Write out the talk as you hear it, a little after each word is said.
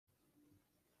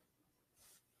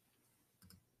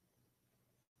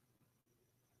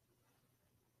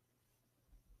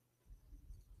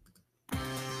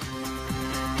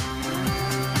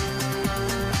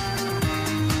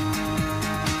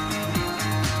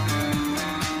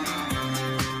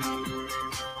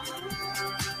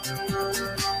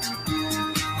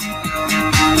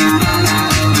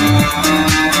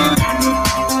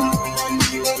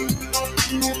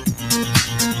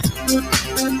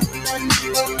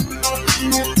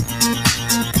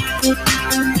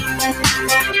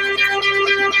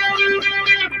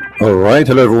All right,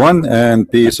 hello everyone, and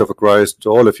peace of Christ to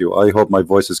all of you. I hope my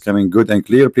voice is coming good and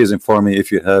clear. Please inform me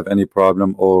if you have any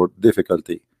problem or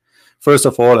difficulty. First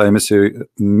of all, I miss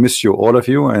you all of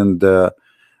you, and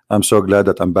I'm so glad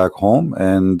that I'm back home,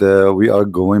 and we are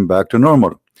going back to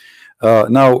normal.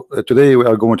 Today we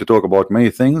are going to talk about many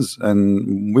things,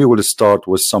 and we will start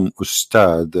with some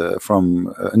Ustad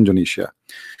from Indonesia.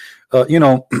 You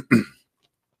know.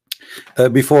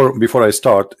 Before I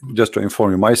start, just to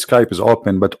inform you, my Skype is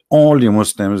open, but only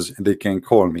Muslims they can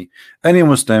call me. Any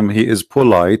Muslim, he is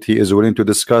polite, he is willing to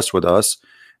discuss with us,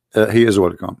 he is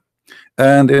welcome.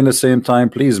 And in the same time,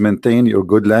 please maintain your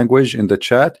good language in the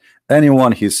chat.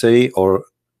 Anyone he say or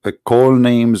call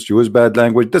names, use bad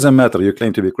language, doesn't matter. You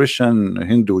claim to be Christian,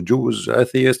 Hindu, Jews,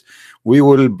 atheist, we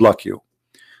will block you.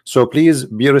 So please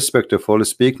be respectful,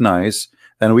 speak nice,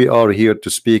 and we are here to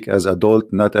speak as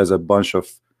adult, not as a bunch of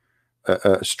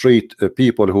street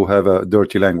people who have a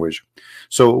dirty language.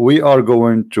 So we are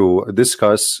going to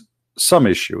discuss some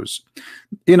issues.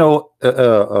 In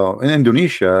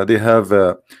Indonesia they have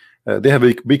a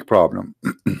big problem.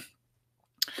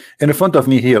 In front of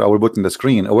me here, I will put in the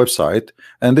screen a website,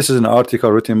 and this is an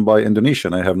article written by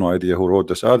Indonesian. I have no idea who wrote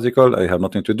this article. I have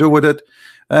nothing to do with it,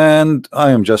 and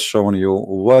I am just showing you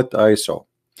what I saw.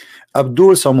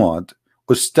 Abdul Somad,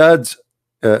 Uztadz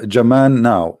Jaman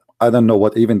now. I don't know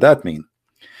what even that means.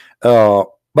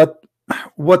 But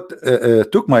what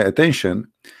took my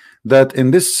attention, that in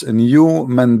this new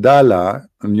Mandala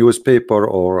newspaper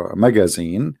or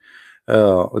magazine,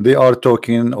 they are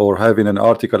talking or having an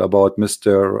article about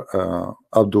Mr.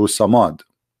 Abdul Samad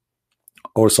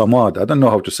or Samad. I don't know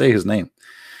how to say his name.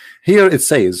 Here it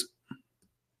says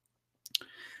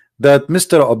that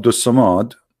Mr. Abdul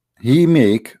Samad, he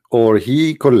make or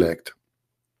he collect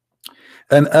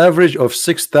an average of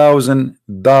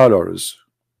 $6,000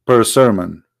 per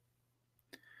sermon.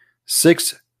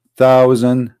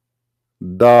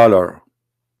 $6,000.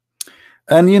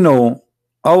 And you know,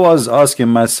 I was asking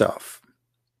myself,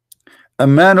 a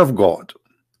man of God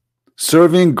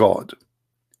serving God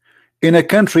in a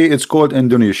country, it's called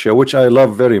Indonesia, which I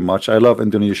love very much. I love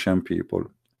Indonesian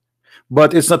people,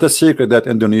 but it's not a secret that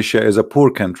Indonesia is a poor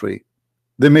country.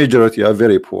 The majority are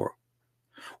very poor.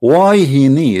 Why he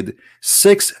need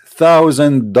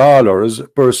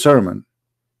 $6,000 per sermon?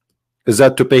 Is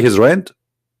that to pay his rent?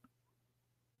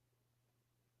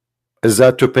 Is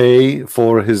that to pay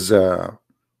for his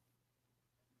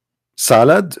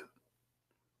salad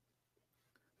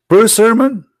per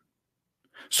sermon?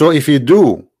 So if you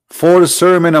do 4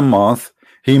 sermon a month,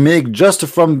 he make just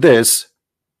from this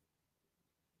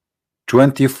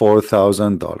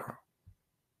 $24,000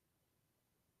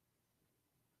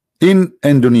 in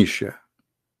Indonesia.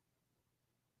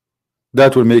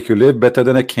 That will make you live better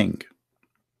than a king.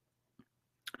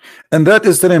 And that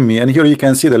is telling me, and here you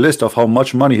can see the list of how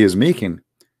much money he is making,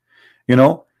 you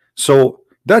know. So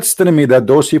that's telling me that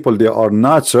those people, they are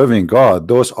not serving God.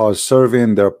 Those are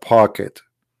serving their pocket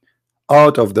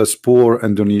out of this poor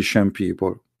Indonesian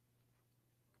people.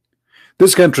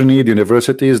 This country need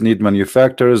universities, need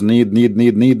manufacturers,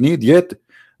 need, yet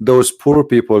those poor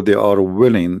people, they are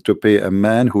willing to pay a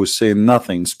man who say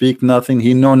nothing, speak nothing,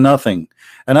 he know nothing.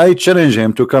 And I challenge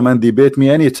him to come and debate me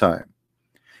anytime.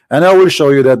 And I will show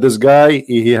you that this guy,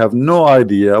 he have no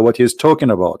idea what he's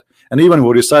talking about. And even when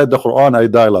we recite the Quran, I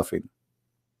die laughing.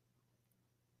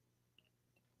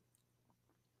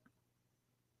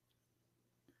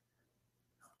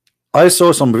 I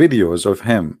saw some videos of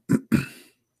him.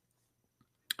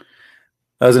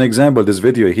 As an example, this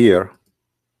video here.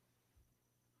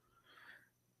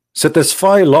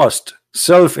 Satisfy lost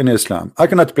self in Islam. I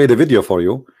cannot play the video for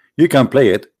you. You can play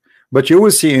it. But you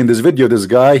will see in this video, this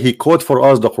guy, he quote for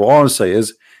us, the Quran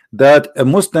says that a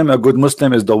Muslim, a good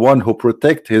Muslim, is the one who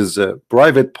protect his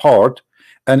private part,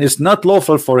 and it's not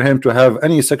lawful for him to have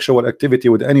any sexual activity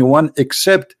with anyone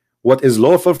except what is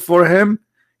lawful for him,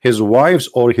 his wives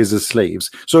or his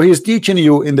slaves. So he's teaching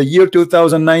you in the year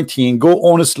 2019, go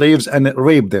own slaves and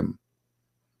rape them.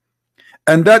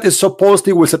 And that is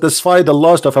supposedly will satisfy the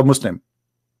lust of a Muslim.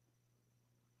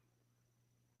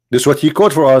 This is what he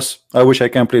quote for us. I wish I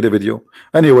can play the video.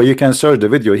 Anyway, you can search the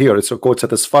video here. It's a quote,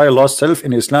 satisfy lost self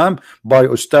in Islam by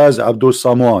Uztadz Abdul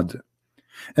Samad.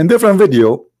 In different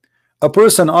video, a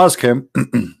person asked him,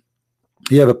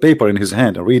 he have a paper in his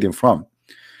hand, reading from,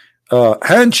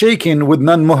 handshaking with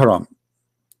non-muhram.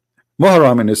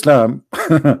 Muhram in Islam,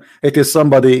 it is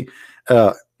somebody,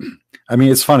 I mean,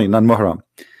 it's funny, non-muhram.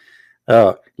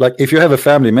 Like if you have a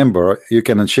family member, you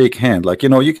can shake hand. Like, you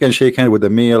know, you can shake hand with a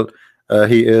male.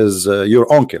 He is your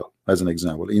uncle, as an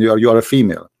example. You are a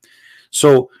female.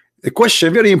 So A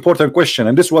question, very important question,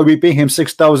 and this is why we pay him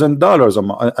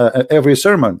 $6,000 every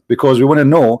sermon, because we want to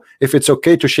know if it's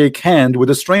okay to shake hand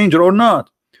with a stranger or not.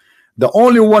 The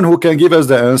only one who can give us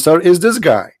the answer is this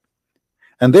guy.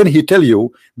 And then he tell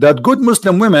you that good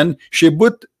Muslim women, she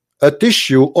put a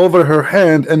tissue over her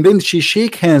hand and then she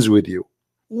shake hands with you.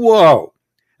 Wow.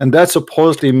 And that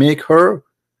supposedly make her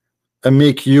and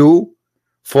make you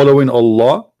following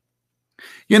Allah.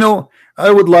 You know, I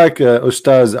would like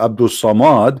Uztadz Abdul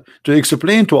Somad to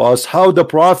explain to us how the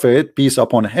Prophet, peace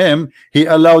upon him, he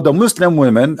allowed the Muslim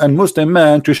women and Muslim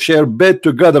men to share bed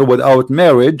together without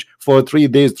marriage for 3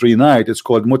 days 3 nights. It's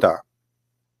called muta.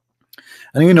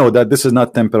 And you know that this is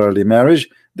not temporary marriage.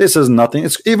 This is nothing.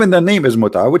 It's even the name is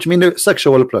muta, which means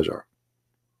sexual pleasure.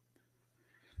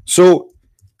 So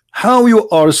how you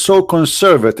are so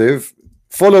conservative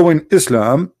following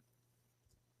Islam,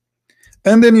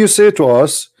 and then you say to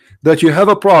us that you have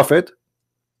a prophet,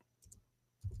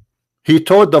 he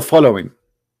taught the following.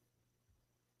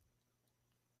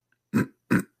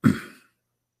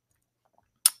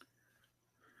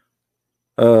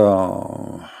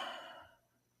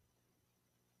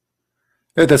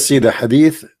 Let us see the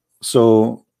hadith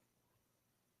so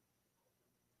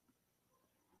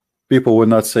people will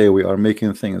not say we are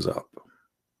making things up.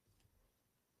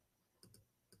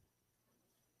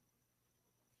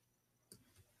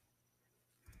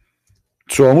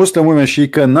 So a Muslim woman, she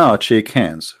cannot shake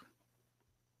hands.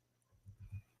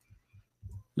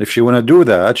 If she want to do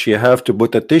that, she have to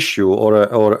put a tissue or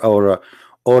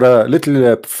a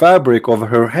little fabric over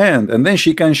her hand, and then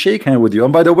she can shake hand with you.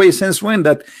 And by the way, since when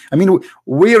that? I mean,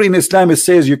 where in Islam it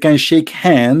says you can shake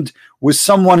hand with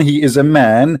someone he is a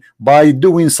man by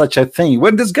doing such a thing?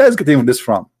 Where this guy's getting this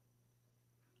from?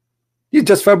 He's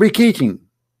just fabricating.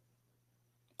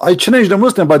 I challenged the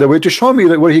Muslim, by the way, to show me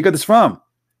where he got this from.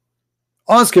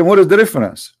 Ask him what is the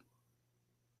difference.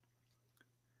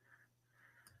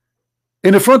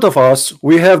 In front of us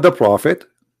we have the Prophet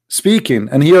speaking,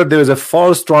 and here there is a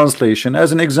false translation.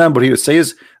 As an example, here it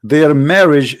says their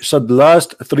marriage should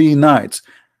last 3 nights.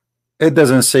 It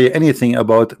doesn't say anything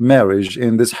about marriage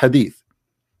in this hadith.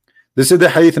 This is the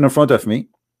hadith in front of me.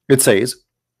 It says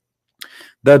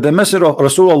that the Messenger of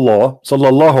Rasulullah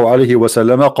sallallahu alaihi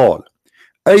wasallam قال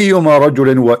أيما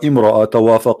رجل وامرأة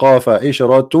توافقا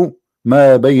فعشرة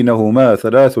ما بينهما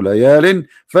 3 ليال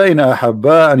فإن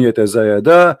أحبا أن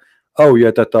يتزايدا أو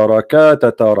يتتاركا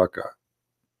تتاركا.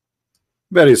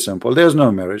 Very simple. There's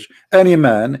no marriage. Any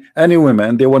man, any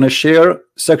woman, they want to share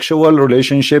sexual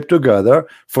relationship together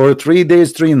for 3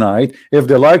 days 3 nights. If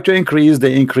they like to increase,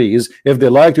 they increase. If they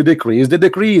like to decrease, they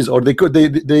decrease, or they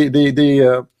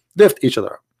lift each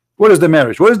other. What is the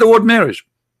marriage? What is the word marriage?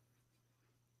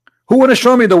 Who want to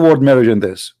show me the word marriage in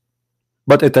this?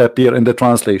 But it appear in the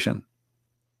translation.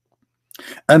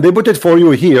 And they put it for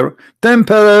you here,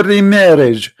 temporary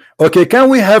marriage. Okay, can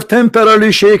we have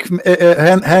temporary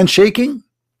handshaking?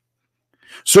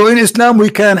 So in Islam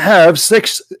we can have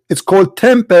sex, it's called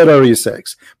temporary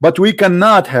sex, but we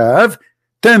cannot have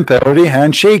temporary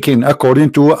handshaking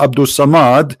according to Abdul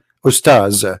Somad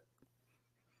Uztadz.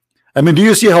 I mean, do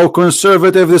you see how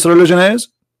conservative this religion is?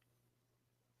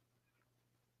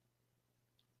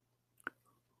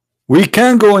 We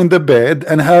can go in the bed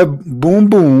and have boom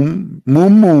boom,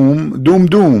 moom moom, doom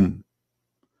doom,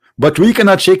 but we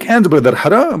cannot shake hands, brother.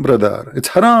 Haram, brother. It's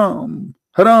haram.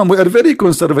 Haram. We are very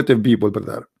conservative people,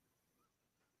 brother.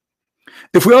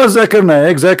 If we ask Zakir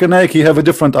Naik, he have a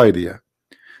different idea.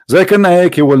 Zakir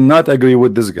Naik, he will not agree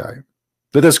with this guy.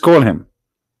 Let us call him.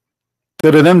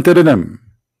 Tiridim, tiridim.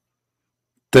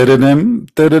 Tiridim,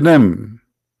 tiridim.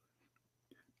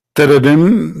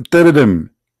 Tiridim, tiridim.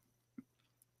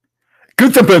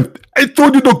 I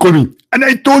told you don't call me, and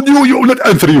I told you you will not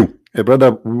answer you. Hey, brother,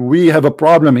 we have a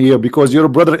problem here because your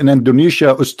brother in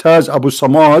Indonesia, Uztadz Abu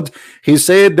Somad, he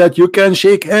said that you can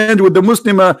shake hand with the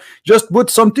Muslim, just put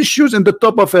some tissues in the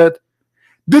top of it.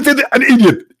 This is an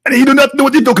idiot, and he do not know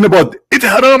what he's talking about. It's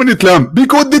haram in Islam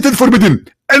because this is forbidden,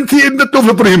 and he is not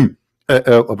over for him.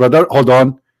 Brother, hold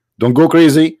on, don't go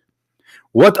crazy.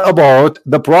 What about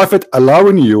the Prophet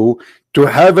allowing you to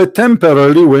have a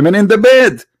temporary women in the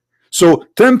bed? So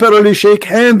temporarily shake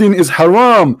handing is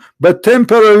haram, but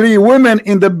temporarily women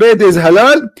in the bed is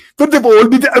halal. First of all,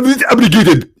 this is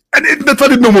abrogated, and it's not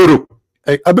valid no more.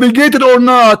 Abrogated or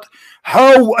not,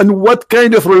 how and what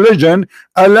kind of religion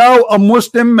allow a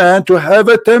Muslim man to have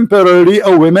a temporary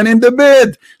women in the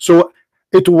bed? So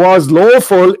it was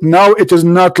lawful, now it is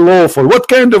not lawful. What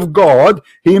kind of God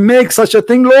he makes such a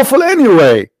thing lawful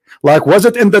anyway? Like, was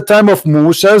it in the time of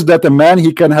Moses that a man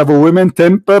he can have a woman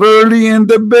temporarily in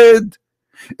the bed?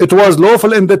 It was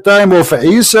lawful in the time of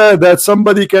Isa that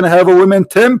somebody can have a woman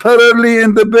temporarily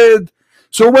in the bed.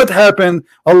 So what happened?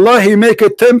 Allah, he make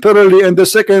it temporarily, and the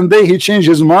second day he changed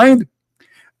his mind.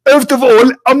 First of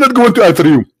all, I'm not going to answer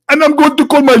you, and I'm going to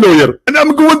call my lawyer, and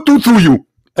I'm going to sue you.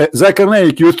 Zakir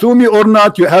Naik, you sue me or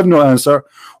not, you have no answer.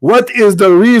 What is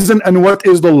the reason and what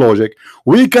is the logic?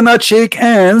 We cannot shake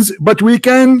hands, but we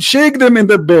can shake them in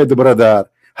the bed, brother.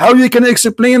 How you can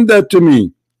explain that to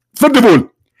me? First of all,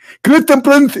 Christian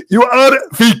Prince, you are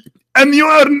fake, and you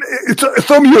are,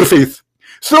 show me your faith.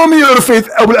 Show me your faith,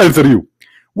 I will answer you.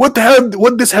 What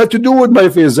this had to do with my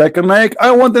face, Zakir Naik?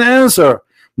 I want an answer.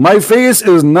 My face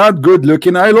is not good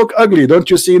looking. I look ugly. Don't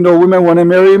you see no women want to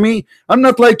marry me? I'm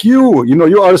not like you. You know,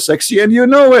 you are sexy and you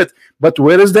know it. But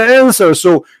where is the answer?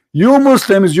 So you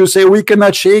Muslims, you say we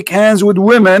cannot shake hands with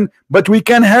women, but we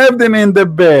can have them in the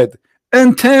bed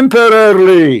and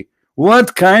temporarily.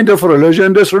 What kind of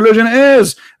religion this religion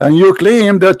is? And you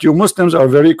claim that you Muslims are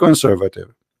very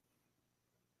conservative.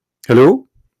 Hello?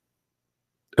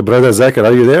 Brother Zakir,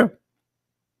 are you there?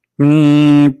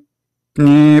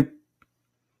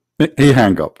 He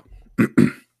hang up.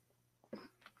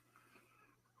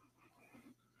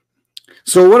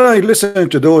 So when I listen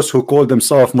to those who call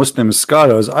themselves Muslim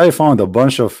scholars, I found a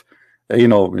bunch of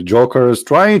jokers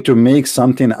trying to make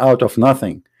something out of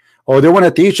nothing. Or they want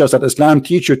to teach us that Islam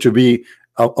teach you to be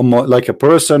like a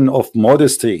person of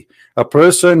modesty, a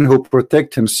person who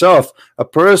protect himself, a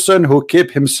person who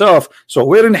keep himself. So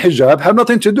wearing hijab have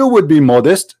nothing to do with being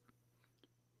modest.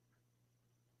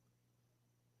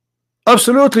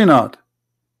 Absolutely not.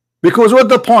 Because what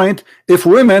the point if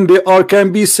women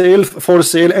can be for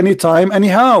sale anytime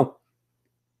anyhow?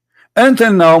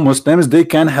 Until now Muslims they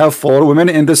can have 4 women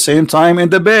in the same time in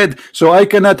the bed. So I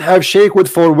cannot have shake with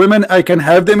 4 women. I can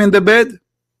have them in the bed,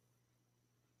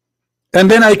 and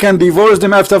then I can divorce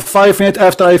them after 5 minutes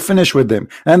after I finish with them,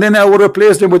 and then I will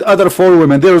replace them with other 4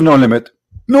 women. There is no limit.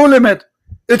 No limit.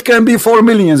 It can be 4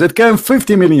 million, it can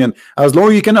 50 million, as long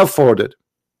as you can afford it.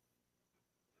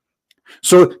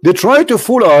 So they try to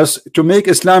fool us to make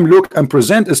Islam look and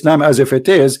present Islam as if it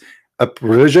is a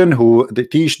religion who they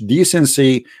teach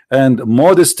decency and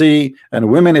modesty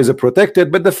and women is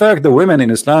protected. But the fact that women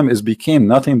in Islam became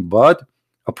nothing but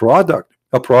a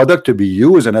product to be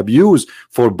used and abused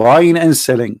for buying and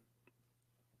selling.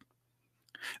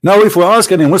 Now if we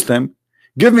ask any Muslim,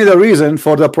 give me the reason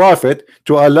for the Prophet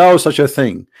to allow such a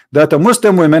thing, that a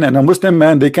Muslim woman and a Muslim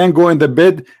man they can go in the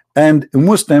bed, and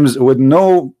Muslims with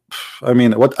no, I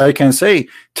mean, what I can say,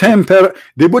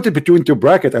 they put it between 2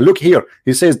 brackets. And look here,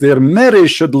 he says their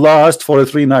marriage should last for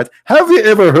 3 nights. Have you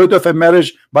ever heard of a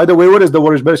marriage? By the way, where is the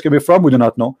word marriage coming from? We do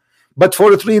not know. But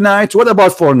for 3 nights, what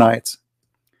about 4 nights?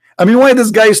 I mean, why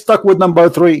this guy is stuck with number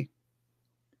 3?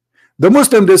 The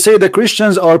Muslim, they say the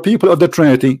Christians are people of the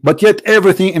Trinity, but yet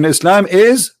everything in Islam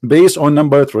is based on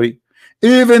number 3.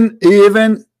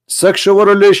 Even sexual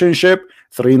relationship,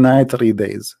 3 nights, 3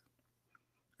 days.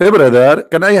 Hey brother,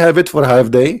 can I have it for half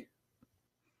day?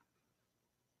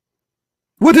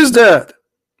 What is that?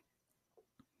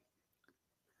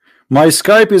 My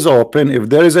Skype is open. If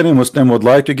there is any Muslim would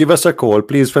like to give us a call,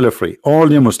 please feel free.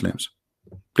 Only Muslims.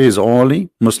 Please,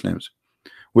 only Muslims.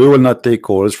 We will not take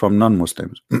calls from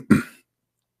non-Muslims.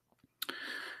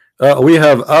 We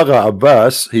have Agha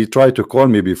Abbas. He tried to call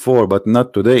me before, but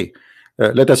not today.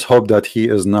 Let us hope that he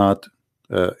is not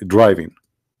driving.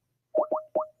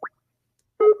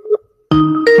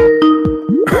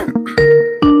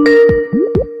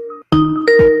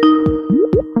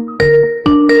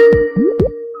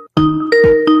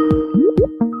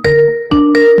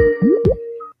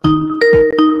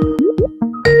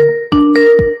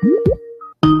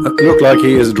 Look like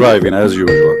he is driving as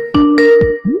usual.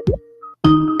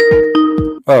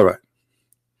 All right.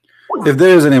 If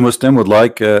there is any Muslim would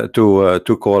like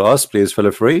to call us, please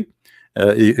feel free.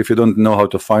 If you don't know how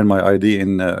to find my ID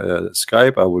in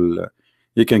Skype, I will.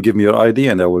 You can give me your ID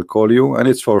and I will call you, and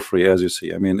it's for free, as you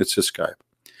see. I mean, it's a Skype.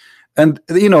 And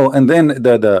and then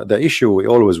the issue we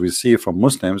always see from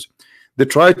Muslims, they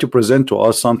try to present to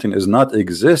us something does not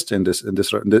exist in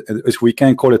this we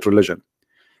can't call it religion.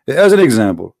 As an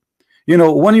example,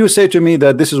 when you say to me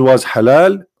that this was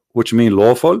halal, which means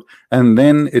lawful, and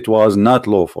then it was not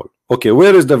lawful. Okay,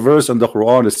 where is the verse in the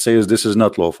Quran that says this is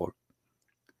not lawful?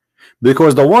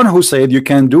 Because the one who said you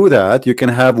can do that, you can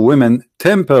have women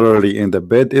temporarily in the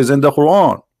bed, is in the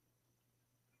Quran.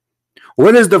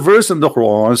 Where is the verse in the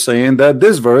Quran saying that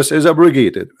this verse is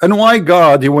abrogated? And why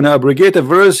God, he want to abrogate a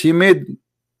verse he made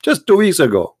just 2 weeks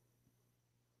ago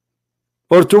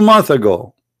or 2 months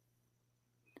ago?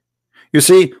 You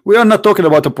see, we are not talking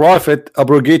about a prophet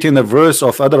abrogating a verse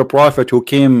of other prophet who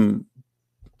came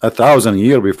 1,000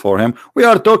 years before him. We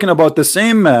are talking about the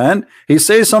same man. He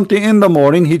says something in the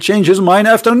morning, he changes his mind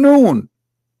afternoon.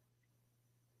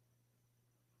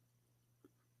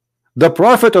 The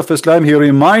Prophet of Islam, he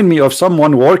remind me of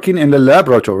someone working in the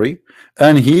laboratory,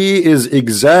 and he is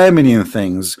examining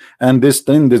things, and this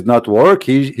thing does not work.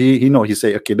 He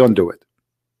say, okay, don't do it.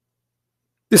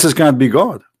 This is cannot be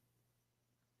God.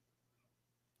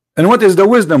 And what is the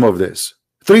wisdom of this?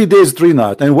 3 days, 3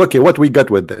 nights, and okay, what we got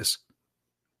with this?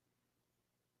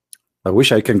 I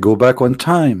wish I can go back on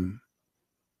time,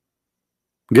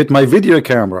 get my video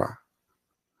camera,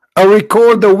 I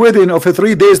record the wedding of a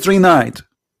 3 days, 3 nights.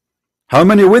 How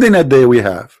many wedding a day we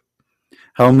have?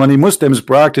 How many Muslims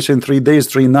practice in 3 days,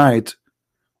 3 nights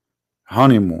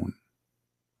honeymoon?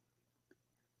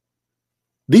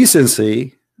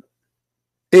 Decency,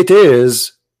 it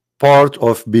is part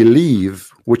of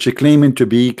belief which is claiming to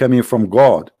be coming from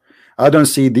God. I don't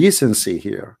see decency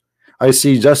here. I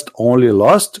see just only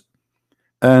lust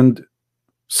and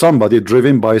somebody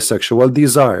driven by sexual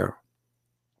desire.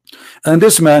 And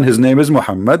this man, his name is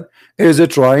Muhammad, is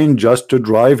trying just to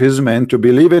drive his men to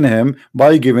believe in him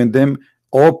by giving them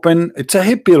open. It's a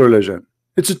hippie religion.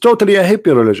 It's totally a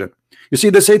hippie religion. You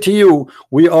see, they say to you,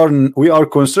 we are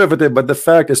conservative, but the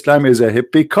fact Islam is a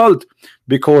hippie cult,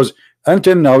 because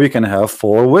until now you can have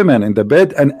 4 women in the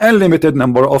bed, an unlimited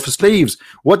number of slaves.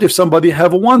 What if somebody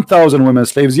have 1,000 women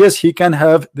slaves? Yes, he can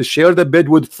have share the bed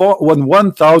with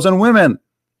 1,000 women.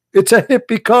 It's a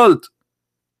hippie cult.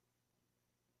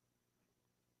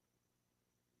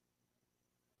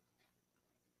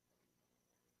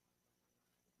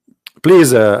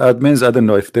 Please, admins, I don't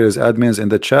know if there is admins in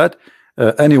the chat.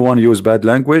 Anyone use bad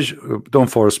language, don't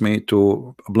force me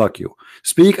to block you.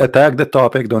 Speak, attack the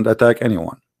topic, don't attack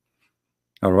anyone.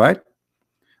 All right.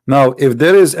 Now, if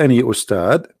there is any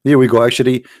Ustad, here we go.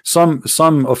 Actually,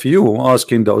 some of you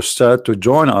asking the Ustad to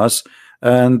join us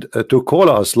and to call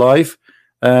us live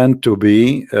and to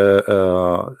be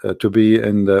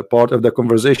in the part of the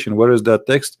conversation. Where is that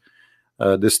text?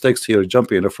 This text here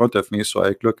jumping in front of me, so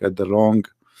I look at the wrong.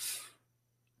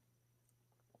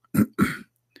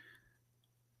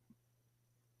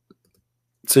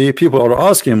 See, people are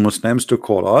asking Muslims to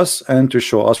call us and to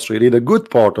show us really the good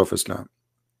part of Islam.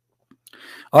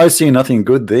 I see nothing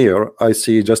good there. I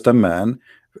see just a man,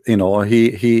 you know,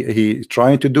 he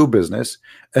trying to do business.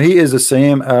 He is the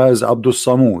same as Abdul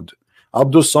Samud.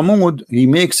 Abdul Samud, he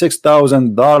makes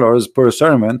 $6,000 per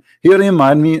sermon. He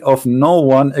remind me of no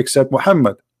one except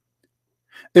Muhammad.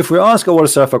 If we ask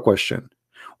ourselves a question,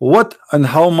 what and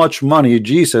how much money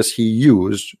Jesus he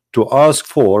used to ask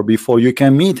for before you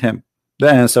can meet him? The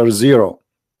answer is 0.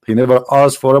 He never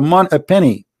asked for a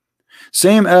penny.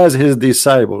 Same as his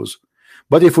disciples.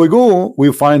 But if we go,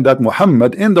 we find that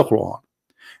Muhammad in the Quran,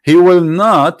 he will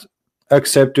not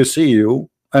accept to see you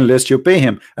unless you pay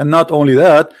him. And not only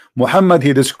that, Muhammad,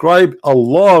 he described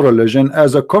Allah religion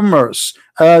as a commerce,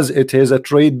 as it is a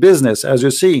trade business, as you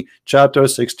see chapter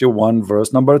 61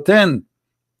 verse number 10.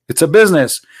 It's a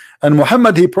business. And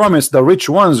Muhammad, he promised the rich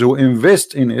ones who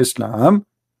invest in Islam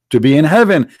to be in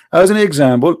heaven. As an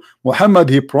example, Muhammad,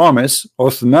 he promised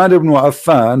Uthman ibn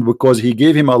Affan, because he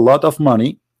gave him a lot of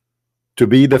money, to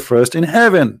be the first in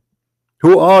heaven.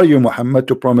 Who are you, Muhammad,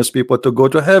 to promise people to go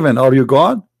to heaven? Are you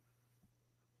God?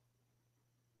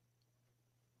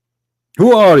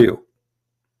 Who are you?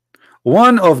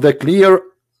 One of the clear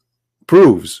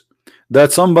proofs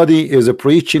that somebody is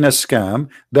preaching a scam,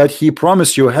 that he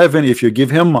promised you heaven if you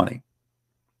give him money.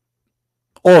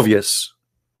 Obvious.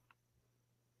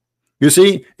 You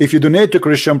see, if you donate to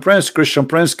Christian Prince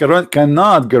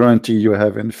cannot guarantee you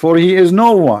heaven, for he is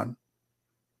no one.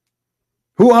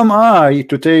 Who am I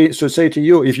to say to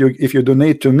you, if you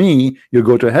donate to me, you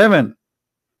go to heaven?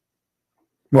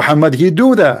 Muhammad, he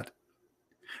do that.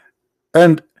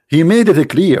 And he made it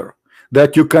clear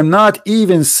that you cannot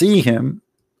even see him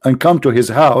and come to his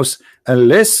house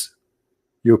unless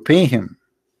you pay him.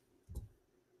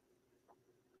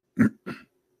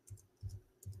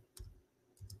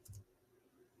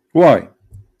 Why?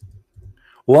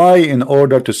 Why? In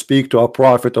order to speak to a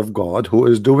prophet of God who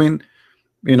is doing,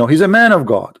 you know, he's a man of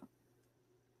God.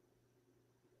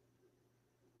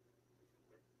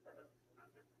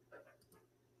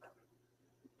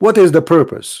 What is the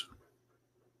purpose?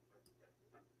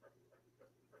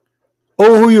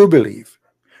 Oh, who you believe?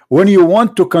 When you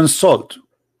want to consult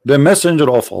the messenger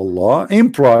of Allah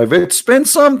in private, spend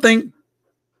something.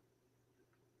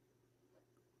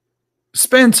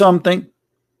 Spend something.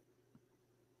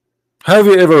 Have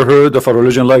you ever heard of a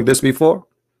religion like this before?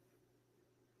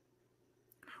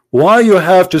 Why you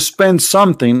have to spend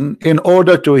something in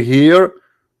order to hear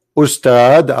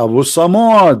Uztadz Abu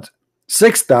Somad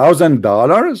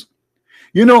 $6,000?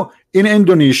 You know, in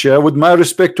Indonesia, with my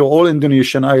respect to all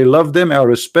Indonesian, I love them, I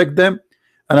respect them,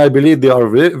 and I believe they are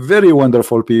very, very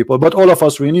wonderful people. But all of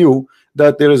us, we knew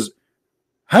that there is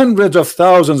hundreds of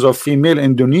thousands of female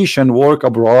Indonesian work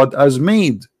abroad as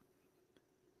maid.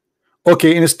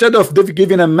 Okay, instead of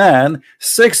giving a man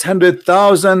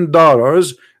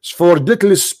 $600,000 for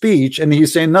little speech and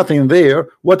he's saying nothing there,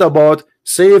 what about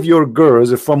save your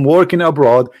girls from working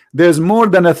abroad? There's more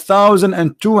than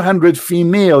 1,200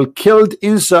 female killed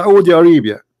in Saudi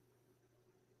Arabia,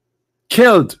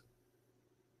 killed,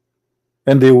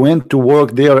 and they went to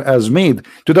work there as maid,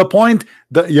 to the point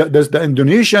that the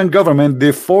Indonesian government,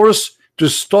 they forced to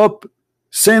stop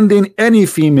sending any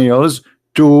females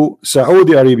to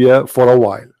Saudi Arabia for a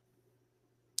while.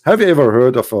 Have you ever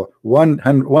heard of a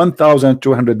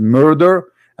 1,200 murder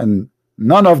and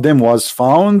none of them was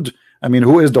found? I mean,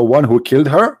 who is the one who killed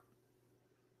her?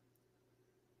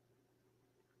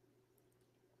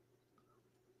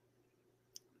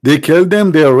 They killed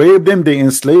them, they raped them, they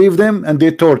enslaved them, and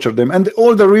they tortured them. And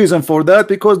all the reason for that,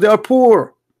 because they are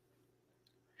poor.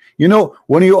 You know,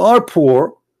 when you are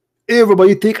poor,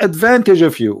 everybody take advantage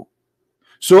of you.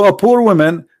 So a poor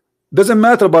woman, doesn't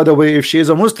matter, by the way, if she is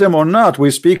a Muslim or not, we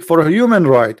speak for a human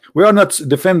right. We are not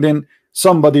defending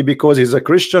somebody because he's a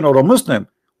Christian or a Muslim.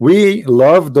 We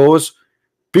love those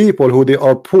people who they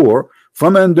are poor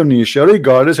from Indonesia,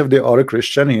 regardless if they are a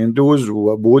Christian, Hindus,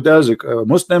 Buddhas,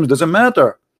 Muslims, doesn't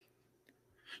matter.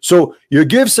 So you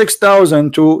give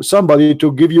 6,000 to somebody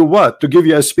to give you what? To give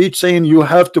you a speech saying you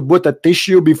have to put a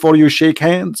tissue before you shake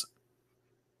hands?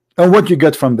 And what you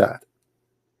get from that?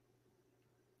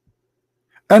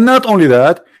 And not only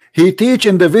that, he teach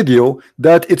in the video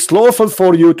that it's lawful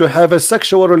for you to have a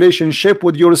sexual relationship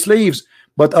with your slaves.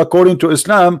 But according to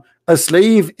Islam, a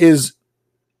slave is,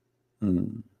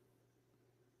 you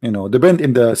know, depend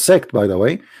in the sect, by the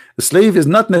way. A slave is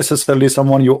not necessarily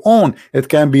someone you own. It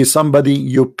can be somebody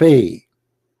you pay.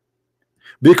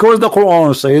 Because the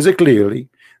Quran says clearly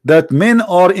that men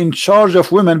are in charge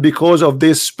of women because of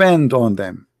they spend on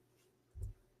them.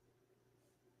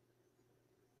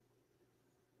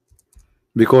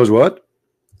 Because what?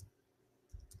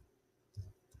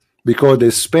 Because they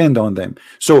spend on them.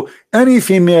 So any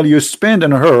female you spend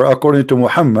on her, according to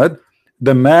Muhammad,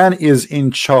 the man is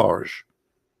in charge.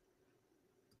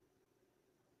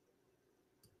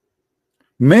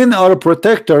 Men are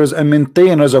protectors and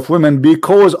maintainers of women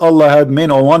because Allah had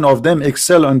men on one of them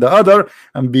excel on the other,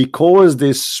 and because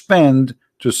they spend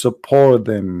to support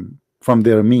them from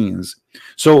their means.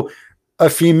 So a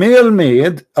female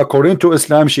maid, according to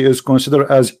Islam, she is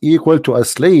considered as equal to a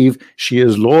slave. She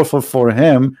is lawful for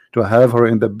him to have her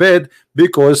in the bed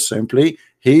because simply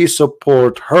he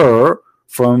support her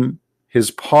from his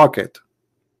pocket.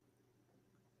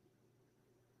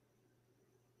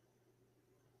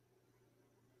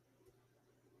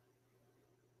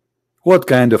 What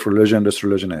kind of religion this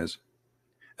religion is?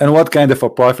 And what kind of a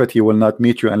prophet? He will not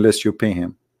meet you unless you pay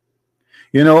him.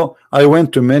 You know, I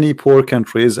went to many poor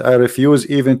countries. I refuse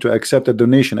even to accept a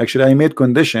donation. Actually, I made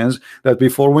conditions that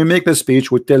before we make the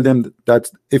speech, we tell them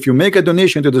that if you make a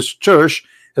donation to this church,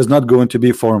 it's not going to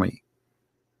be for me.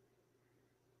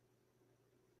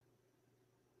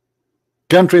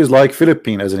 Countries like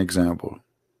Philippines, as an example.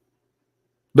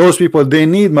 Those people, they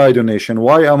need my donation.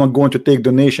 Why am I going to take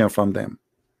donation from them?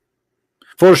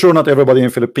 For sure, not everybody in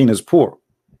Philippines is poor.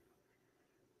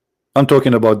 I'm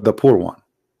talking about the poor one.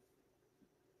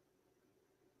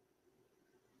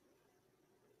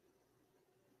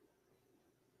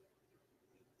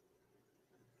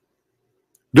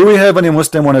 Do we have any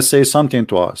Muslim want to say something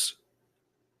to us?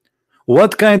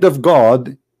 What kind of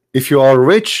God, if you are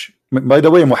rich? By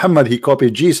the way, Muhammad, he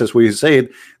copied Jesus, where he said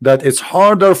that it's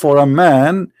harder for a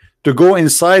man to go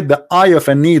inside the eye of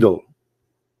a needle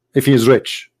if he's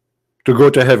rich to go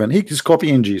to heaven. He is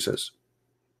copying Jesus.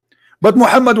 But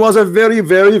Muhammad was a very,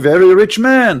 very, very rich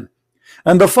man.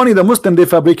 And the Muslim, they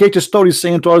fabricate a story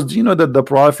saying to us, do you know that the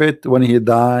Prophet, when he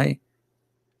died,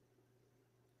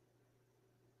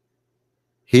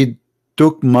 he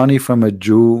took money from a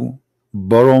Jew,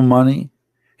 borrowed money.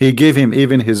 He gave him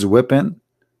even his weapon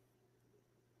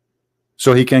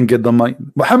so he can get the money.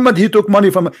 Muhammad, he took money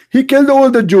from, he killed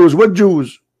all the Jews. What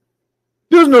Jews?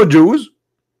 There's no Jews.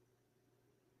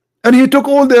 And he took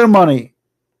all their money.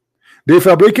 They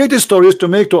fabricated stories to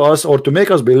make to us, or to make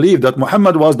us believe, that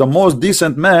Muhammad was the most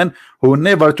decent man who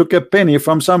never took a penny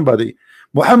from somebody.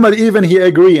 Muhammad, even he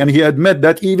agreed and he admit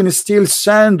that even steal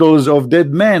sandals of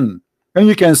dead men. And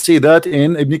you can see that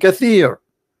in Ibn Kathir.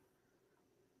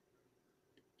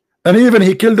 And even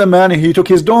he killed a man and he took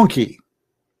his donkey.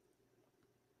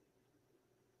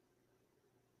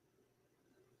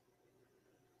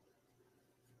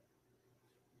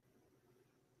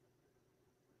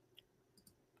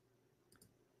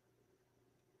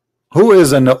 Who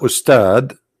is an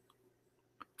Ustad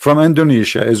from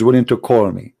Indonesia is willing to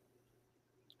call me,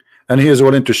 and he is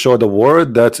willing to show the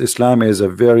world that Islam is a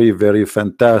very, very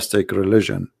fantastic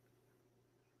religion.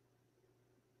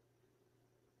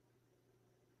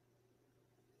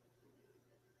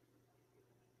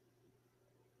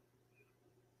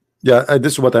 Yeah,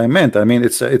 this is what I meant. I mean,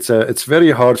 it's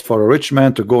very hard for a rich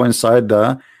man to go inside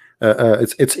the.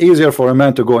 It's easier for a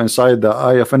man to go inside the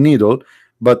eye of a needle,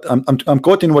 but I'm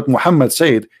quoting what Muhammad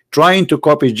said, trying to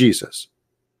copy Jesus.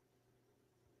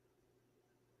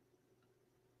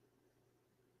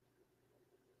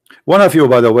 One of you,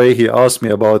 by the way, he asked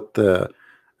me about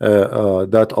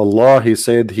that Allah. He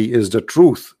said He is the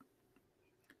truth,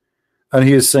 and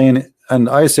he is saying. And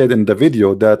I said in the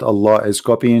video that Allah is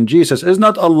copying Jesus. It's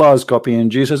not Allah is copying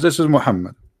Jesus. This is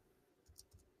Muhammad.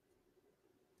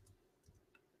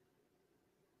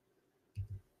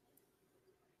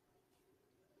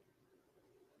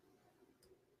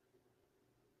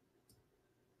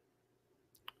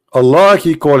 Allah,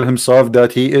 He called Himself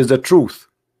that He is the truth,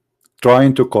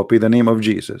 trying to copy the name of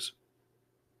Jesus.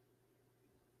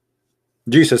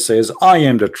 Jesus says, I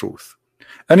am the truth.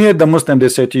 And yet the Muslim, they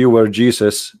say to you where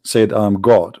Jesus said, I'm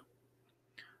God.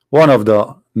 One of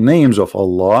the names of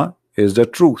Allah is the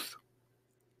truth.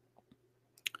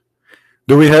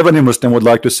 Do we have any Muslim would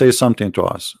like to say something to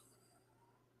us?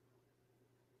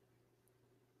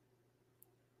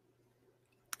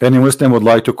 Any Muslim would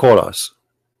like to call us?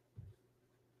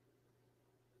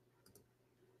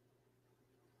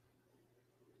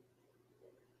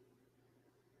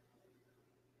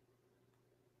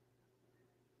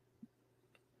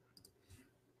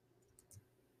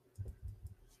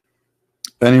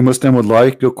 Any Muslim would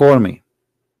like to call me?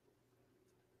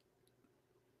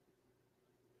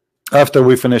 After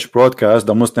we finish broadcast,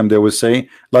 the Muslim, they will say,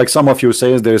 like some of you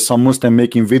say, there is some Muslim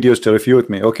making videos to refute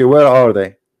me. Okay, where are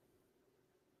they?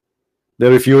 They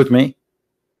refute me.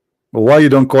 But why you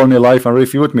don't call me live and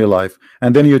refute me live?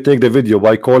 And then you take the video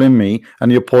by calling me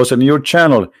and you post it in your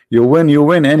channel. You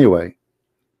win anyway.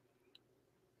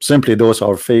 Simply those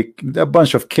are fake. They're a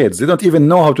bunch of kids. They don't even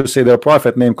know how to say their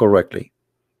prophet name correctly.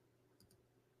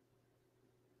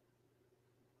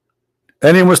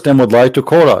 Any Muslim would like to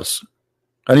call us.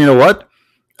 And you know what?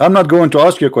 I'm not going to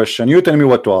ask you a question. You tell me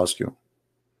what to ask you.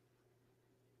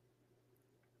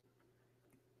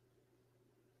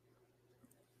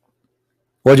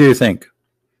 What do you think?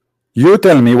 You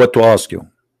tell me what to ask you.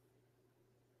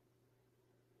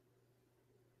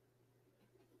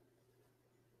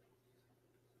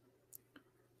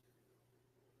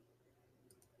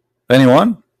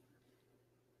 Anyone?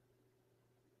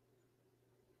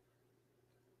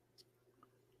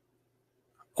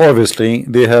 Obviously,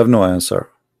 they have no answer.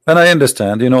 And I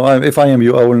understand, you know, if I am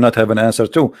you, I will not have an answer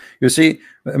too. You see,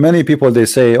 many people, they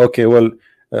say, okay, well,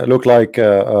 look like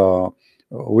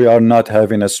we are not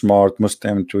having a smart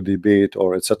Muslim to debate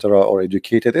or etc. or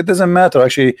educated. It doesn't matter.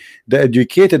 Actually, the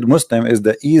educated Muslim is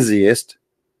the easiest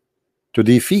to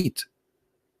defeat.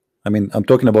 I mean, I'm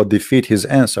talking about defeat his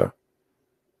answer.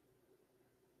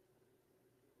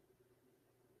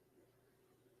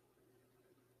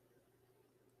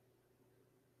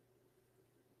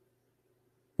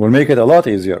 Will make it a lot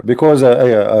easier, because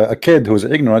a kid who's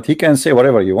ignorant, he can say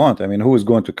whatever you want. I mean, who is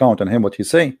going to count on him what he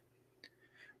say?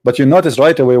 But you notice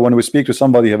right away when we speak to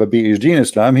somebody who have a PhD in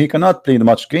Islam, he cannot play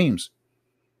much games.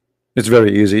 It's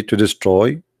very easy to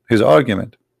destroy his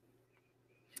argument.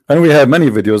 And we have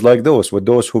many videos like those with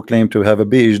those who claim to have a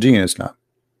PhD in Islam.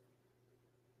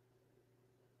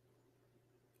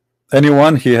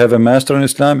 Anyone he have a master in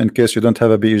Islam in case you don't have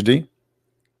a PhD?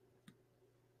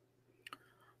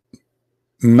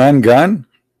 Mangan,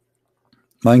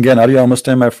 are you a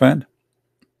Muslim, my friend?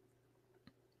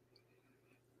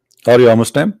 Are you a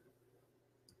Muslim?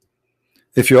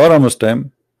 If you are a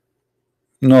Muslim,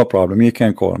 no problem, you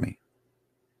can call me.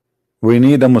 We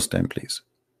need a Muslim, please.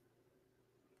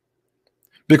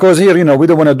 Because here, you know, we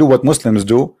don't want to do what Muslims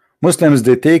do. Muslims,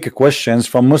 they take questions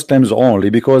from Muslims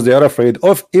only because they are afraid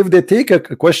of, if they take a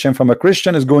question from a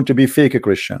Christian, it's going to be fake a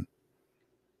Christian.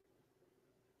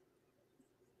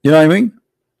 You know what I mean?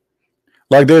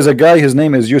 Like there's a guy, his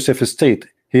name is Yusuf State.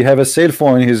 He have a cell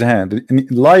phone in his hand,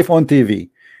 live on TV.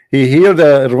 He hear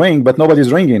the ring, but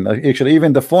nobody's ringing. Actually,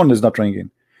 even the phone is not ringing.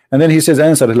 And then he says,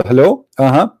 answer, hello,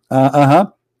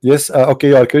 yes, okay,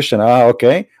 you are Christian,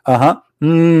 okay, but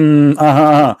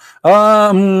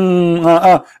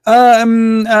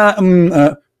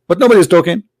nobody's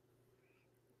talking.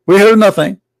 We heard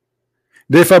nothing.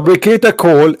 They fabricate a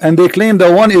call and they claim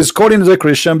that one is calling the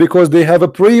Christian because they have a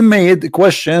pre-made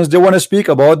questions they want to speak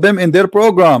about them in their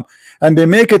program, and they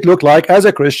make it look like as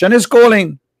a Christian is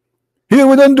calling. Here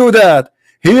we don't do that.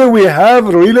 Here we have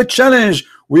really challenge.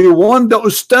 We want the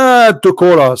Ustad to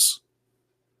call us.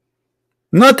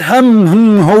 Not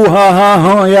ho,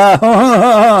 ha, yeah,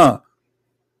 ha.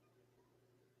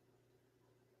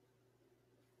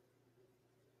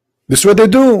 This is what they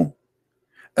do.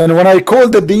 And when I call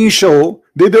the Deen show,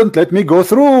 they don't let me go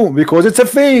through because it's a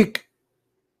fake.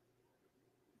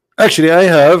 Actually, I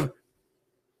have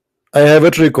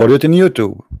it recorded in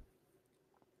YouTube.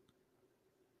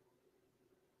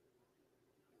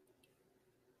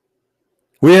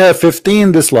 We have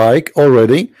 15 dislike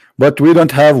already, but we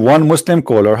don't have one Muslim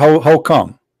caller. How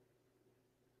come?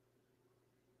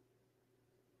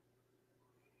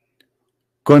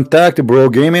 Contact Bro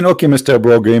Gaming. Okay, Mr.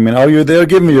 Bro Gaming, are you there?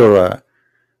 Give me your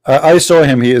I saw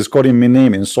him. He is calling me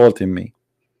name, insulting me.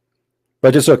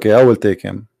 But it's okay. I will take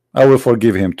him. I will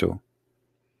forgive him too.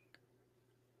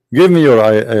 Give me your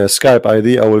Skype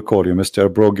ID. I will call you,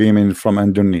 Mr. Bro Gaming from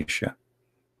Indonesia.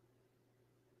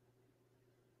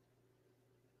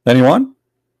 Anyone?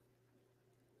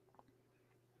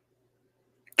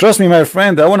 Trust me, my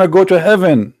friend, I want to go to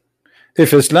heaven.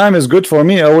 If Islam is good for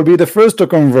me, I will be the first to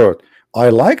convert. I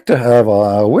like to have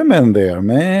women there,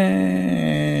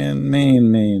 man.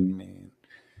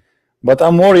 But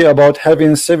I'm worried about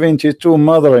having 72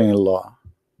 mother-in-law.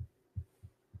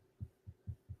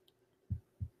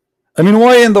 I mean,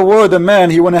 why in the world a man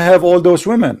he want to have all those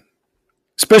women?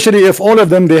 Especially if all of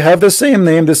them, they have the same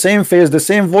name, the same face, the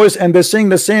same voice, and they sing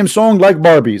the same song like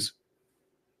Barbies.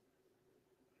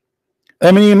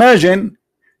 I mean, imagine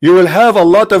you will have a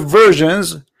lot of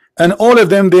versions and all of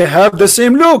them, they have the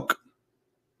same look.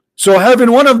 So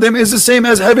having one of them is the same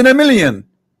as having a million.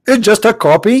 It's just a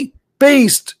copy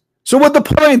paste. So what the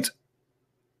point?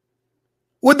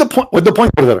 What the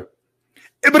point, brother?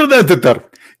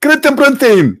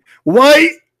 Why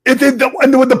it is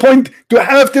what the point to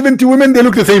have 70 women they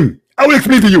look the same? I will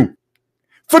explain to you.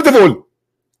 First of all,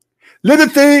 let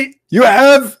us say you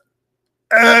have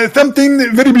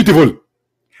something very beautiful,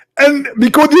 and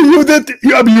because you use it,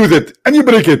 you abuse it and you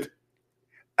break it,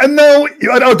 and now you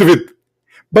are out of it.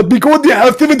 But because you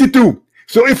have 72,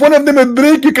 so if one of them will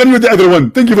break, you can use the other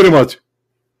one. Thank you very much.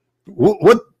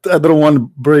 What other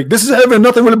one break? This is heaven.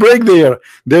 Nothing will break there.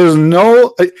 There's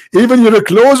no, even your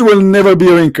clothes will never be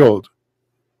wrinkled.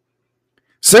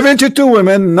 72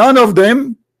 women, none of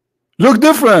them look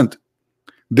different.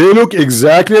 They look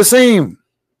exactly the same.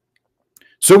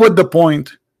 So what the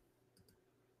point?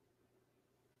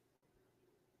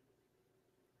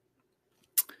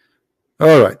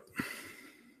 All right.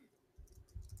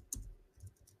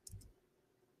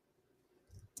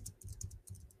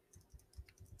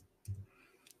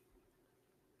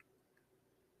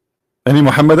 Any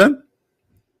Muhammadan?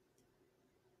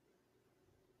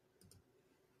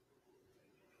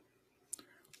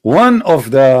 One of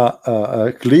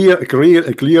the clear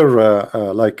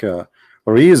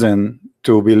reason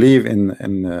to believe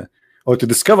in or to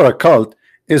discover a cult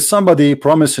is somebody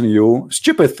promising you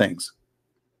stupid things.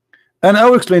 And I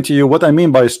will explain to you what I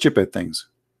mean by stupid things.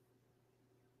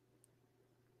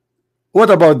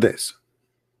 What about this?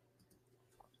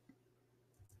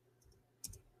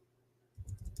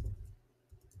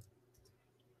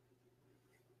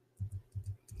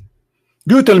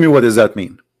 You tell me, what does that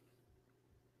mean?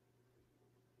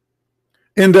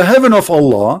 In the heaven of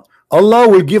Allah, Allah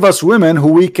will give us women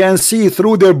who we can see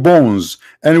through their bones,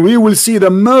 and we will see the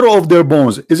marrow of their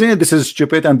bones. Isn't it this is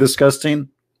stupid and disgusting?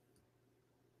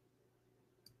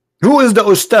 Who is the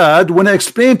Ustad when I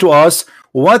explain to us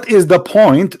what is the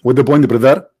point? With the point,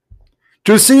 brother,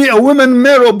 to see a woman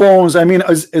marrow bones. I mean,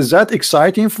 is that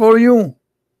exciting for you?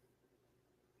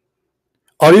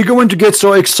 Are you going to get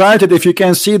so excited if you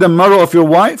can see the marrow of your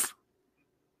wife?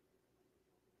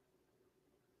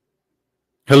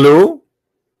 Hello?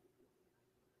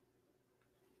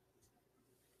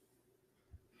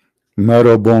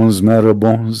 Marrow bones, marrow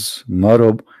bones,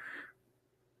 marrow.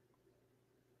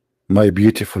 My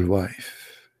beautiful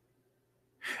wife.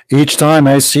 Each time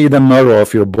I see the marrow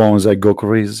of your bones, I go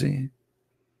crazy.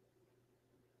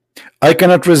 I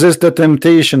cannot resist the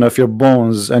temptation of your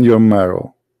bones and your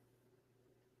marrow.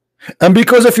 And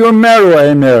because of your marrow,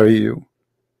 I marry you.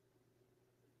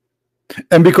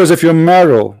 And because of your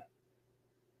marrow,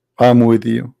 I'm with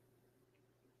you.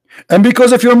 And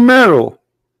because of your marrow,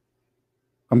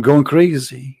 I'm going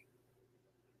crazy.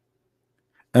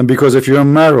 And because of your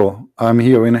marrow, I'm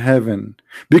here in heaven.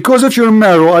 Because of your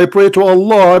marrow, I pray to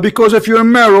Allah. Because of your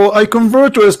marrow, I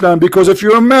convert to Islam. Because of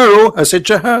your marrow, I say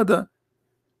Shahada.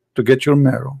 To get your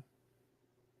marrow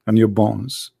and your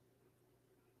bones.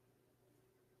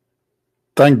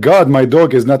 Thank God my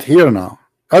dog is not here now.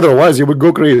 Otherwise he would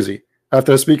go crazy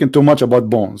after speaking too much about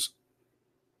bones.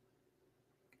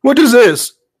 What is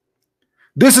this?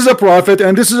 This is a prophet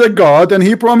and this is a God, and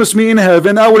he promised me in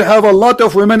heaven I will have a lot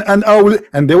of women, and I will,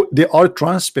 and they are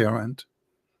transparent.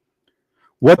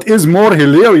 What is more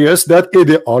hilarious that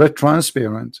they are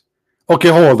transparent. Okay,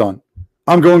 hold on,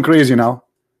 I'm going crazy now.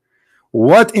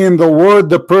 What in the world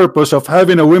the purpose of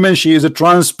having a woman? She is a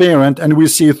transparent and we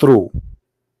see through.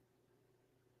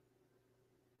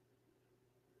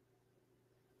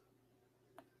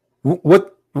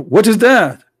 What is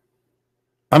that?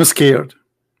 I'm scared.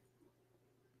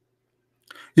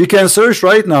 You can search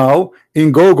right now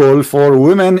in Google for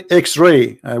women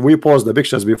X-ray. We post the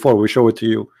pictures before we show it to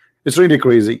you. It's really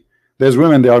crazy. There's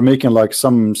women, they are making like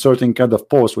some certain kind of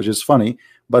post, which is funny,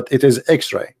 but it is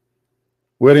X-ray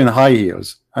wearing high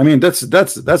heels. I mean,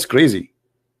 that's crazy.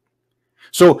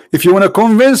 So if you want to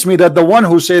convince me that the one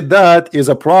who said that is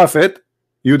a prophet,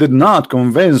 you did not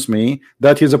convince me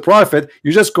that he's a prophet.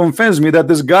 You just convinced me that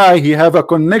this guy, he have a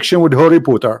connection with Harry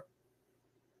Potter.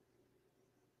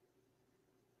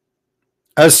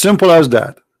 As simple as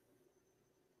that.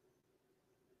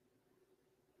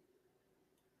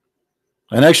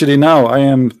 And actually now I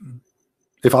am,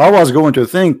 if I was going to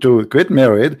think to get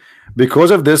married because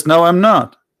of this, now I'm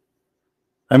not.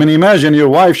 I mean, imagine your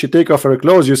wife, she take off her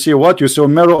clothes, you see what? You saw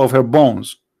marrow of her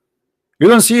bones. You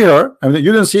don't see her. I mean,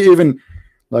 you don't see even,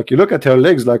 like, you look at her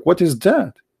legs, like, what is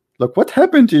that? Like, what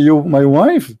happened to you, my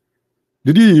wife?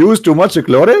 Did you use too much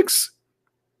Clorox?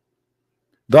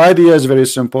 The idea is very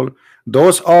simple.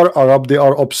 Those are Arab, they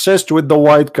are obsessed with the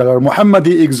white color. Muhammad,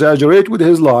 he exaggerate with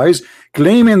his lies,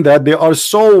 claiming that they are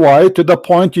so white to the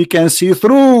point you can see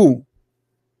through.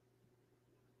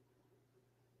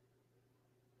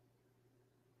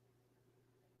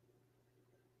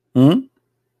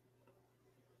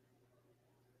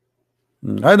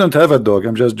 I don't have a dog,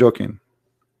 I'm just joking.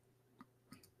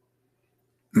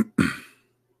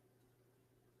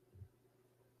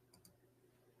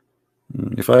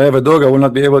 If I have a dog, I will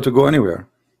not be able to go anywhere.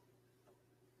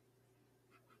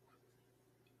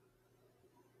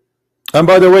 And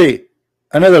by the way,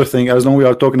 another thing, as long as we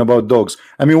are talking about dogs,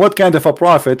 I mean, what kind of a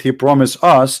prophet he promised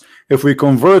us if we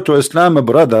convert to Islam,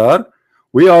 brother?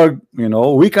 We are, you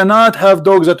know, we cannot have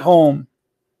dogs at home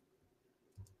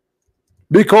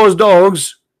because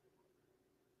dogs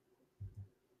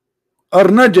are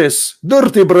najis,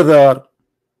 dirty, brother.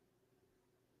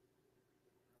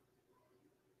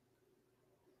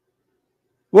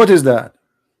 What is that?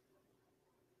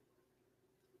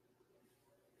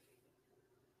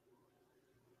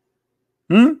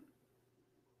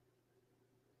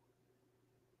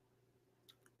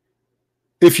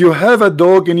 If you have a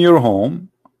dog in your home,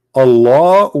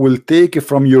 Allah will take it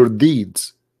from your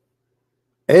deeds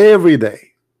every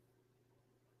day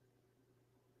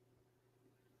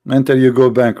until you go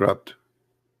bankrupt.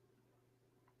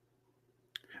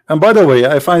 And by the way,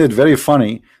 I find it very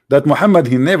funny that Muhammad,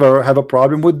 he never have a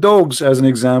problem with dogs. As an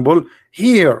example,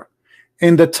 here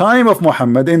in the time of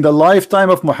Muhammad, in the lifetime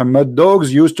of Muhammad,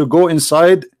 dogs used to go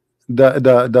inside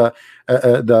the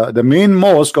main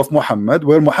mosque of Muhammad,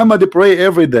 where Muhammad pray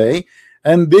every day,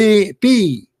 and they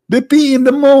pee in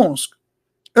the mosque,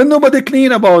 and nobody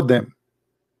clean about them.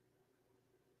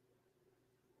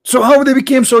 So how they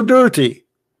became so dirty?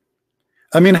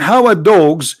 I mean, how are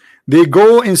dogs, they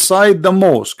go inside the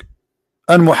mosque,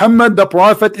 and Muhammad the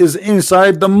prophet is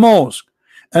inside the mosque,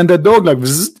 and the dog like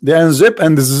zzz, they unzip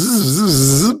and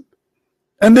zzz,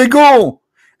 and they go,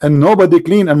 and nobody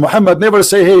clean, and Muhammad never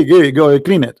say, hey, go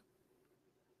clean it.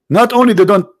 Not only they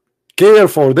don't care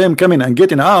for them coming and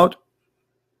getting out,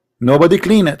 nobody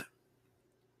clean it.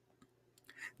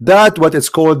 That what it's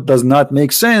called does not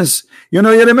make sense. You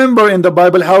know, you remember in the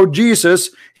Bible how Jesus,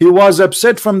 he was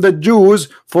upset from the Jews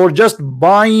for just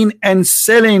buying and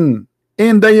selling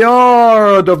in the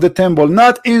yard of the temple,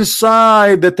 not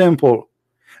inside the temple.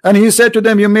 And he said to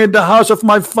them, you made the house of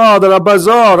my father a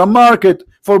bazaar, a market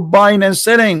for buying and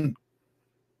selling.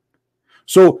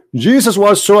 So Jesus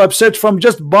was so upset from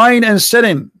just buying and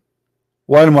selling,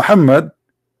 while Muhammad,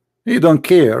 he don't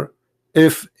care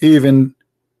if even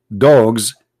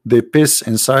dogs, they piss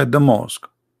inside the mosque,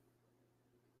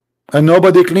 and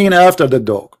nobody clean after the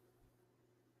dog.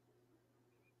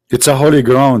 It's a holy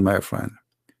ground, my friend.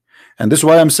 And this is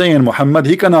why I'm saying Muhammad,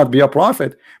 he cannot be a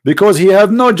prophet, because he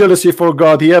have no jealousy for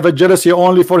God. He have a jealousy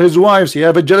only for his wives. He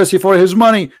have a jealousy for his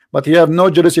money, but he have no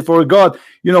jealousy for God.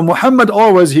 You know, Muhammad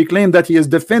always, he claimed that he is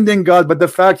defending God, but the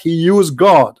fact he used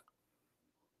God,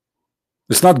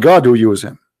 it's not God who used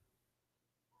him.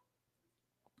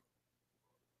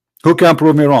 Who can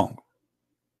prove me wrong?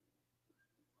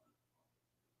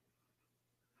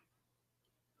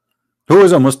 Who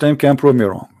is a Muslim can prove me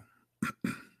wrong?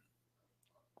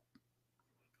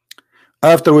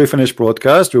 After we finish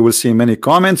broadcast, we will see many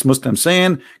comments. Muslim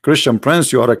saying, Christian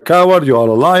Prince, you are a coward, you are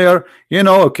a liar.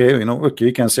 Okay, okay,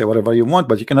 you can say whatever you want,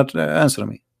 but you cannot answer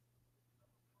me.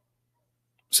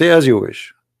 Say as you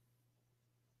wish.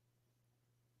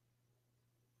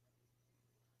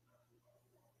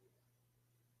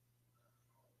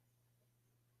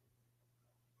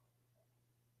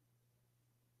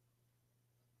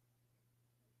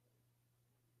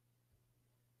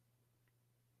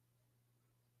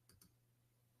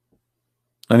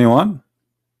 Anyone?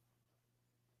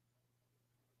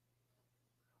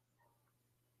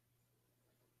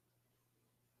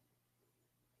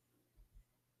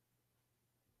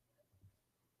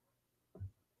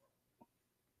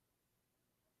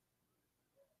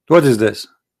 What is this?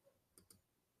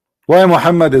 Why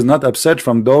Muhammad is not upset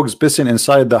from dogs pissing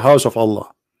inside the house of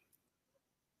Allah?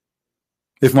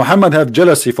 If Muhammad have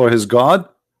jealousy for his God,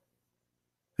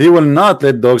 he will not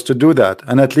let dogs to do that,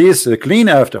 and at least clean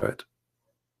after it.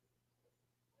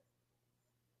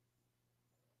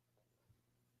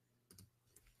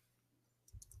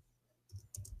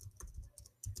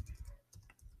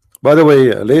 By the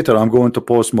way, later I'm going to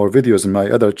post more videos in my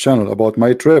other channel about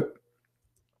my trip.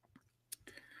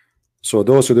 So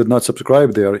those who did not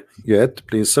subscribe there yet,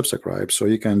 please subscribe so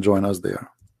you can join us there.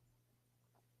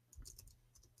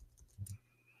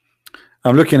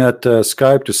 I'm looking at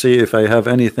Skype to see if I have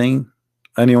anything,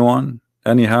 anyone,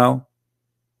 anyhow.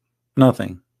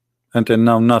 Nothing. Until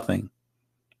now, nothing.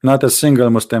 Not a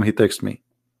single Muslim he texts me.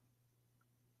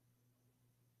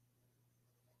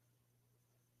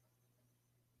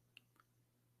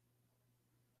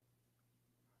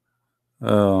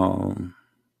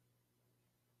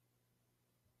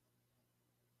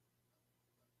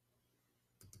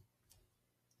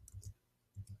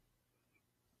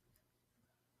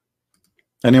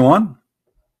 Anyone?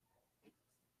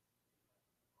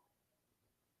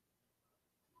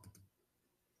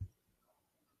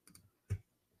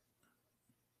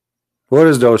 Where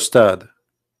is the Ustad?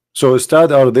 So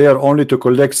Ustad are there only to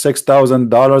collect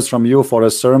 $6,000 from you for a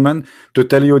sermon, to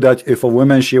tell you that if a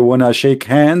woman she wanna shake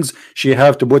hands, she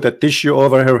have to put a tissue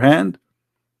over her hand?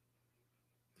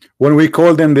 When we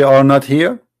call them, they are not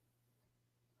here.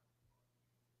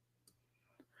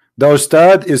 The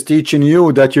Ustad is teaching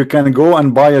you that you can go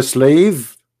and buy a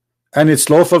slave, and it's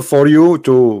lawful for you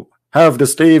to have the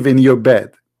slave in your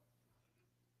bed.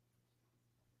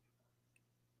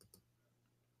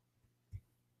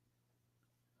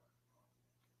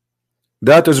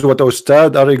 That is what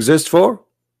Ustad are exist for.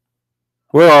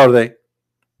 Where are they?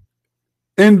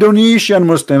 Indonesian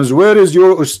Muslims, where is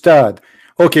your Ustad?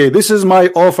 Okay, this is my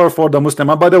offer for the Muslim.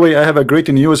 By the way, I have a great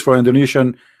news for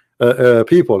Indonesian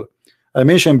people. I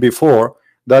mentioned before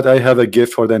that I have a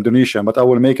gift for the Indonesian, but I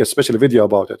will make a special video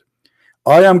about it.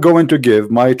 I am going to give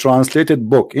my translated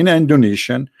book in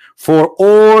Indonesian for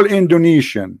all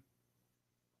Indonesian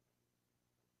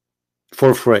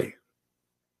for free.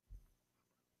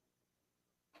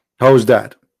 How's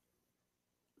that?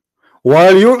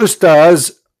 While your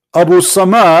Ustaz Abu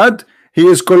Somad, he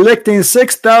is collecting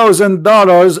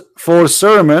 $6,000 for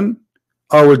sermon,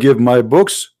 I will give my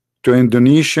books to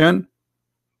Indonesian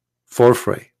for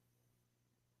free.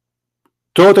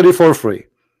 Totally for free.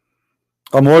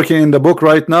 I'm working in the book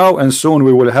right now, and soon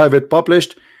we will have it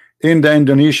published in the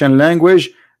Indonesian language,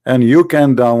 and you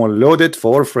can download it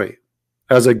for free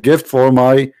as a gift for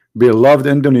my beloved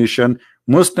Indonesian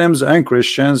Muslims and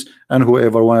Christians and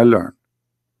whoever want to learn.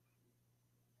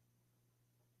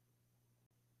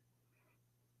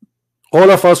 All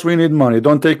of us, we need money.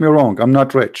 Don't take me wrong. I'm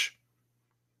not rich.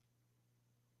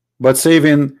 But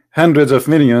saving hundreds of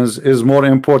millions is more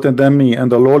important than me,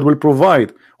 and the Lord will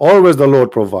provide. Always the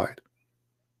Lord provide.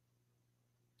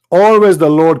 Always the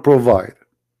Lord provide.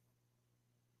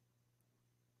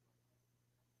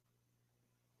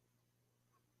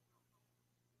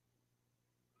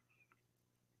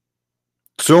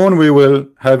 Soon we will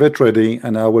have it ready,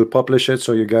 and I will publish it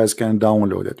so you guys can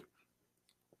download it.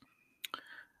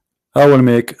 I will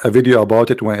make a video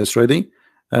about it when it's ready,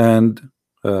 and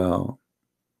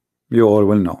you all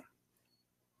will know.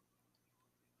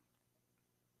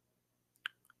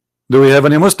 Do we have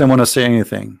any Muslim want to say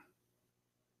anything?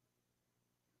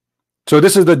 So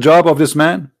this is the job of this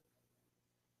man?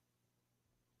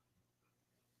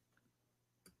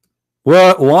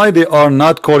 Well, why they are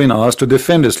not calling us to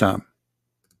defend Islam?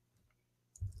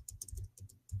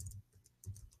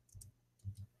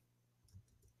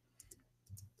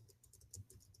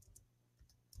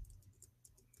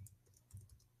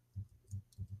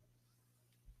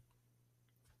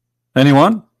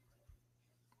 Anyone?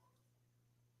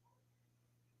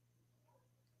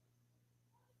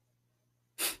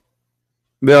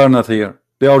 They are not here.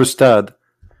 They are Ustad.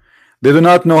 They do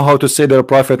not know how to say their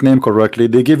prophet name correctly.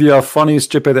 They give you a funny,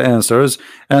 stupid answers,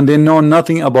 and they know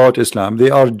nothing about Islam.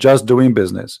 They are just doing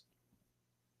business.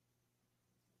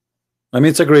 I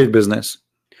mean, it's a great business.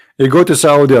 You go to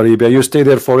Saudi Arabia, you stay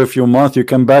there for a few months, you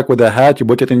come back with a hat, you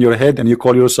put it in your head, and you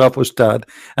call yourself Ustad,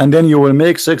 and then you will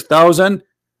make 6,000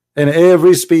 in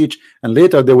every speech, and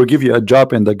later they will give you a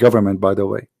job in the government. By the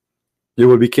way, you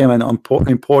will become an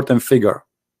important figure.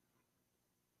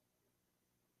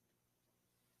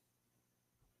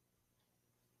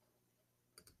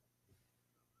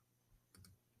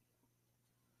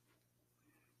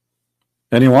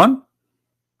 Anyone?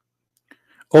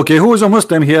 Okay, who is a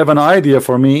Muslim? He have an idea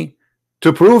for me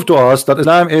to prove to us that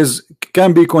Islam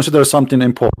can be considered something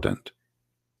important.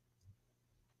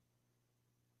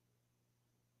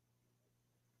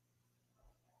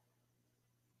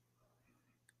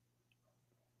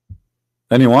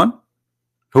 Anyone?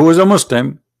 Who is a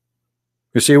Muslim?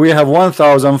 You see, we have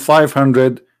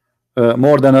 1,500,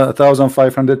 more than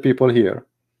 1,500 people here,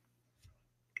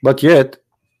 but yet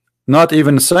not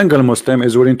even a single Muslim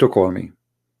is willing to call me.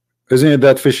 Isn't it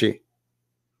that fishy?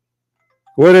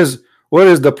 Where is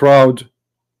the proud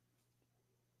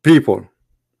people?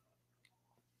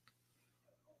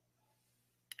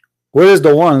 Where is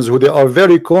the ones who they are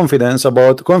very confident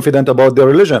about their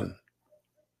religion?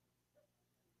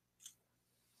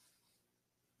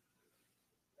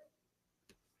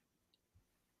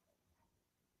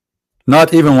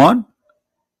 Not even one.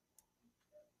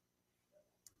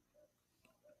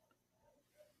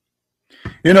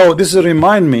 You know, this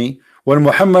remind me when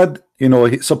Muhammad, you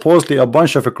know, supposedly a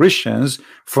bunch of Christians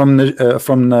from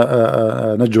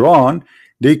Najran,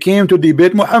 they came to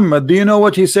debate Muhammad. Do you know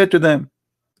what he said to them?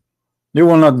 You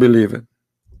will not believe it.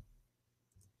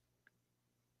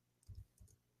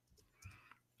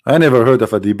 I never heard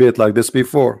of a debate like this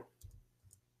before.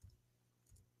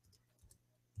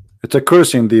 It's a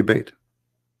cursing debate.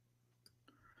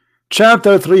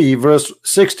 Chapter 3, verse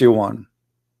 61.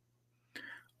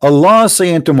 Allah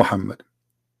saying to Muhammad,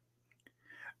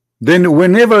 then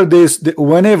whenever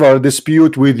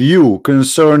dispute with you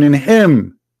concerning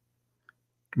him,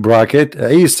 bracket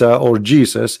Isa or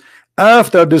Jesus,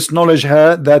 after this knowledge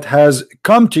that has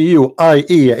come to you,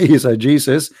 i.e. Isa,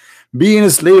 Jesus, being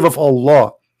a slave of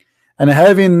Allah and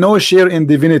having no share in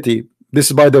divinity.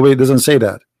 This, by the way, doesn't say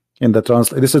that in the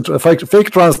translation. This is a fake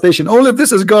translation. All of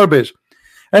this is garbage.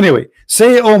 Anyway,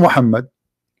 say, O Muhammad,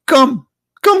 come,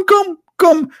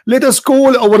 let us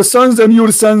call our sons and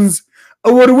your sons,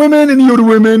 our women and your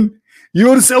women,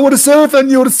 ourself and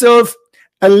yourself,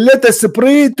 and let us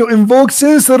pray to invoke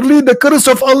sincerely the curse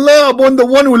of Allah upon the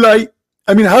one who lie.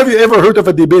 I mean, have you ever heard of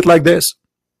a debate like this?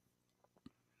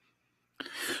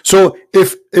 So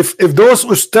if those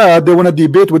Ustad, they want to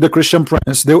debate with the Christian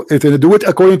prince, if they do it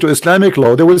according to Islamic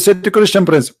law, they will say to Christian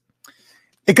prince,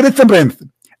 a Christian prince,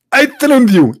 I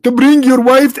challenge you to bring your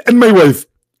wife and my wife,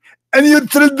 and your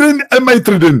children and my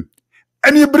children,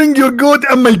 and you bring your goat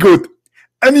and my goat,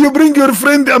 and you bring your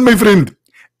friend and my friend,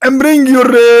 and bring your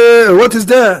what is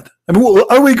that? I mean,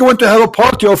 are we going to have a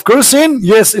party of cursing?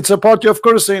 Yes, it's a party of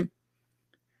cursing.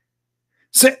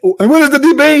 Say, and where is the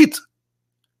debate?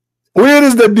 Where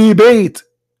is the debate?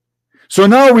 So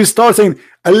now we start saying,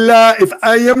 Allah, if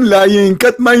I am lying,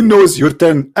 cut my nose, your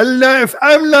turn. Allah, if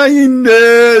I'm lying,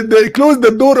 close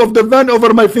the door of the van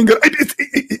over my finger.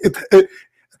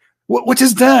 What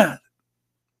is that?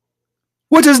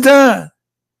 What is that?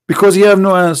 Because you have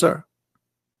no answer.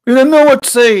 You don't know what to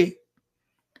say.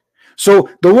 So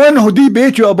the one who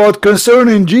debate you about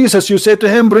concerning Jesus, you say to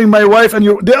him, bring my wife, and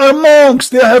they are monks,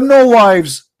 they have no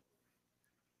wives.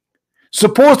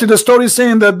 Supposedly the story is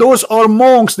saying that those are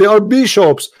monks, they are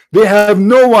bishops, they have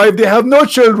no wife, they have no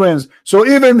children. So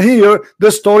even here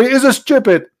the story is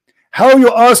stupid. How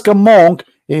you ask a monk,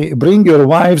 hey, bring your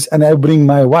wives and I bring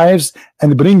my wives,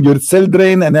 and bring your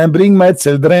children and I bring my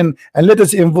children, and let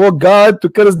us invoke God to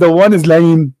curse the one is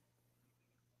lying.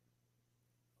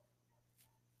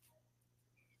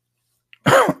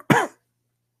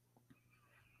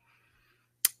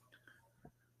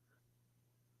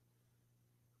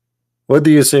 What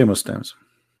do you say, Muslims?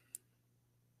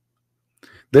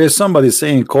 There is somebody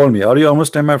saying, call me. Are you a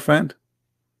Muslim, my friend?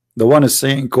 The one is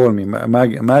saying, call me,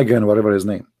 Magan, whatever his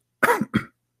name.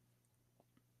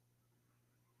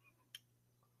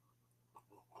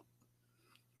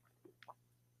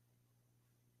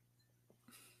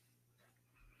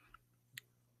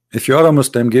 If you are a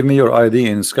Muslim, give me your ID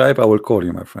in Skype. I will call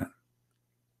you, my friend.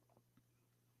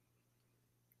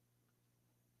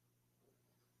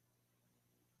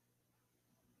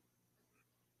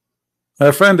 My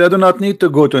friend, I do not need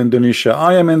to go to Indonesia.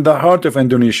 I am in the heart of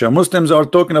Indonesia. Muslims are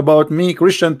talking about me,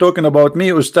 Christian talking about me,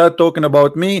 Ustad talking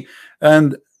about me,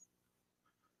 and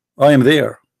I am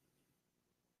there.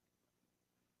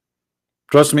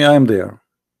 Trust me, I am there.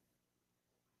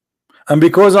 And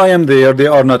because I am there, they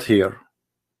are not here.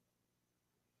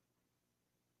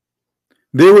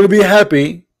 They will be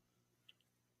happy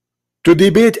to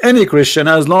debate any Christian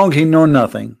as long he know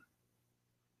nothing.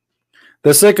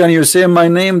 The second you say my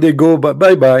name, they go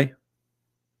bye-bye.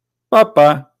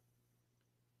 Papa.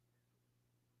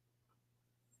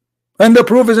 And the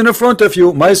proof is in front of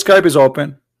you. My Skype is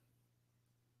open.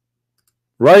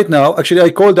 Right now, actually,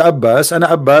 I called Abbas, and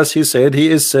Abbas, he said he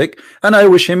is sick, and I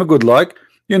wish him good luck.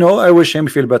 You know, I wish him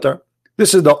feel better.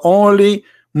 This is the only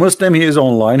Muslim he is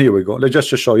online. Here we go. Let's just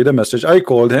show you the message. I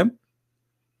called him.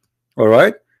 All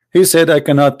right. He said, I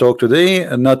cannot talk today,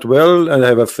 and not well, I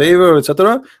have a fever,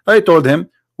 etc. I told him,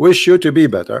 wish you to be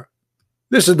better.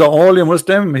 This is the only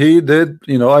Muslim he did.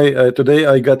 You know, today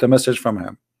I got a message from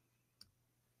him.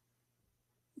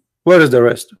 Where is the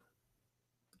rest?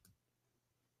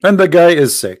 And the guy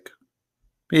is sick.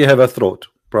 He have a throat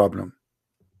problem.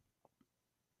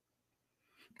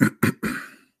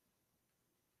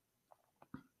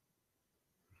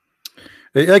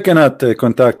 I cannot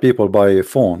contact people by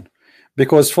phone,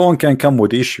 because phone can come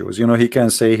with issues. You know, he can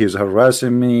say he's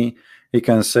harassing me. He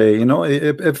can say, you know,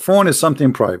 if phone is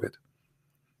something private.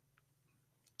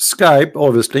 Skype,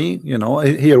 obviously, you know,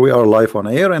 here we are live on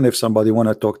air, and if somebody want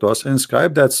to talk to us in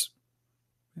Skype, that's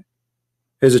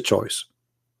his choice.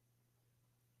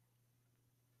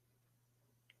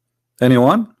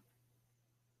 Anyone?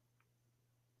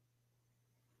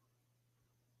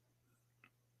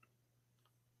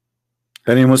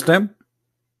 Any Muslim?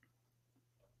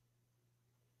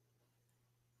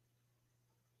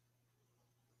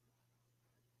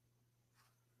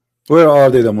 Where are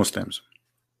they, the Muslims?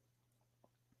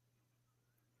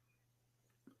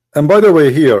 And by the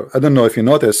way, here, I don't know if you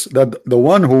notice that the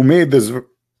one who made this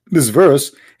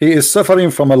verse, he is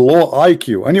suffering from a low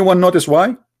IQ. Anyone notice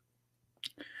why?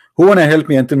 Who want to help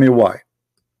me and tell me why?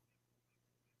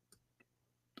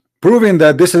 Proving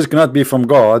that this cannot be from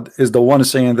God is the one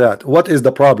saying that. What is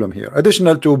the problem here?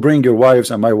 Additional to bring your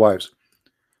wives and my wives.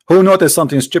 Who noticed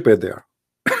something stupid there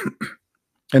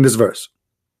in this verse?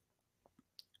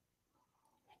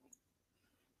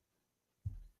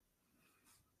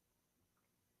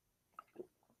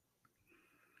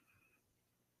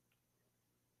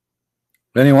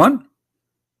 Anyone?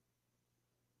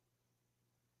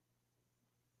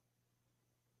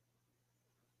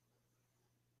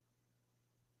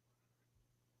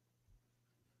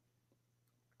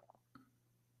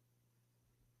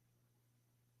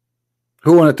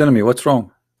 Who want to tell me what's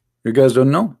wrong? You guys don't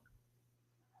know?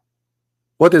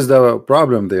 What is the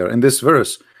problem there in this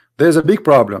verse? There's a big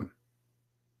problem.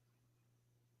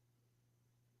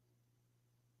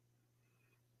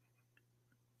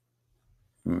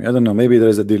 I don't know, maybe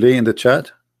there's a delay in the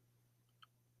chat.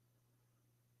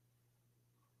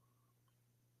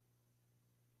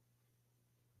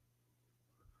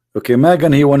 Okay,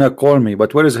 Megan, he wanna call me,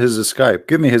 but where is his Skype?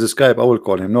 Give me his Skype, I will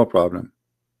call him, no problem.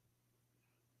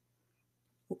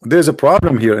 There's a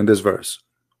problem here in this verse.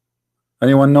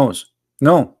 Anyone knows?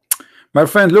 No. My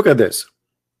friend, look at this.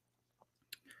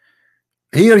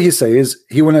 Here he says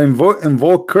he will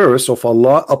invoke curse of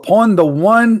Allah upon the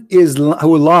one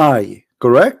who lie.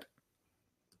 Correct?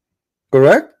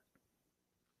 Correct?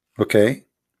 Okay.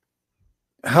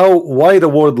 Why the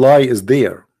word lie is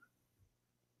there?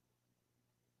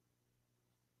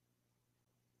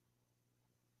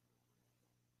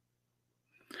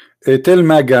 Tell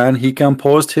Magan he can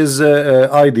post his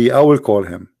ID. I will call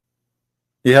him.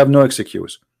 He have no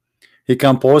excuse. He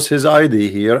can post his ID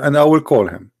here, and I will call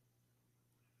him.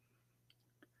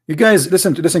 You guys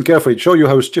listen carefully. Show you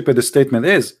how stupid the statement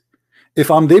is. If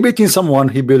I'm debating someone,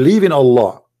 he believe in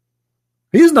Allah.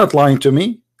 He's not lying to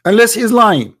me unless he's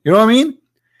lying. You know what I mean?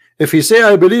 If he say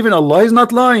I believe in Allah, he's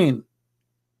not lying.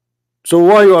 So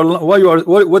what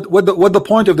the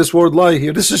point of this word lie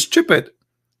here? This is stupid.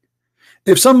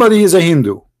 If somebody is a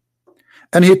Hindu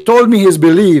and he told me his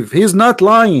belief, he's not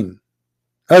lying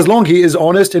as long he is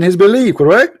honest in his belief,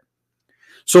 correct?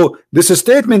 So this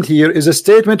statement here is a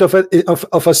statement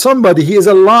of somebody. He is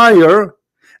a liar,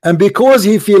 and because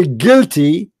he feel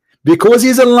guilty, because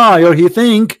he's a liar, he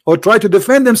think or try to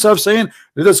defend himself saying,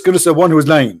 let us curse the one who is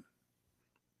lying.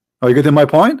 Are you getting my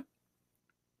point?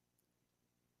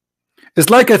 It's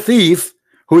like a thief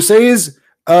who says,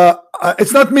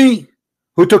 it's not me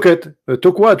who took it.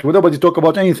 Took what? Nobody talk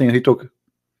about anything he took.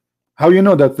 How you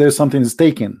know that there's something is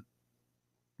taken?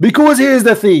 Because he is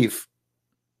the thief.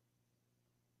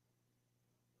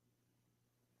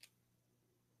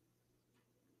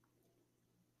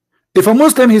 If a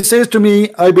Muslim he says to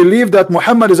me, I believe that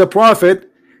Muhammad is a prophet,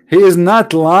 he is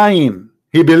not lying.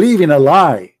 He believes in a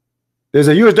lie. There's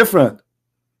a huge difference.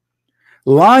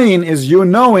 Lying is you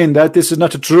knowing that this is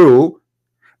not true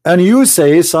and you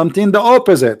say something the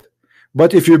opposite.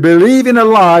 But if you believe in a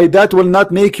lie, that will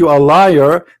not make you a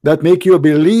liar. That make you a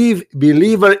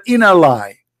believer in a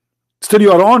lie. Still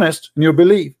you are honest in your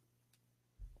belief.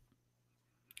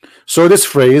 So this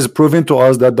phrase proving to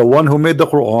us that the one who made the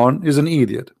Quran is an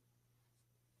idiot.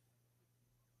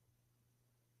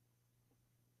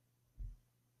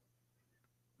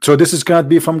 So this is cannot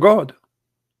be from God.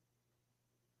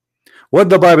 What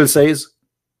the Bible says,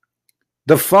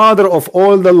 the father of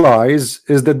all the lies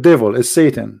is the devil, is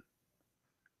Satan.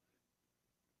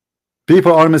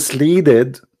 People are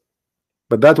misled,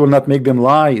 but that will not make them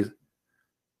lie.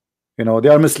 You know, they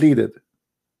are misled,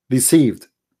 deceived.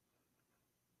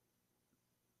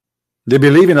 They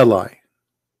believe in a lie.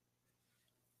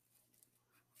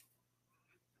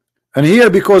 And here,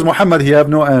 because Muhammad he have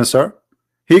no answer,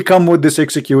 he come with this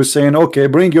excuse saying, okay,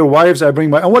 bring your wives, I bring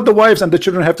my, and what the wives and the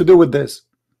children have to do with this?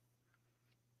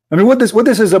 I mean, what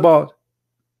this is about?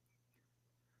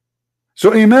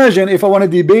 So imagine if I want to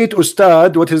debate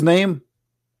Uztadz, what his name?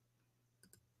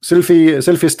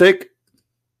 Selfie stick.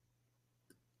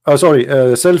 Oh, sorry,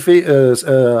 selfie.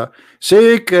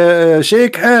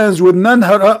 Shake hands with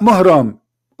non-muhram,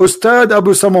 Uztadz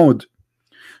Abu Samud.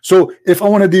 So if I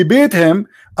want to debate him,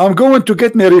 I'm going to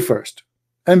get married first,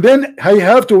 and then I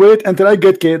have to wait until I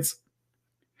get kids,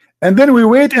 and then we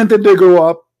wait until they grow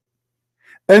up,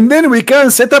 and then we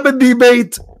can set up a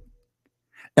debate,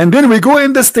 and then we go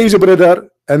in the stage, brother,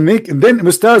 and make. And then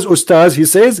Ustaz, he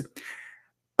says,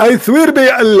 I swear by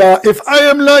Allah, if I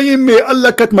am lying, may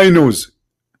Allah cut my nose.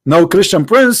 Now Christian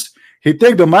Prince, he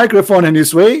take the microphone in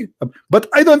his way, but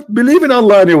I don't believe in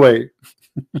Allah anyway.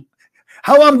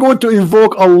 How I'm going to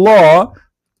invoke Allah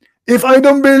if I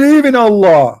don't believe in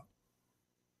Allah?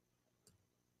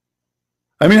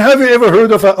 I mean, have you ever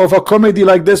heard of a comedy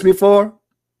like this before?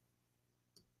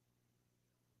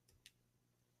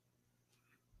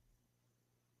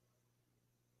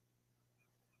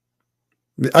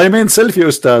 I mean, selfie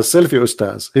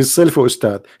Ustaz. He's self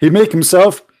Ustad. He make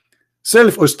himself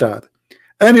self Ustad.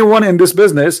 Anyone in this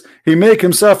business, he make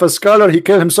himself a scholar, he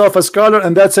kill himself a scholar,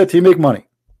 and that's it. He make money.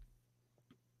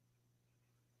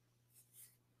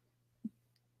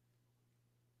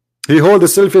 He hold the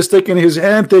selfie stick in his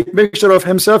hand, take picture of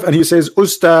himself, and he says,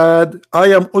 Ustad, I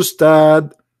am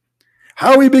Ustad.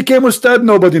 How he became Ustad,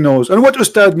 nobody knows. And what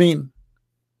Ustad mean?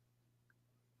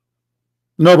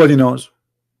 Nobody knows.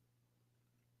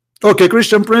 Okay,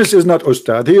 Christian Prince is not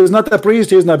Ustad. He is not a priest.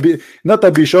 He is not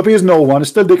a bishop. He is no one.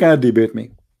 Still, they cannot debate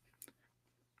me.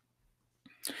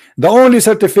 The only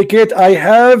certificate I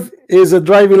have is a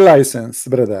driving license,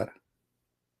 brother.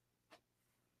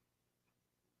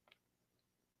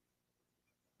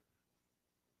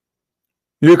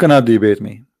 You cannot debate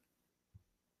me.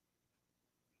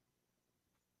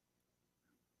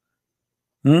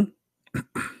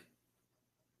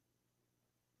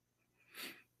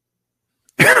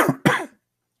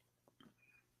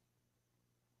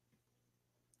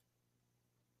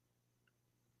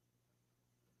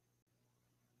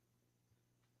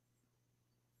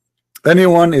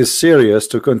 Anyone is serious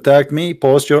to contact me,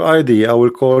 post your ID. I will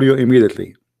call you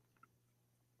immediately.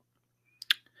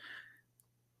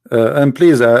 And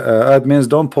please, admins,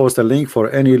 don't post a link for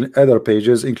any other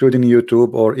pages, including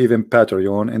YouTube or even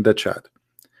Patreon, in the chat.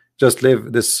 Just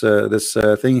leave this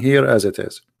thing here as it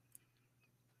is.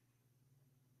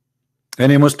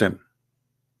 Any Muslim,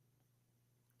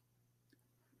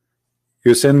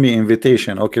 you send me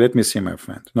invitation. Okay, let me see, my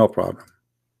friend. No problem.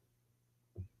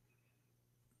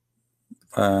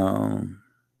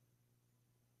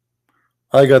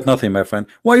 I got nothing, my friend.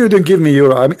 Why you don't give me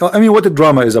your? I mean, what the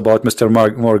drama is about, Mr.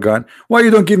 Morgan? Why you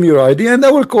don't give me your ID and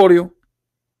I will call you?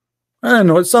 I don't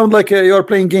know. It sounds like you're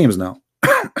playing games now.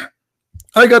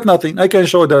 I got nothing. I can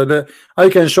show I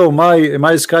can show my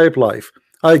Skype live.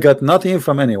 I got nothing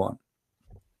from anyone.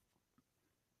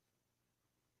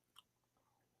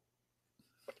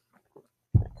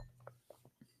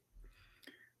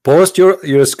 Post your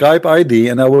Skype ID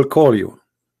and I will call you.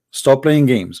 Stop playing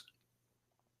games.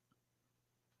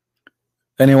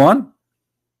 Anyone?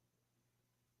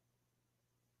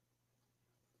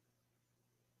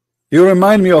 You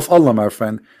remind me of Allah, my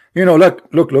friend. You know,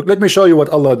 look. Let me show you what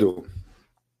Allah do.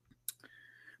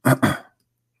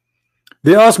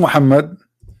 They asked Muhammad,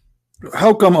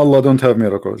 how come Allah don't have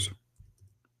miracles?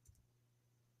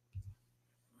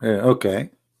 Yeah,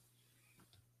 okay.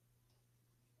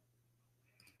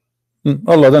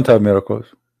 Allah don't have miracles.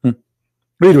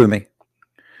 Read with me.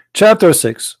 Chapter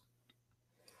 6.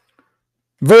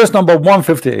 Verse number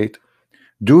 158.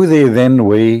 Do they then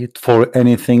wait for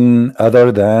anything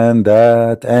other than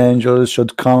that angels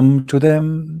should come to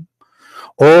them,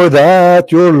 or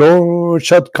that your Lord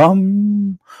should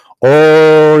come,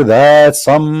 or that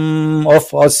some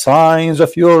of us signs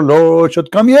of your Lord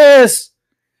should come? Yes.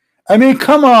 I mean,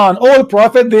 come on, all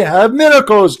prophet, they have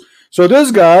miracles. So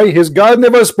this guy, his God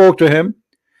never spoke to him.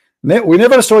 We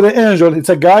never saw the angel. It's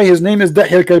a guy, his name is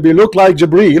Dakwah, he looked like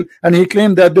Jibril, and he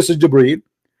claimed that this is Jibril.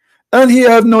 And he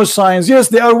have no signs. Yes,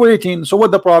 they are waiting. So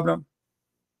what the problem?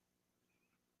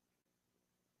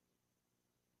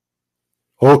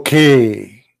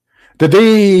 Okay. The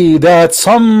day that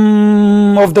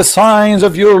some of the signs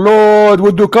of your Lord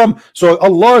would do come. So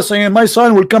Allah is saying, my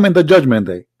son will come in the judgment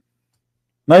day.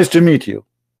 Nice to meet you.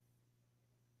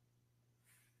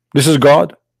 This is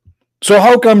God. So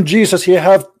how come Jesus, he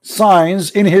have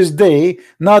signs in his day,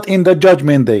 not in the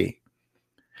judgment day?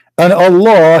 And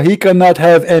Allah, he cannot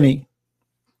have any.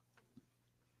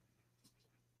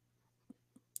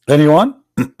 Anyone?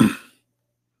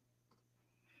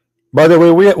 By the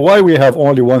way, why we have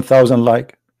only 1,000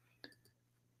 like?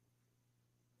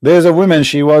 There's a woman,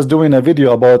 she was doing a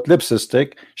video about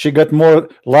lipstick. She got more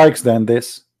likes than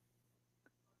this.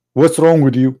 What's wrong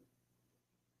with you?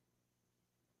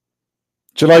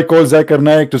 Shall I call Zakir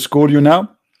Naik to scold you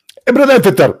now? Brother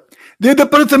Fitter, the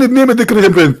person is named the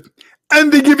Christian Prince,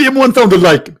 and they give him 1,000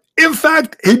 like. In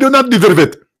fact, he do not deserve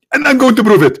it, and I'm going to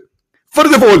prove it.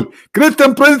 First of all,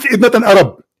 Christian Prince is not an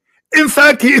Arab. In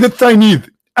fact, he is a Chinese.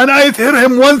 And I heard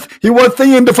him once, he was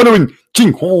saying the following: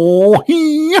 Ching ho,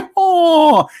 he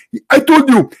ho. I told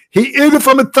you, he is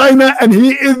from China, and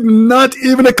he is not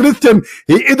even a Christian.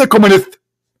 He is a communist.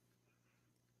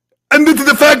 And this is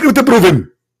the fact with the proven.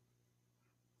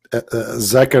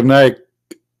 Zakir Naik,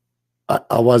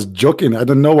 I was joking. I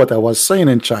don't know what I was saying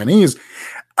in Chinese.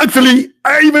 Actually,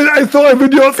 I saw a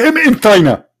video of him in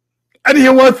China, and he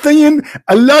was saying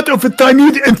a lot of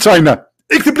Chinese in China.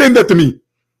 Explain that to me.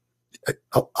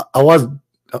 I was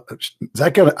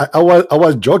Zakir, I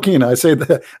was joking. I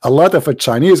said a lot of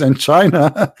Chinese in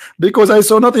China because I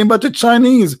saw nothing but the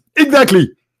Chinese.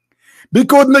 Exactly,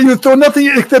 because you saw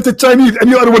nothing except the Chinese, and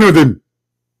you are one of them,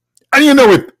 and you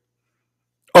know it.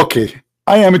 Okay,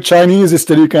 I am a Chinese,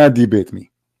 still you cannot debate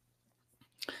me.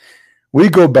 We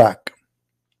go back.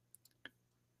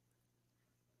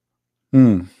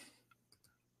 Let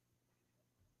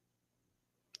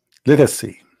us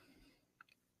see.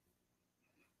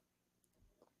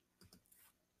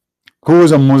 Who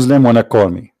is a Muslim wanna call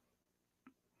me?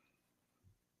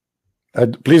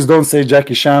 Please don't say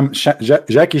Jackie Chan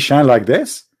like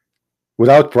this.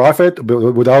 Without prophet,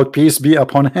 without peace be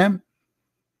upon him.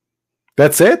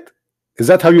 That's it? Is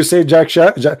that how you say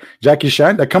Jackie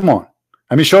Chan? Like, come on.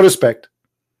 I mean, show respect.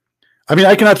 I mean,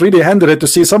 I cannot really handle it to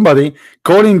see somebody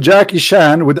calling Jackie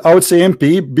Chan without saying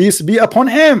peace be upon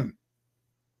him.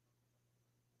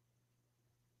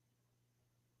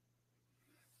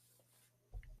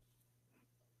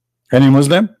 Any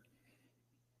Muslim?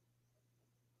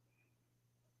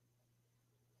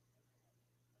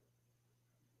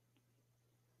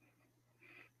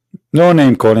 No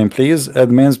name calling, please.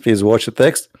 Admins, please watch the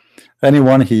text.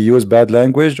 Anyone he use bad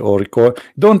language or record,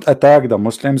 don't attack the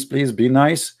Muslims, please. Be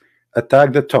nice.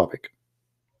 Attack the topic.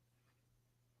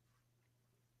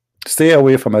 Stay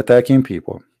away from attacking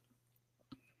people.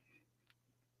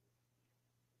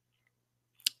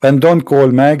 And don't call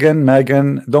Megan,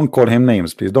 don't call him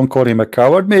names, please. Don't call him a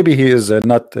coward. Maybe he is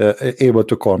not able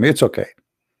to call me. It's okay.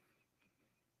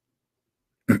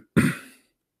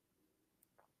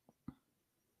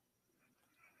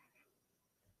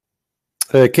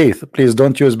 Keith, please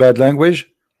don't use bad language.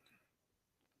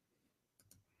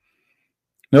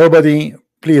 Nobody,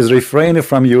 please refrain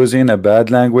from using a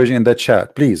bad language in the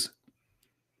chat, please.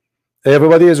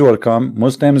 Everybody is welcome.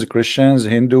 Muslims, Christians,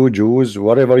 Hindu, Jews,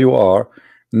 whatever you are.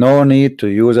 No need to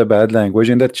use a bad language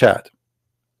in the chat.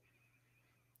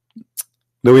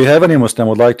 Do we have any Muslim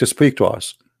who would like to speak to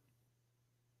us?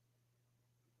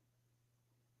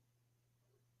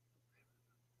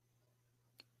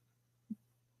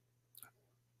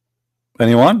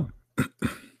 Anyone?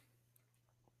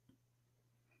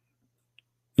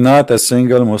 Not a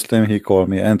single Muslim he called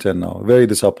me until now. Very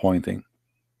disappointing.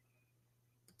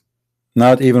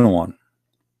 Not even one.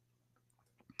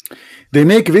 They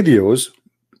make videos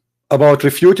about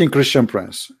refuting Christian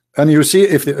Prince, and you see,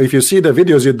 if you see the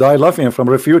videos, you die laughing from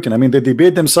refuting. I mean, they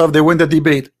debate themselves, they win the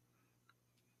debate.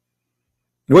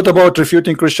 What about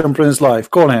refuting Christian Prince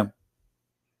live? Call him.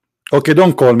 Okay,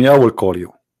 don't call me, I will call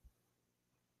you.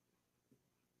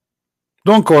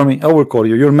 Don't call me, I will call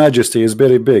you. Your Majesty is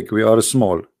very big, we are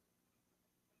small.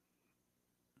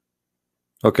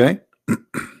 Okay.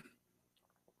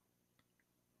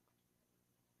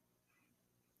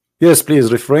 Yes,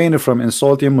 please refrain from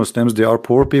insulting Muslims. They are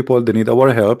poor people. They need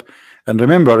our help. And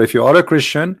remember, if you are a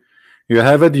Christian, you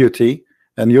have a duty,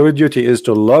 and your duty is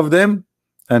to love them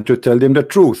and to tell them the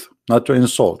truth, not to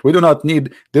insult. We do not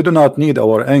need, they do not need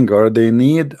our anger. They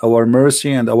need our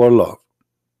mercy and our love.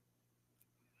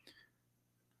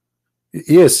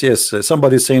 Yes, yes.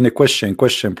 Somebody's saying a question.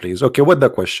 Question, please. Okay, what the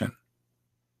question?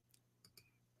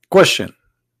 Question.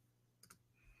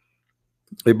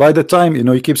 By the time you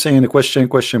know, you keep saying a question,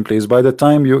 question, please. By the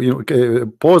time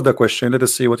you pose the question, let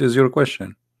us see what is your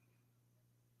question.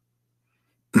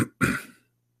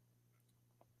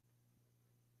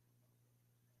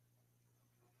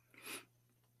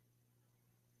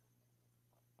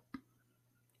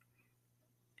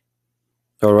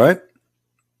 All right.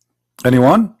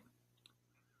 Anyone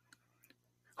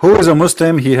who is a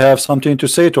Muslim? He have something to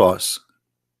say to us.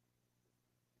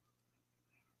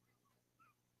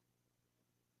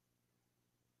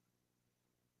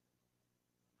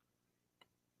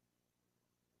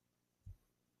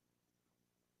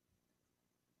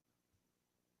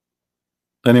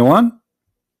 Anyone?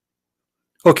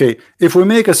 Okay, if we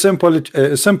make a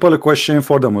simple question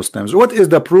for the Muslims, what is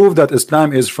the proof that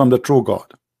Islam is from the true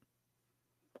God?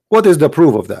 What is the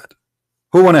proof of that?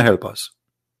 Who want to help us?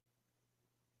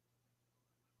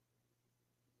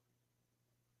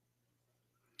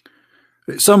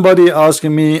 Somebody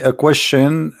asking me a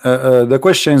question. The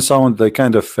question sound like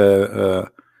kind of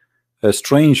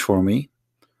strange for me.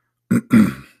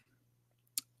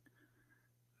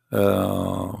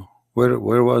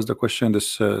 Where was the question?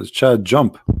 This chat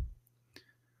jump.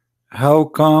 How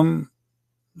come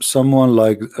someone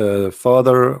like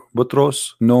Father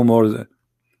Butros no more?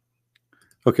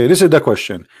 Okay, this is the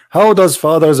question. How does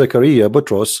Father Zachariah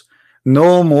Butros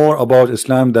know more about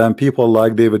Islam than people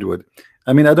like David Wood?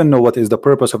 I mean, I don't know what is the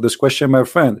purpose of this question, my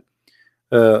friend.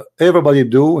 Everybody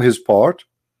do his part,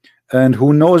 and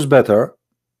who knows better,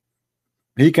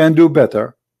 he can do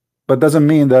better, but doesn't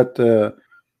mean that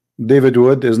David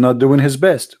Wood is not doing his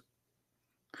best.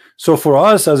 So for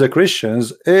us as a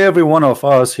Christians, every one of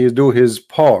us, he do his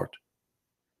part,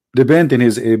 depending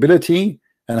his ability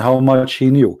and how much he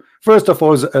knew. First of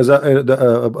all, as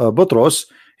Butros,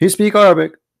 he speak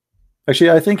Arabic.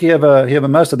 Actually, I think he have a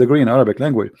master degree in Arabic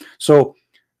language. So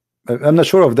I'm not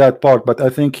sure of that part, but I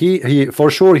think he for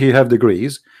sure he have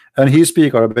degrees and he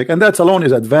speak Arabic, and that's alone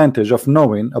is advantage of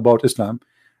knowing about Islam.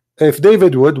 If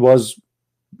David Wood was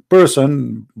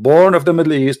person born of the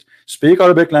Middle East, speak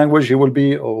Arabic language, he will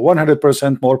be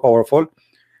 100% more powerful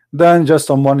than just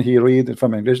someone he read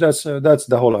from English. That's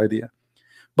the whole idea.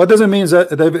 But doesn't mean that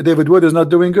David Wood is not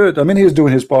doing good. I mean, he's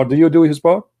doing his part. Do you do his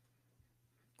part?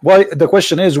 Why? The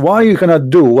question is, why you cannot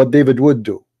do what David Wood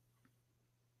do?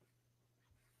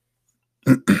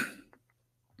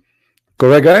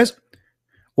 Correct, guys?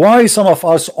 Why some of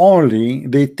us only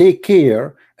they take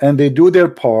care and they do their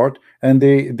part and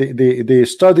they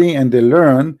study and they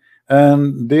learn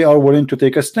and they are willing to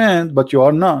take a stand, but you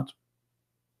are not.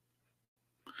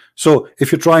 So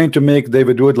if you're trying to make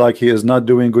David Wood like he is not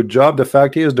doing good job, the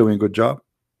fact he is doing good job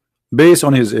based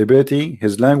on his ability,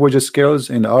 his language skills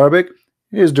in Arabic,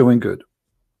 he is doing good.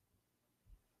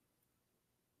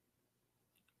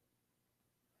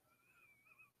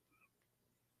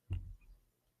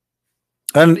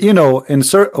 And you know,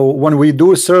 when we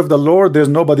do serve the Lord, there's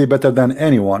nobody better than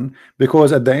anyone,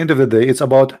 because at the end of the day, it's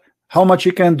about how much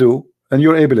you can do and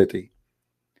your ability.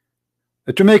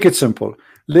 To make it simple,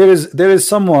 there is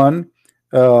someone,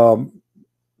 an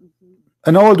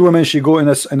old woman. She go in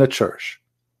a church,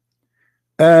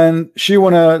 and she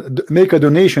wanna make a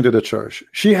donation to the church.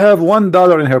 She have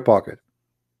 $1 in her pocket,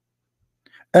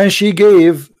 and she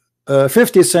gave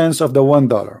 50 cents of the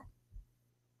 $1.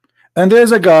 And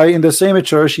there's a guy in the same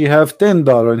church, he have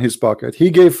 $10 in his pocket. He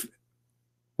gave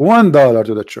 $1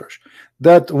 to the church.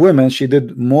 That woman, she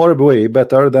did more way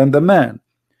better than the man,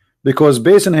 because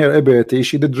based on her ability,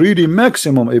 she did really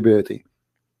maximum ability.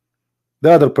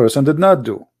 The other person did not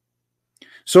do.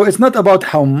 So it's not about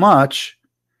how much,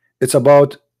 it's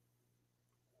about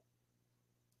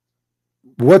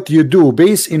what you do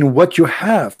based in what you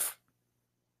have.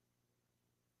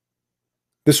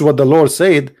 This is what the Lord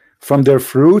said, from their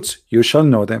fruits you shall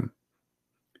know them.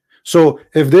 So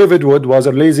if David Wood was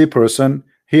a lazy person,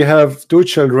 he have 2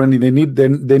 children, they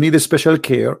need a special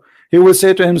care, he will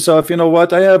say to himself, you know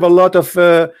what, I have a lot of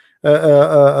I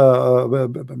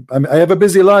have a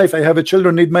busy life, I have a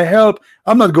children need my help,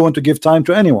 I'm not going to give time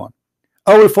to anyone,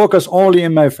 I will focus only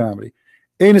in my family.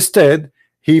 Instead,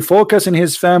 he focus in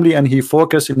his family and he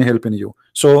focus in helping you.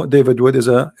 So David Wood is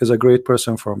a great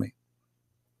person for me.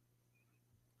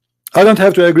 I don't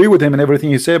have to agree with him in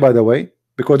everything he say, by the way,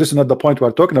 because this is not the point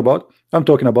we're talking about. I'm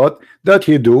talking about that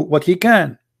he do what he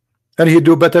can, and he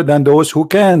do better than those who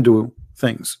can do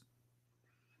things.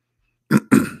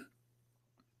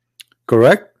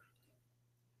 Correct?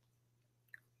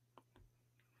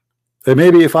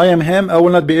 Maybe if I am him, I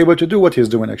will not be able to do what he's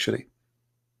doing actually.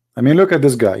 I mean, look at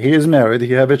this guy. He is married.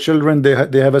 He have a children. They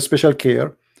have a special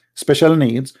care, special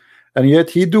needs, and yet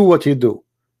he do what he do.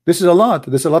 This is a lot.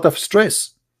 This is a lot of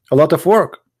stress, a lot of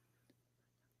work.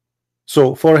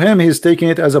 So for him, he's taking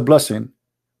it as a blessing.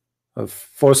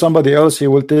 For somebody else, he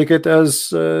will take it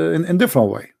as in different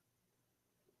way.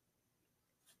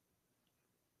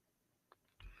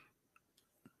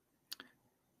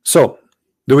 So,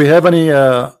 do we have any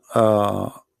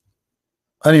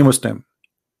Muslim?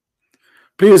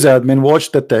 Please, admin,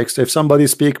 watch the text. If somebody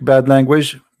speak bad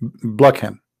language, block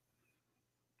him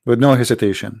with no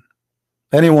hesitation.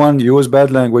 Anyone use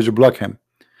bad language, block him.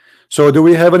 So, do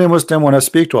we have any Muslim want to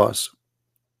speak to us?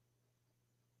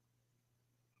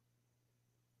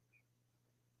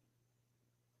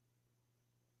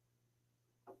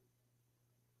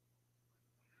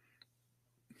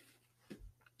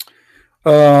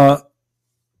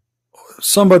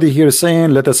 Somebody here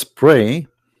saying, let us pray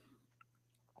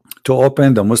to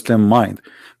open the Muslim mind.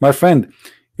 My friend,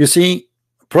 you see,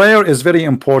 prayer is very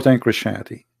important in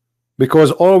Christianity, because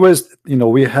always, you know,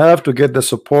 we have to get the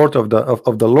support of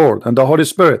the Lord and the Holy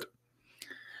Spirit.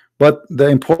 But the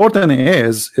important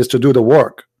is to do the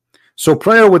work. So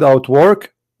prayer without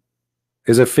work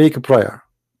is a fake prayer,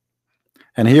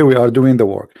 and here we are doing the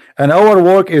work, and our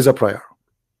work is a prayer.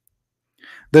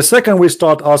 The second we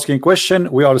start asking question,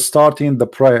 we are starting the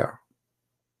prayer.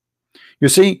 You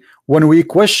see, when we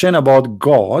question about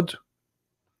God,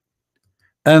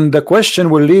 and the question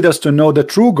will lead us to know the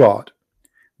true God,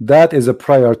 that is a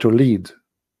prayer to lead.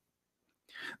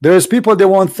 There is people, they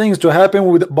want things to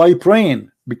happen by praying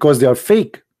because they are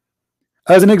fake.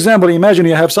 As an example, imagine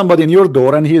you have somebody in your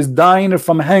door and he is dying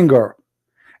from hunger,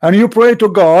 and you pray to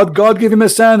God, God give him a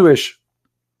sandwich,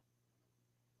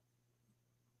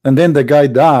 and then the guy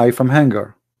die from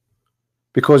hunger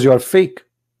because you are fake.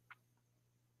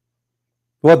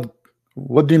 What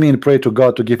do you mean pray to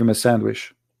God to give him a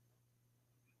sandwich?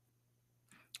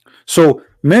 So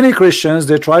many Christians,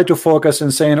 they try to focus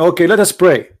and saying, okay, let us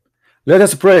pray, let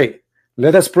us pray,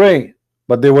 let us pray,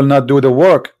 but they will not do the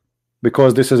work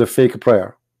because this is a fake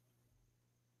prayer.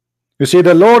 You see,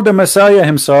 the Lord, the Messiah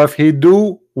himself, he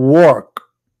do work.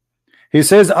 He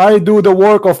says, I do the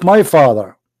work of my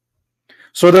Father.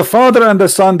 So the Father and the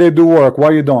Son, they do work.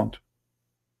 Why you don't?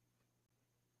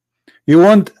 You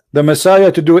want the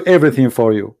Messiah to do everything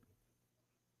for you.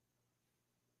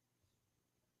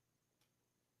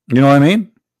 You know what I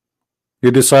mean?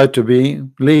 You decide to be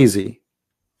lazy.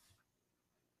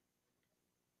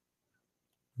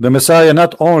 The Messiah,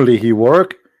 not only he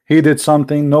worked, he did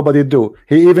something nobody do.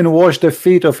 He even washed the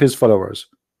feet of his followers.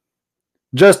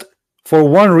 Just for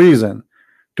one reason,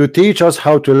 to teach us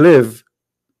how to live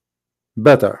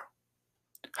better,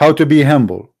 how to be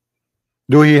humble.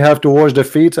 Do he have to wash the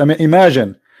feet? I mean,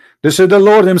 imagine, this is the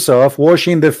Lord himself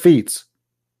washing the feet.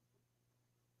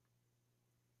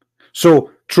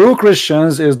 So true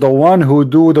Christians is the one who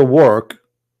do the work,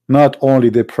 not only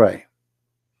they pray.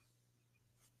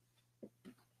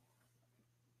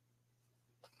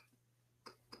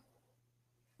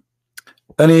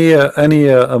 Any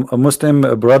a Muslim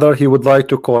brother, he would like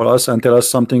to call us and tell us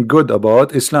something good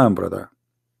about Islam, brother?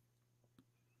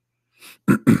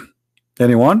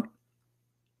 Anyone?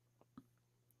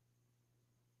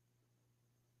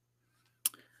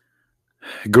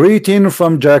 Greeting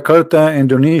from Jakarta,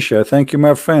 Indonesia. Thank you,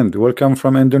 my friend. Welcome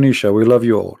from Indonesia. We love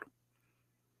you all.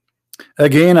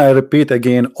 Again, I repeat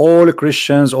again, all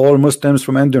Christians, all Muslims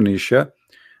from Indonesia,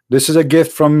 this is a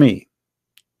gift from me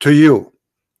to you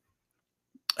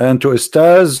and to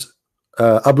Uztadz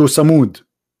Abdul Samud.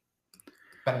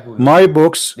 My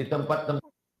books,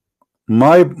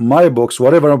 my books,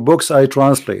 whatever books I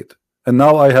translate, and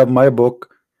now I have my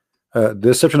book, The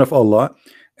Deception of Allah,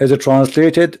 is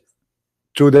translated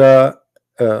to the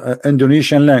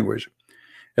Indonesian language.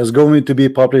 It's going to be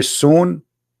published soon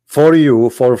for you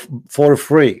for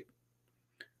free,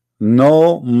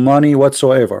 no money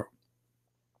whatsoever.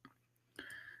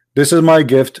 This is my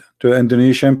gift to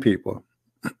Indonesian people.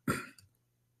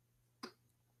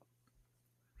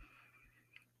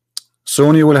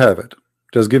 Soon you will have it.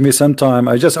 Just give me some time.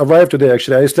 I just arrived today.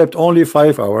 Actually, I slept only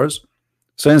 5 hours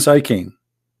since I came.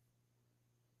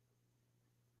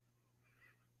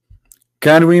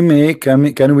 Can we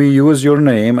use your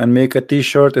name and make a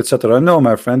t-shirt, etc.? No,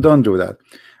 my friend, don't do that.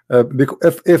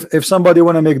 If somebody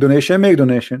want to make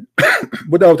donation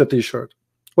without a t-shirt.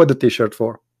 What the t-shirt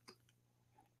for?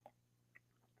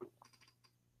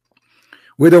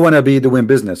 We don't want to be doing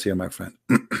business here, my friend.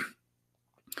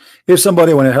 If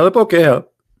somebody want to help, okay,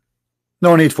 help.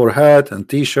 No need for hat and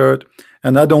t-shirt.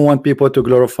 And I don't want people to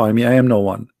glorify me. I am no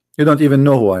one. You don't even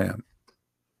know who I am.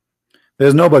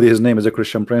 There's nobody, his name is a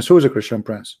Christian prince. Who is a Christian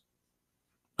prince?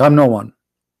 I'm no one.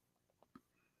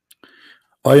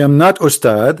 I am not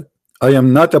Uztadz. I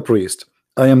am not a priest.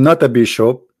 I am not a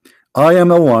bishop. I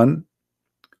am a one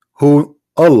who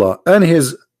Allah and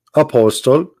his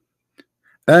apostle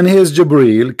and his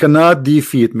Jibreel cannot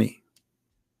defeat me.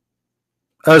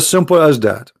 As simple as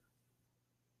that.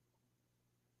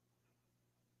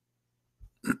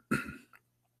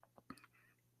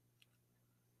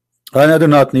 And I do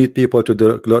not need people to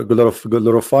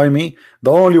glorify me.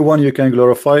 The only one you can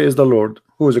glorify is the Lord.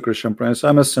 Who is a Christian prince?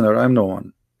 I'm a sinner. I'm no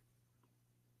one.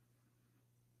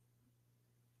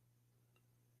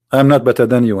 I'm not better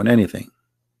than you in anything.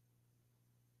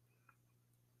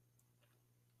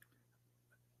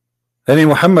 Any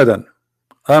Muhammadan.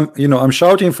 I'm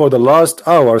shouting for the last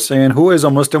hour saying, who is a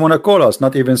Muslim want to call us?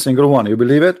 Not even single one. You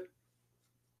believe it?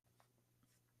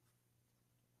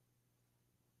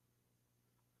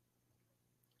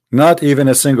 Not even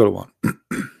a single one.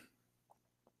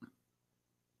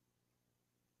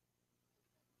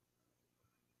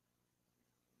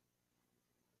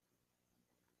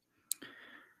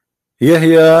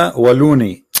 Yahya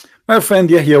Waluni. My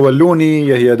friend Yahya Waluni,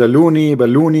 Yahya the Loony,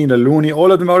 Baluni, the Loony,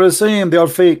 all of them are the same. They are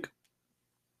fake.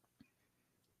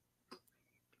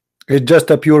 It's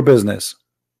just a pure business.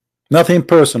 Nothing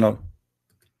personal.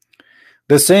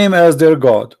 The same as their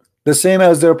God. The same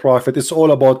as their prophet. It's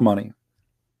all about money.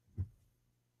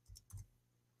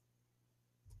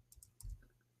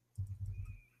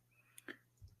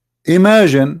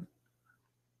 Imagine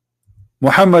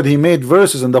Muhammad, he made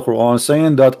verses in the Quran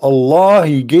saying that Allah,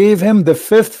 he gave him the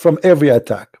fifth from every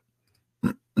attack.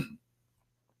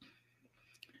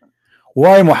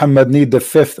 Why Muhammad need the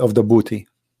fifth of the booty?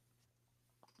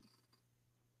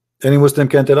 Any Muslim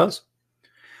can tell us?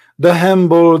 The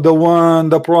humble, the one,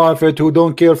 the prophet who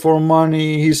don't care for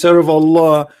money, he serve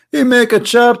Allah. He make a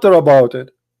chapter about it.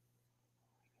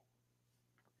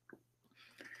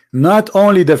 Not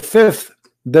only the fifth,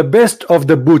 the best of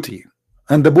the booty.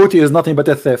 And the booty is nothing but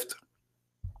a theft.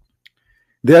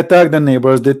 They attack their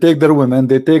neighbors, they take their women,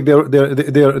 they take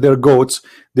their goats,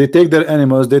 they take their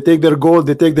animals, they take their gold,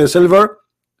 they take their silver,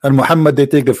 and Muhammad, they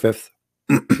take the fifth.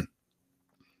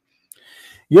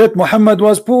 Yet Muhammad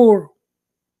was poor.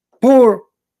 Poor.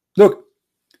 Look,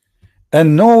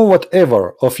 and know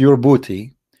whatever of your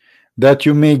booty that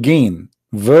you may gain,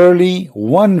 verily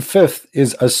 1/5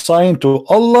 is assigned to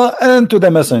Allah and to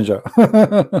the messenger.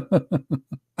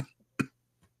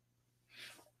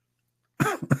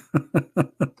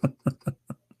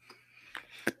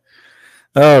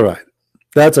 All right,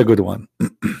 that's a good one.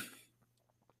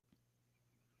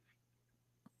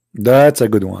 That's a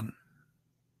good one.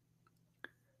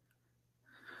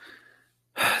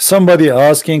 Somebody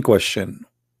asking question,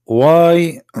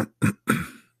 why?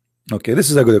 Okay, this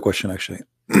is a good question actually.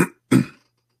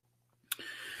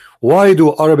 Why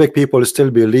do Arabic people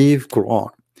still believe Quran?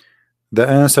 The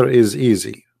answer is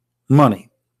easy. Money.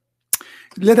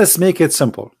 Let us make it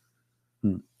simple.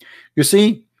 You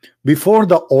see, before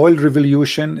the oil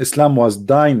revolution, Islam was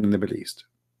dying in the Middle East,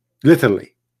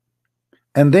 literally.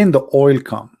 And then the oil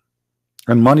come,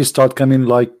 and money start coming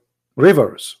like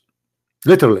rivers,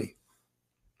 literally.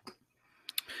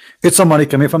 It's some money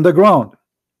coming from the ground,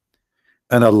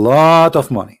 and a lot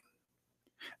of money.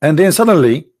 And then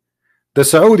suddenly, the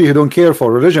Saudi who don't care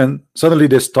for religion, suddenly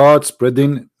they start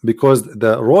spreading, because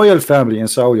the royal family in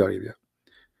Saudi Arabia,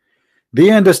 they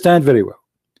understand very well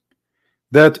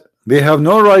that they have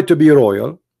no right to be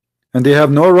royal and they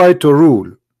have no right to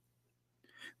rule.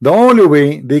 The only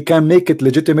way they can make it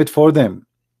legitimate for them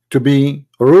to be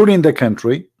ruling the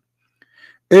country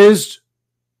is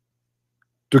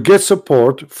to get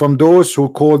support from those who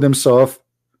call themselves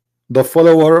the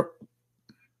follower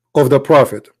of the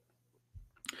prophet.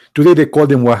 Today they call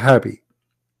them Wahhabi.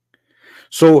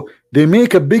 So they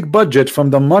make a big budget from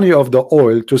the money of the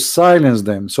oil to silence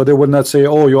them, so they will not say,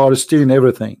 oh, you are stealing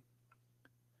everything.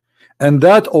 And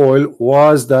that oil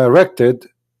was directed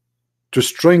to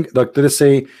like let's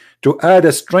say, to add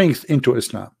a strength into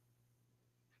Islam.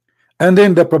 And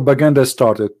then the propaganda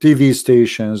started. TV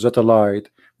stations, satellite,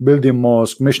 building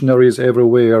mosques, missionaries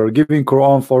everywhere, giving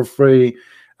Quran for free,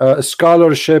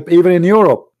 scholarship. Even in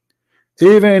Europe,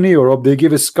 they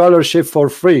give a scholarship for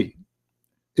free.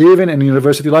 Even in a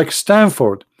university like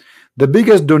Stanford, the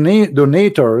biggest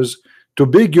donators to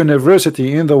big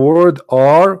university in the world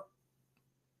are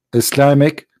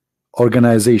Islamic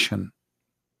organization,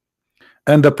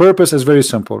 and the purpose is very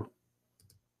simple.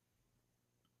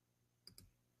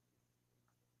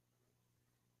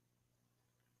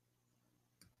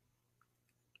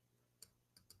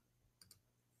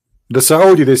 The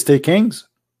Saudi, they stay kings.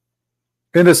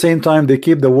 In the same time, they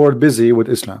keep the world busy with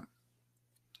Islam.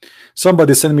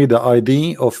 Somebody send me the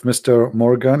ID of Mr.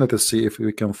 Morgan. Let us see if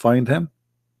we can find him.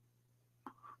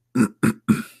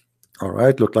 All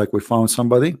right, look like we found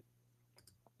somebody.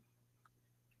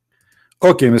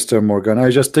 Okay, Mr. Morgan, I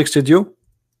just texted you.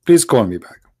 Please call me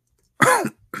back.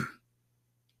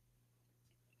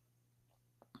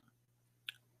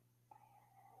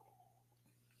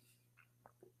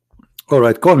 All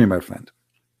right, call me, my friend.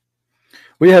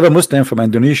 We have a Muslim from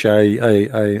Indonesia.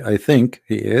 I think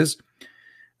he is,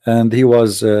 and he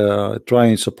was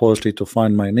trying supposedly to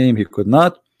find my name. He could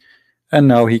not, and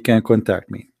now he can contact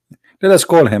me. Let us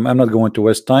call him. I'm not going to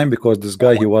waste time because this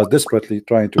guy, he was desperately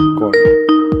trying to call me.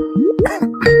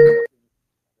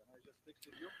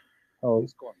 Oh.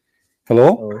 Hello?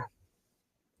 Oh.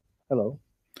 Hello.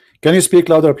 Can you speak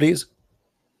louder, please?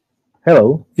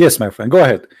 Hello. Yes, my friend. Go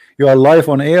ahead. You are live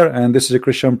on air, and this is a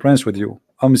Christian Prince with you.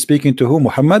 I'm speaking to who?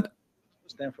 Muhammad?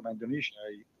 From Indonesia.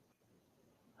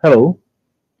 Hello.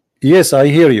 Yes, I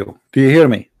hear you. Do you hear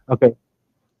me? Okay.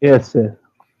 Yes.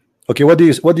 Okay. What do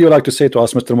you like to say to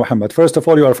us, Mr. Muhammad? First of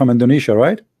all, you are from Indonesia,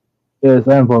 right? Yes,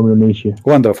 I am from Indonesia.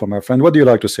 Wonderful, my friend. What do you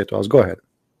like to say to us? Go ahead.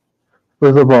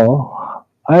 First of all,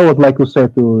 I would like to say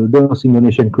to those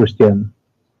Indonesian Christians,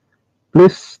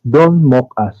 please don't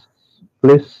mock us.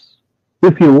 Please,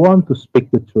 if you want to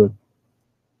speak the truth,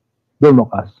 don't mock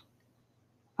us.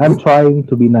 I'm trying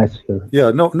to be nice here. Yeah,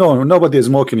 no, nobody is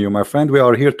mocking you, my friend. We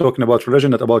are here talking about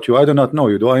religion, not about you. I do not know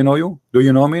you. Do I know you? Do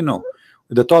you know me? No.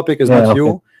 The topic is not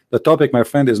you. The topic, my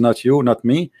friend, is not you, not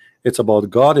me. It's about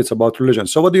God. It's about religion.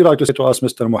 So what do you like to say to us,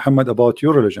 Mr. Muhammad, about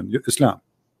your religion, Islam?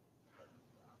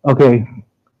 Okay.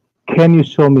 Can you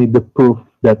show me the proof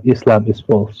that Islam is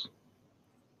false?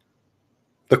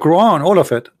 The Quran, all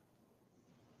of it.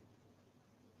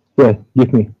 Yeah,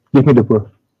 give me the proof.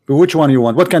 Which one you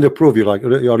want? What kind of proof you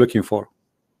are looking for?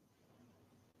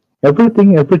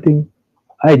 Everything.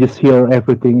 I just hear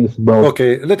everything is about.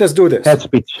 Okay, let us do this. Hate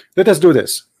speech. Let us do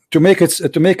this to make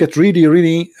it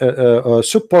really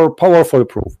super powerful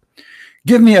proof.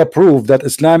 Give me a proof that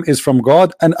Islam is from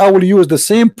God, and I will use the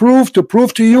same proof to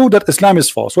prove to you that Islam is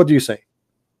false. What do you say?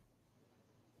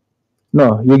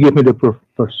 No, you give me the proof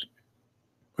first.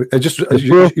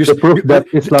 The proof that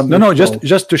Islam no,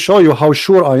 just to show you how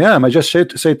sure I am. I just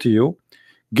say to you,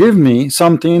 give me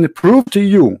something, prove to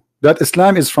you that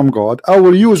Islam is from God. I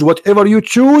will use whatever you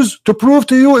choose to prove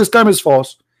to you Islam is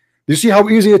false. You see how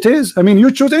easy it is? I mean,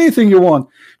 you choose anything you want.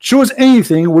 Choose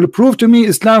anything, will prove to me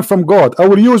Islam from God. I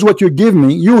will use what you give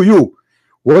me,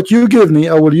 what you give me,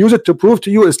 I will use it to prove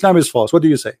to you Islam is false. What do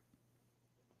you say?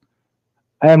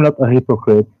 I am not a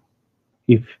hypocrite.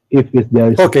 If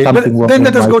there is okay, something wrong, then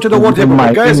let us go to the word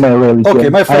hypocrite, guys. Religion, okay,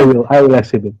 my friend, I will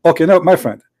accept it. Okay, no, my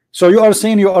friend. So you are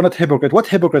saying you are not hypocrite. What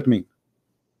hypocrite mean?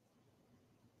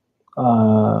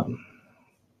 How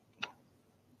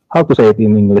to say it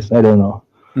in English? I don't know.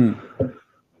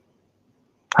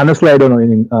 Honestly, I don't know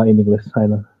in English. I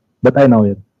know, but I know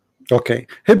it. Okay,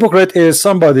 hypocrite is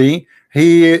somebody,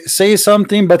 he says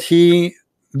something but he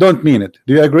don't mean it.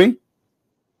 Do you agree?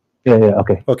 Yeah,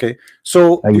 okay. Okay,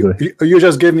 so you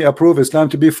just gave me a proof Islam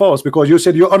to be false because you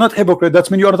said you are not hypocrite.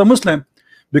 That means you are not a Muslim,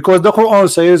 because the Quran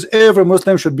says every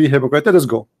Muslim should be hypocrite. Let us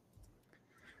go.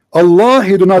 Allah,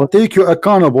 he do not take you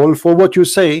accountable for what you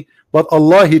say, but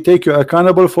Allah, he take you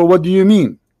accountable for what do you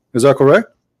mean. Is that correct?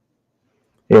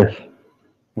 Yes.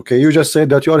 Okay, you just said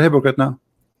that you are a hypocrite now,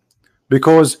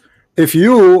 because if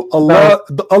you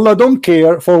Allah don't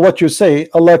care for what you say,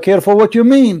 Allah care for what you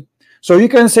mean. So you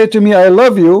can say to me I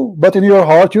love you, but in your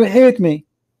heart you hate me.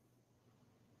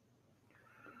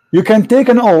 You can take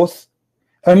an oath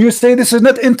and you say this is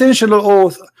not intentional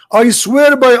oath, I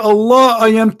swear by Allah I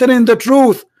am telling the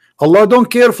truth. Allah don't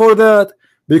care for that,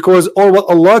 because all what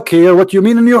Allah care what you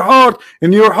mean in your heart.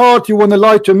 In your heart you want to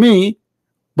lie to me,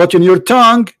 but in your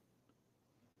tongue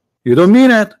you don't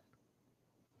mean it.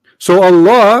 So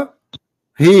Allah,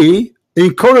 he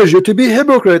encourage you to be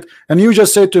hypocrite, and you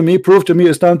just say to me, prove to me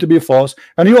Islam to be false,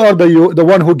 and you are the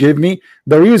one who gave me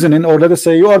the reasoning, or let us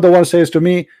say you are the one says to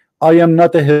me I am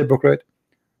not a hypocrite.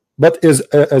 But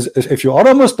if you are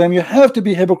a Muslim, you have to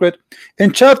be hypocrite.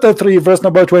 In chapter 3 verse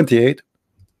number 28,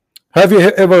 have you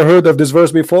ever heard of this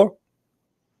verse before?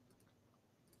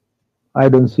 I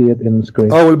don't see it in the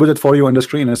screen. I will put it for you on the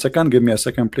screen in a second. Give me a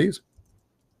second, please.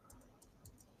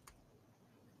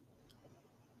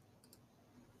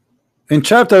 in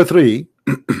chapter 3,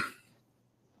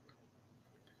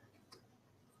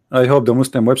 I hope the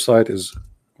Muslim website is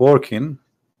working.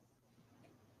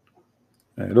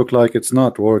 It look like it's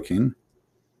not working.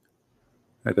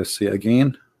 Let us see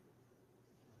again.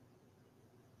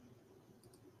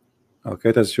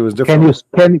 Okay, that's shows different.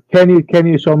 Can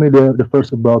you show me the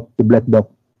first about the black dog?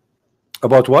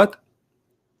 About what?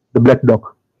 The black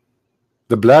dog.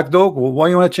 The black dog? Why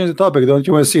you want to change the topic? Don't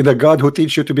you want to see the God who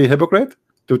teach you to be a hypocrite?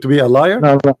 To be a liar?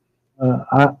 No,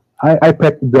 I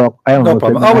pet the dog. I don't no know,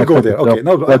 problem. I will go there. Okay,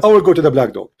 no, I will go to the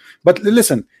black dog. But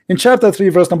listen, in chapter 3,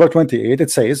 verse number 28, it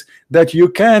says that you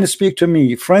can speak to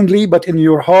me friendly, but in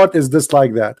your heart is this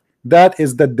like that. That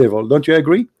is the devil. Don't you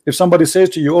agree? If somebody says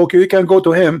to you, okay, you can go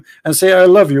to him and say I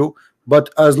love you, but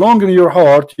as long in your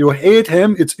heart you hate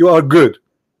him, it's you are good.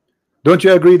 Don't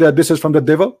you agree that this is from the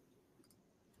devil?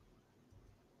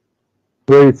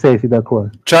 Where it says in that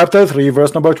one? Chapter 3,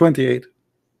 verse number 28.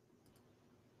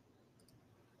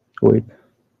 Wait.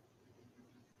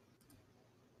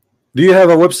 Do you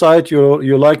have a website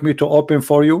you like me to open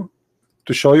for you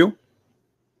to show you?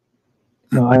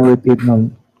 No, I read it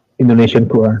on Indonesian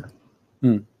Quran.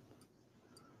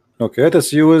 Okay, let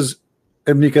us use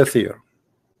Ibn Kathir.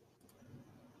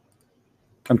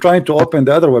 I'm trying to open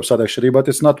the other website actually, but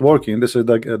it's not working. This is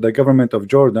the government of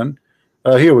Jordan.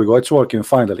 Here we go. It's working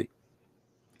finally.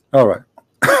 All right.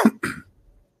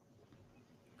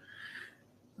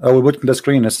 I will put the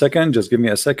screen in a second. Just give me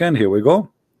a second. Here we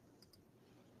go.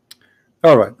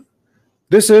 All right.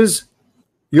 This is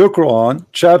your Quran,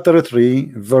 chapter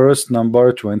 3, verse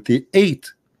number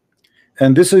 28.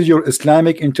 And this is your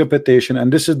Islamic interpretation,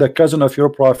 and this is the cousin of your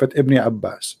prophet Ibn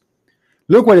Abbas.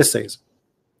 Look what it says.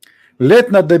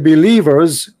 Let not the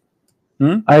believers.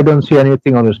 I don't see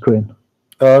anything on the screen.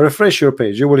 Refresh your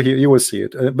page. You will see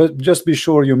it. But just be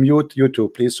sure you mute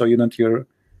YouTube, please, so you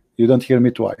don't hear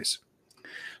me twice.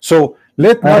 So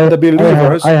let not the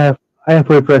believers. I have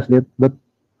refreshed it, but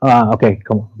okay,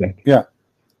 come on. Okay. Yeah,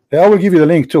 I will give you the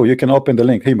link too. You can open the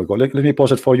link. Here we go. Let me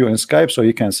post it for you in Skype so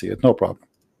you can see it. No problem.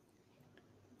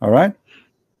 All right.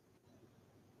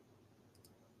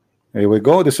 Here we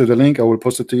go. This is the link. I will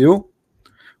post it to you.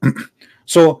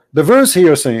 So the verse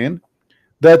here saying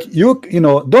that you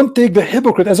know don't take the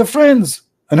hypocrite as a friends.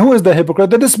 And who is the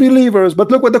hypocrite? The disbelievers. But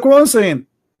look what the Quran is saying.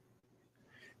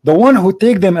 The one who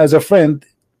take them as a friend,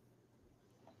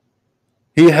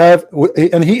 he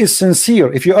is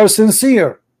sincere. If you are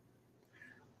sincere,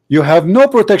 you have no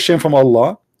protection from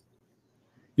Allah.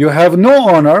 You have no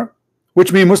honor,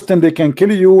 which means Muslim they can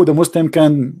kill you, the Muslim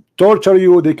can torture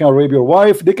you, they can rape your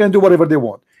wife, they can do whatever they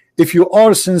want. If you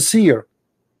are sincere.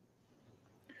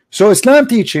 So Islam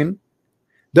teaching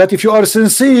that if you are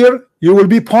sincere, you will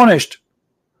be punished.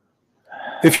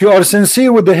 If you are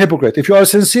sincere with the hypocrite, if you are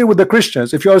sincere with the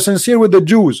Christians, if you are sincere with the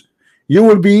Jews, you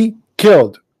will be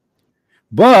killed.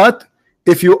 But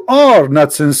if you are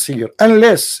not sincere,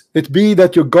 unless it be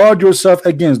that you guard yourself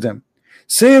against them,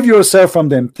 save yourself from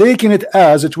them, taking it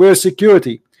as it were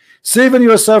security, saving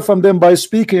yourself from them by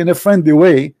speaking in a friendly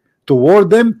way toward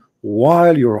them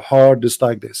while your heart is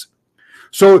like this.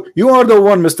 So you are the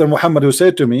one, Mr. Muhammad, who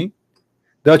said to me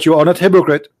that you are not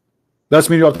hypocrite. That's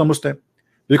mean you are the Muslim.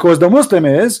 Because the Muslim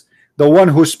is the one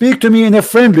who speak to me in a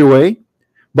friendly way,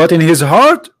 but in his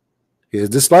heart he is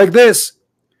just like this.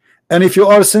 And if you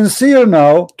are sincere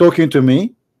now talking to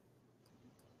me,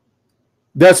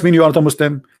 that's mean you are the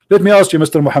Muslim. Let me ask you,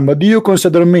 Mr. Muhammad, do you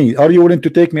consider me, are you willing to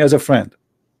take me as a friend?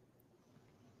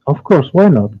 Of course, why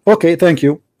not? Okay, thank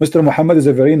you. Mr. Muhammad is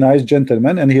a very nice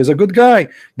gentleman and he is a good guy.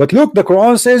 But look, the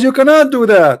Quran says you cannot do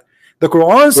that. The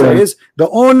Quran says the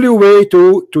only way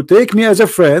to take me as a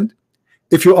friend,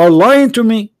 if you are lying to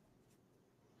me,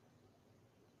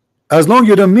 as long as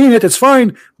you don't mean it, it's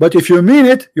fine. But if you mean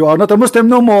it, you are not a Muslim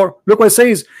no more. Look what it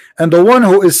says. And the one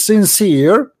who is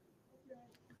sincere,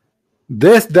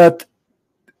 that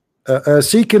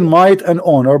seeking might and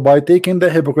honor by taking the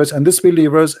hypocrites and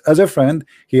disbelievers as a friend,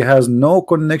 he has no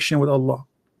connection with Allah.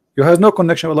 He has no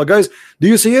connection with Allah. Guys, do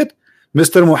you see it?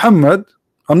 Mr. Muhammad,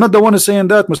 I'm not the one who's saying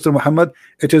that, Mr. Muhammad.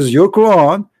 It is your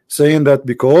Quran saying that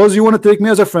because you want to take me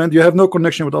as a friend, you have no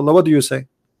connection with Allah. What do you say?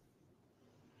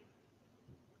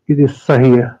 It is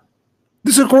Sahih.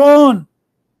 This is Quran.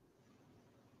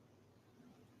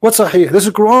 What's Sahih? This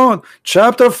is Quran.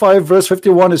 Chapter 5, verse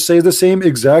 51. It says the same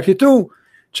exactly too.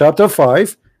 Chapter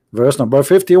 5, verse number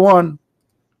 51.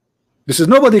 This is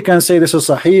nobody can say this is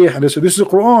Sahih. This is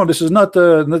Quran. This is not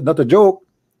a joke.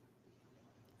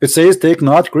 It says take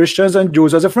not Christians and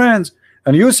Jews as a friends.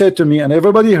 And you said to me, and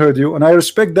everybody heard you, and I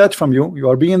respect that from you. You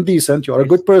are being decent. You are a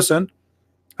good person,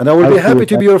 and I will be happy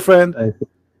to be your friend.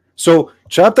 So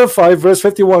chapter 5 verse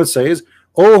 51 says,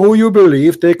 Oh, who you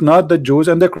believe, take not the Jews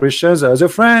and the Christians as a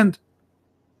friend.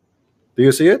 Do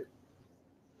you see it?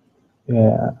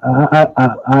 Yeah,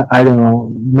 I don't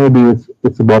know. Maybe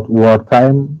it's about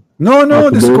wartime. No, no,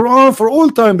 this Today. Quran for all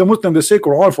time. The Muslim, they say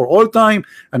Quran for all time,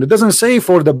 and it doesn't say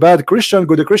for the bad Christian.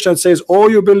 Good Christian, it says, oh,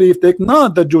 you believe, take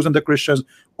not the Jews and the Christians,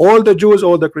 all the Jews,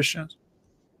 all the Christians.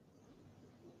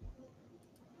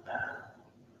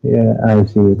 Yeah, I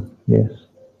see it. Yes.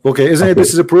 Okay, isn't it? Okay.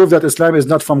 This is a proof that Islam is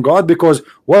not from God, because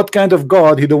what kind of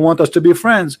God? He don't want us to be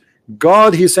friends.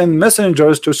 God, he sent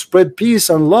messengers to spread peace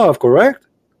and love, correct?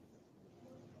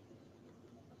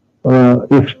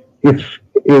 If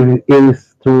it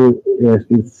is true, yes,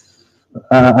 it's.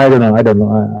 I don't know. I don't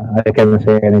know. I can't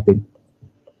say anything.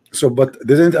 So, but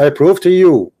didn't I prove to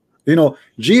you? You know,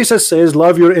 Jesus says,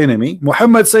 love your enemy.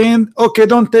 Muhammad saying, okay,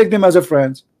 don't take them as a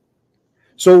friend.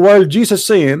 So while Jesus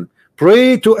saying,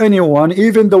 pray to anyone,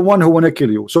 even the one who want to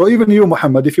kill you. So even you,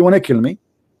 Muhammad, if you want to kill me,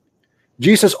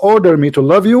 Jesus ordered me to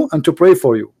love you and to pray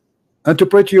for you, and to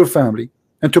pray to your family,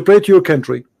 and to pray to your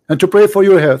country, and to pray for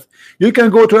your health. You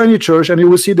can go to any church and you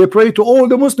will see they pray to all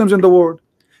the Muslims in the world.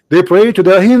 They pray to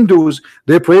the Hindus,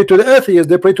 they pray to the atheists,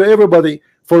 they pray to everybody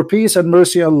for peace and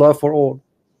mercy and love for all.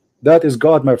 That is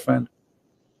God, my friend.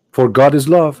 For God is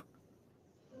love.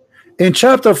 In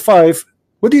chapter 5,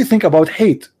 what do you think about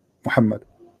hate, Muhammad?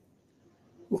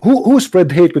 Who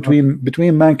spread hate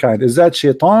between mankind? Is that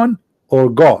Shaitan or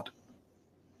God?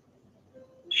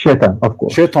 Shaitan, of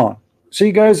course. Shaitan.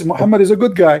 See, guys, Muhammad is a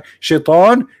good guy.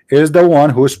 Shaitan is the one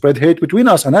who spread hate between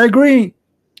us, and I agree.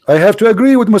 I have to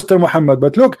agree with Mr. Muhammad.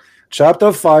 But look,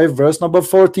 chapter 5, verse number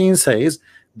 14 says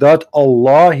that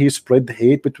Allah, he spread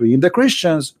hate between the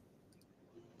Christians.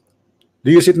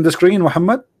 Do you see it in the screen,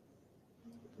 Muhammad?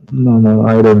 No,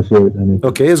 I don't see it. Anything.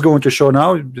 Okay, it's going to show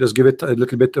now. Just give it a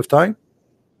little bit of time.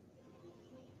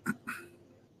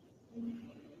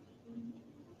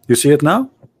 You see it now?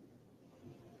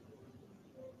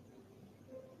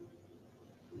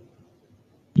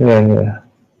 Yeah.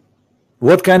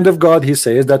 What kind of God he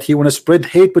says that he want to spread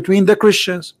hate between the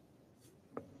Christians?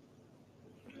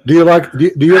 Do you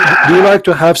like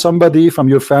to have somebody from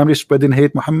your family spreading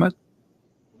hate, Muhammad?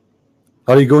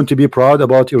 Are you going to be proud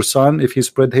about your son if he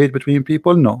spread hate between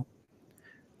people? No.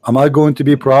 Am I going to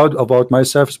be proud about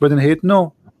myself spreading hate?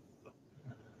 No.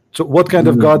 So what kind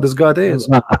of God this God is?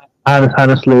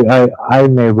 Honestly, I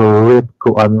never read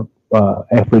Quran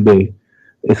every day.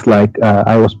 It's like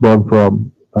I was born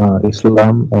from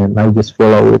Islam, and I just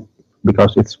follow it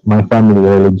because it's my family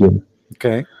religion.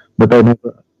 Okay. But I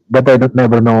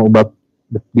never know about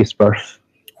this verse.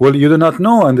 Well, you do not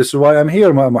know, and this is why I'm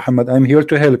here, Muhammad. I'm here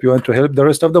to help you and to help the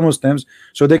rest of the Muslims,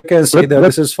 so they can see that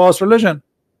this is false religion.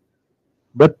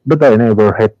 But I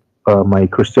never had my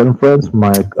Christian friends,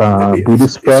 my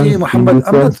Buddhist friends, see, Muhammad,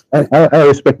 friends. I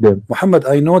respect them. Muhammad,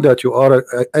 I know that you are.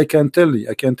 I can tell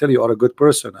you are a good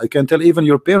person. I can tell even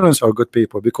your parents are good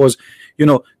people, because you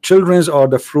know children are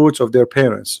the fruits of their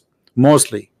parents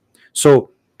mostly.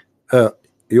 So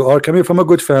you are coming from a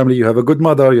good family. You have a good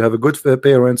mother. You have a good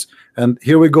parents. And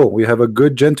here we go. We have a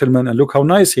good gentleman, and look how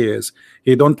nice he is.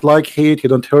 He don't like hate. He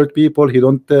don't hurt people. He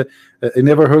don't. He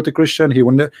never hurt a Christian. He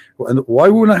wouldn't. And why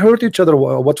would we not hurt each other?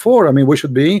 What for? I mean, we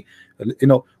should be. You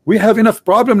know, we have enough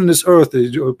problem in this earth.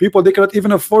 People, they cannot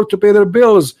even afford to pay their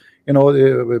bills. You know,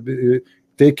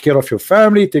 take care of your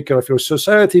family, take care of your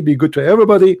society, be good to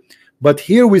everybody. But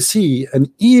here we see an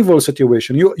evil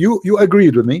situation. You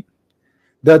agreed with me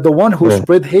that the one who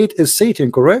spread hate is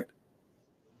Satan, correct?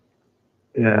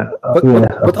 Yeah.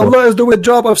 But Allah is doing the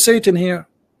job of Satan here.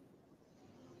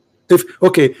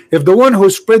 If the one who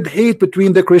spread hate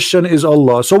between the Christian is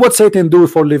Allah, so what Satan do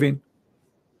for living?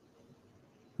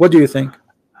 What do you think?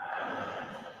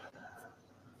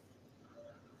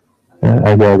 Yeah,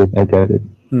 I get it.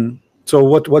 So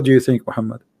what do you think,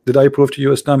 Muhammad? Did I prove to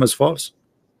you Islam is false?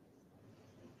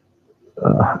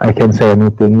 I can't say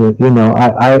anything. You know,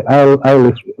 I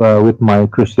live with my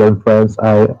Christian friends.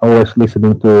 I always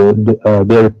listening to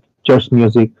their church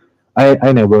music.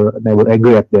 I never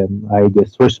agree at them. I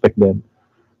just respect them.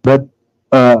 But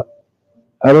I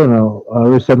don't know.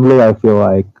 Recently, I feel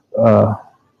like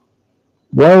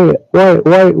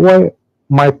why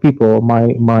my people,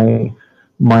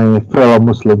 my fellow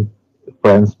Muslim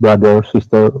friends, brother,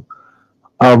 sister,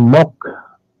 mock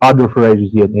other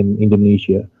religion in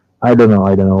Indonesia. I don't know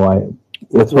why.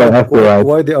 That's why I feel like.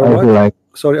 Why they are what?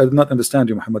 Sorry, I did not understand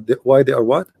you, Muhammad. Why they are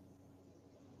what?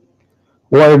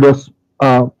 Why does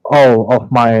all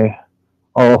of my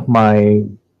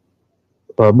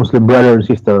Muslim brother and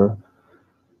sister?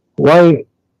 Why?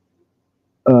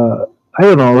 I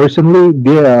don't know. Recently,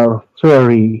 they are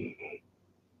very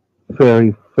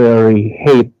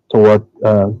hate toward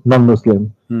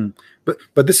non-Muslim.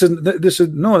 But this is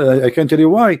no. I can tell you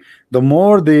why. The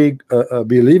more they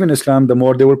believe in Islam, the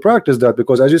more they will practice that,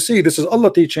 because as you see, this is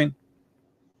Allah teaching.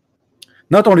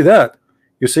 Not only that,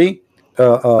 you see.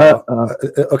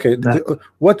 Okay.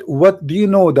 What do you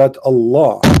know that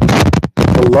Allah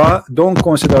don't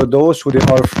consider those who they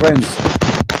are friends?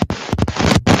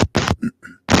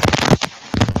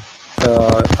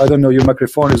 I don't know. Your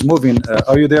microphone is moving.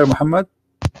 Are you there, Muhammad?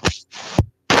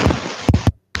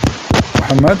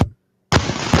 Muhammad?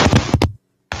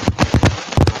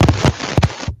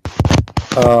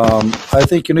 I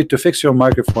think you need to fix your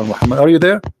microphone, Muhammad. Are you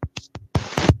there?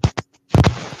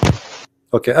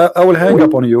 Okay, I will hang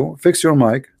up on you. Fix your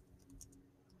mic.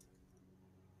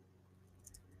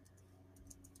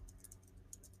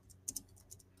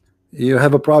 You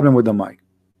have a problem with the mic.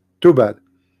 Too bad.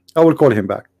 I will call him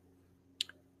back.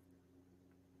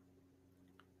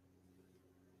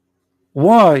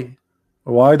 Why?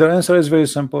 Why? The answer is very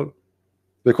simple.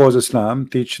 Because Islam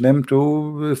teach them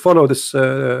to follow this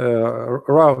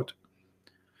route.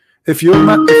 If your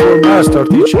master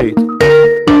teach hate,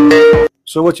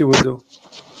 so what you will do?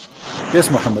 Yes,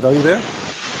 Muhammad, are you there?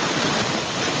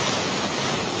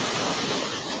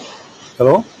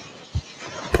 Hello?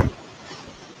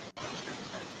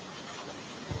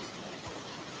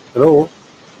 Hello?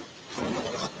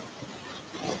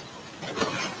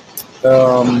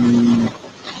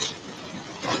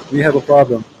 We have a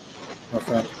problem, my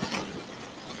friend.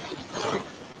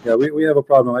 Yeah, we have a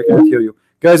problem. I can't hear you.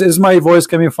 Guys, is my voice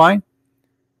coming fine?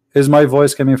 Is my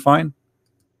voice coming fine?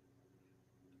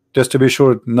 Just to be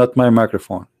sure, not my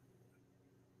microphone.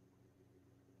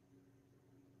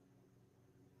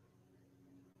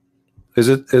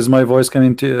 Is my voice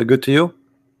coming good to you?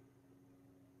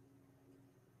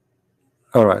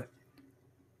 All right.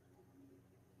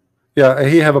 Yeah,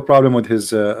 he have a problem with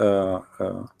his no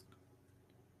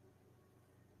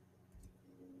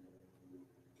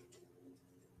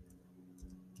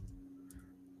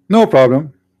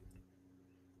problem.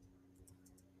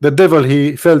 The devil,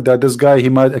 he felt that this guy, he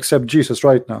might accept Jesus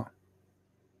right now.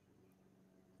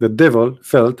 The devil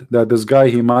felt that this guy,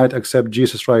 he might accept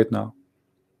Jesus right now.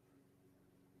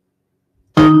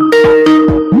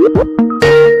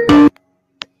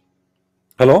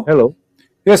 Hello? Hello.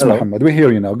 Yes, Hello. Muhammad, we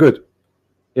hear you now. Good.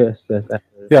 Yes.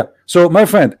 Yeah. So, my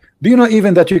friend, do you know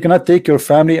even that you cannot take your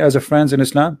family as a friends in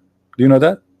Islam? Do you know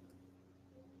that?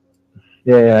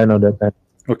 Yeah, I know that.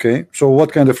 Okay. So,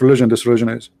 what kind of religion this religion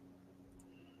is?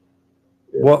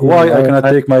 Why I cannot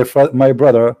take my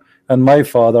brother and my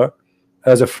father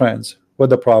as a friends? What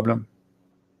the problem?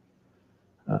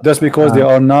 Just because they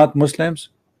are not Muslims?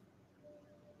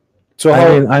 So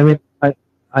I live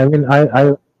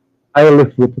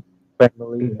with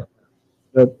family,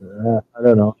 but I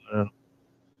don't know.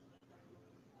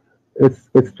 It's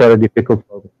very difficult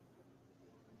for me.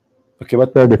 Okay,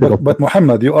 but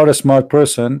Muhammad, you are a smart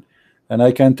person, and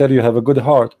I can tell you have a good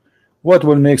heart. What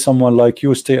will make someone like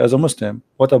you stay as a Muslim?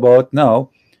 What about now?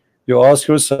 You ask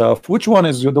yourself, which one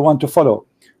is the one to follow?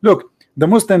 Look, the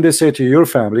Muslim, they say to your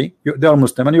family, they are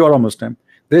Muslim and you are a Muslim.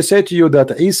 They say to you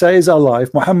that Isa is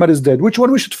alive, Muhammad is dead. Which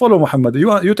one we should follow, Muhammad?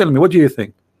 You tell me, what do you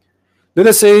think? Let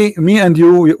us say me and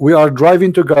you, we are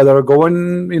driving together,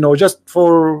 going, just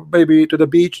for maybe to the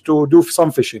beach to do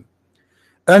some fishing.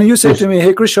 And you say to me,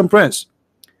 hey, Christian Prince,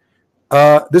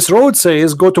 this road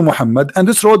says go to Muhammad, and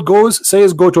this road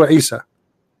says go to Isa.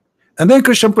 And then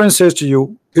Christian Prince says to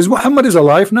you, is Muhammad is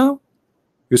alive now?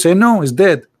 You say no, he's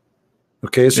dead.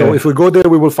 Okay, so if we go there,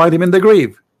 we will find him in the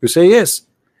grave. You say yes.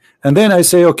 And then I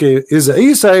say, okay, is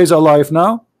Isa is alive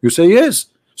now? You say yes.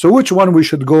 So which one we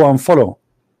should go and follow?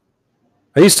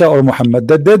 Isa or Muhammad,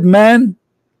 the dead man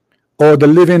or the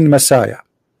living Messiah?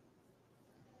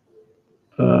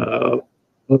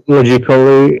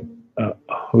 Logically,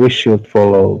 we should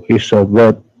follow Isa,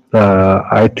 but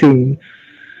I think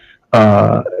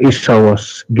Isa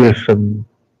was given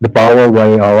the power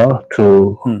by Allah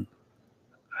to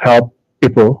help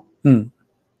people.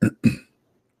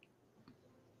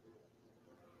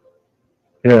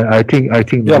 Yeah, I think.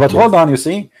 Yeah, but hold on. You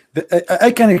see, I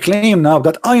can claim now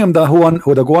that I am the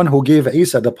one who gave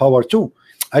Isa the power too.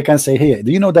 I can say, hey,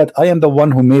 do you know that I am the one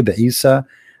who made Isa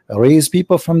raise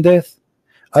people from death?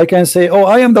 I can say, oh,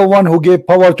 I am the one who gave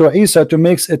power to Isa to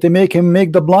make him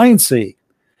make the blind see.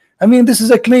 I mean, this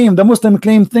is a claim. The Muslim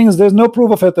claim things. There's no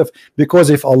proof of it. Because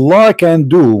if Allah can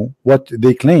do what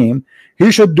they claim,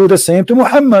 He should do the same to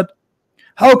Muhammad.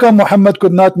 How come Muhammad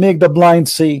could not make the blind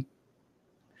see?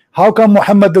 How come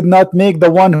Muhammad did not make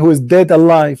the one who is dead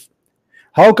alive?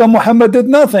 How come Muhammad did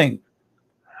nothing?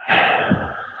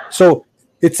 So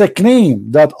It's a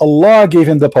claim that Allah gave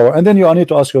him the power, and then you need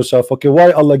to ask yourself, okay,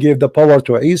 why Allah gave the power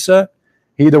to Isa?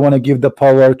 He don't want to give the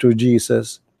power to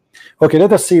Jesus. Okay,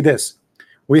 let us see this.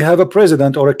 We have a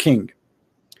president or a king,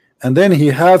 and then he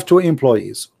have two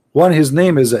employees. One, his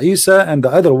name is Isa, and the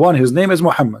other one, his name is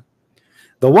Muhammad.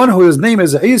 The one whose name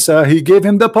is Isa, he gave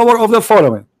him the power of the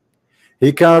following: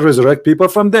 he can resurrect people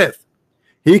from death,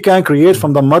 he can create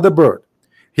from the mother bird,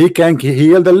 he can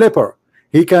heal the leper,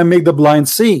 he can make the blind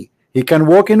see, he can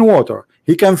walk in water,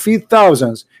 he can feed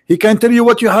thousands, he can tell you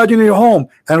what you had in your home,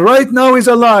 and right now he's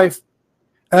alive.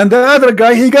 And the other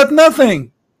guy, he got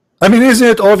nothing. I mean, isn't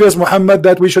it obvious, Muhammad,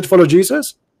 that we should follow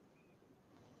Jesus?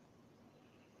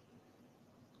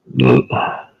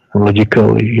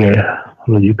 Logically, yeah.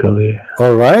 Logically.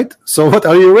 All right. So what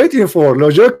are you waiting for?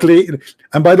 Logically.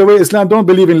 And by the way, Islam don't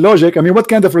believe in logic. I mean, what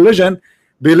kind of religion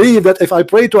believe that if I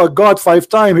pray to a God 5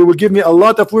 times, he will give me a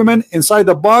lot of women inside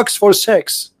the box for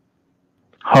sex?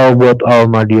 How about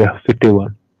Ahmadiyya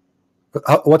 51?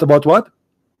 What about what?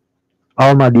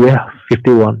 Ahmadiyya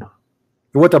 51.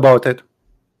 What about it?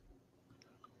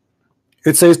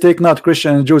 It says take not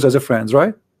Christian and Jews as a friends,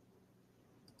 right?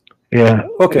 Yeah.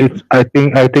 Okay. I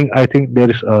think there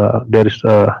is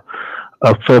a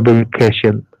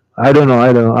fabrication. I don't know.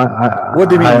 What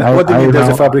do you mean? What do you mean there's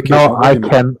a fabrication? No,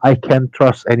 I can't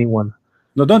trust anyone.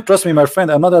 No, don't trust me, my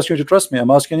friend. I'm not asking you to trust me.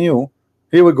 I'm asking you.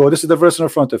 Here we go. This is the verse in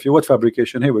front of you. What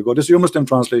fabrication? Here we go. This is your Muslim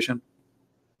translation.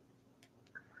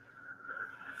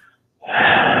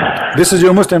 This is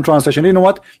your Muslim translation. You know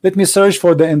what? Let me search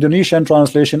for the Indonesian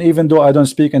translation, even though I don't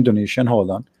speak Indonesian. Hold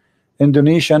on.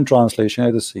 Indonesian translation.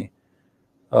 Let us see.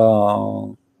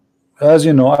 As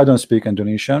you know, I don't speak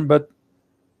Indonesian, but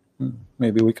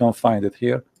maybe we can find it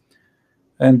here.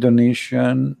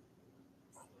 Indonesian.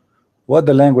 What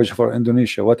the language for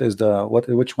Indonesia? What is the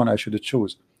which one I should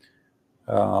choose?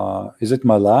 Is it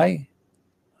Malay?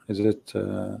 Is it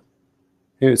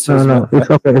here it says No, it's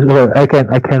okay. It's okay.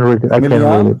 I can read it. I can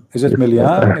read it. Is it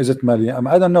Milian? Is it Malian?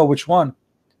 I don't know which one.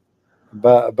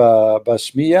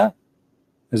 Basmiya?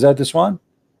 Is that this one?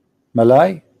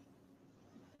 Malay?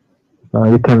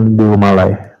 You can do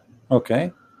Malay.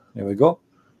 Okay, here we go.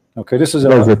 Okay, this is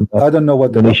I don't know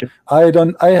what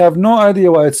I have no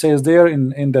idea what it says there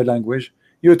in the language.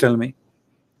 You tell me.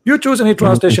 You choose any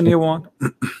translation you want.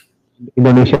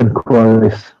 Indonesian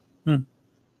Quaris.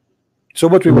 So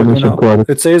what we will do now?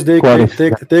 It says they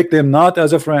take them not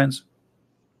as a friends.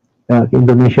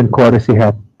 Indonesian Quaris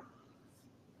have.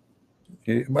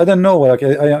 I don't know. Like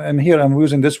I am here. I'm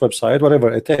using this website.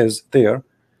 Whatever it is there.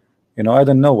 You know, I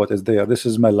don't know what is there. This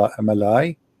is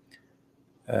Malay.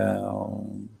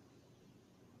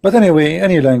 But anyway,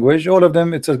 any language, all of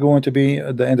them, it's going to be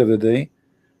at the end of the day.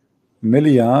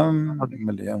 Milliam.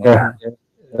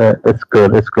 Yeah, it's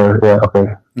good. It's good. Yeah,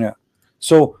 okay. Yeah.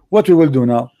 So what we will do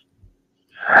now?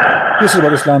 This is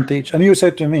what Islam teach, and you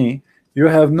said to me, you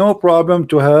have no problem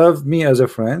to have me as a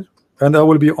friend, and I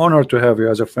will be honored to have you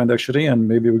as a friend actually, and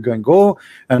maybe we can go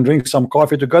and drink some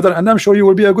coffee together, and I'm sure you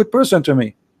will be a good person to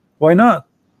me. Why not?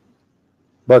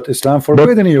 But Islam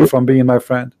forbidden you from being my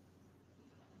friend.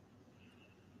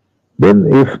 Then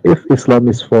if Islam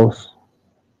is false,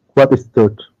 what is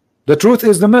truth? The truth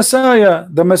is the Messiah.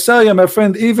 The Messiah, my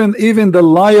friend, even the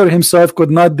liar himself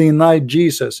could not deny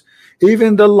Jesus.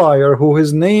 Even the liar, who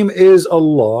his name is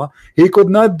Allah, he could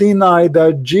not deny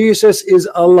that Jesus is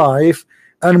alive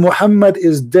and Muhammad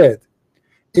is dead.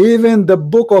 Even the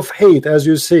book of hate, as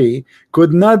you see,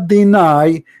 could not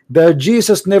deny that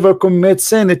Jesus never commits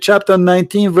sin. In chapter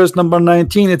 19, verse number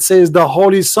 19, it says the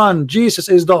Holy Son. Jesus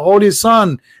is the Holy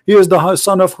Son. He is the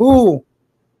son of who?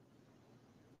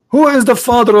 Who is the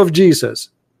father of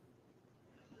Jesus?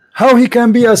 How he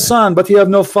can be a son but he have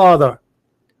no father?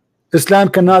 Islam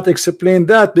cannot explain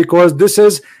that, because this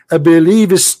is a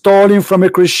belief stolen from a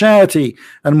Christianity,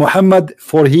 and Muhammad,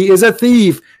 for he is a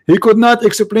thief, he could not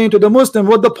explain to the Muslim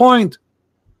what the point.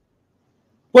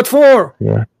 What for?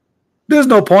 Yeah. There's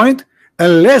no point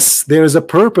unless there is a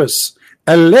purpose,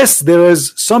 unless there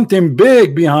is something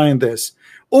big behind this.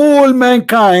 All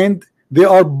mankind, they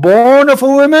are born of a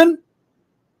woman,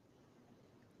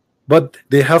 but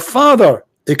they have father,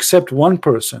 except one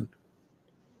person.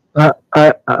 I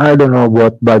don't know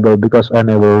about Bible, because I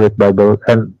never read Bible,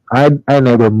 and I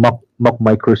never mock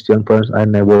my Christian friends. I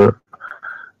never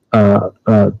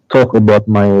talk about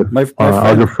my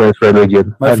other friends'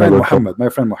 religion. My friend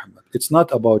Muhammad, it's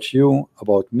not about you,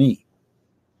 about me.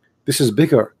 This is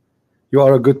bigger. You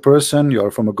are a good person. You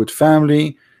are from a good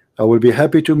family. I will be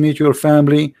happy to meet your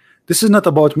family. This is not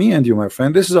about me and you, my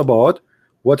friend. This is about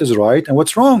what is right and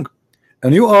what's wrong.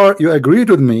 And you agreed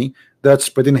with me that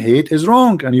spreading hate is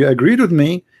wrong, and you agreed with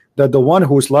me that the one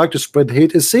who's like to spread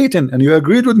hate is Satan, and you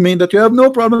agreed with me that you have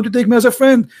no problem to take me as a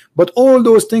friend. But all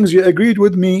those things you agreed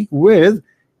with me with,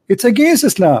 it's against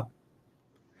Islam.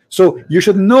 So you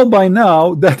should know by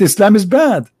now that Islam is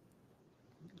bad.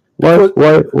 Why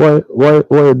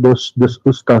those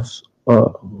Uztadz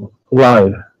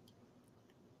lie?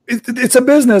 It's a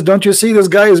business. Don't you see this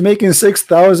guy is making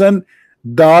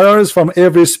 $6,000 from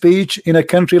every speech in a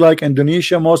country like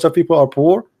Indonesia? Most of people are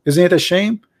poor. Isn't it a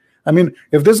shame? I mean,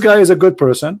 if this guy is a good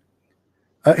person,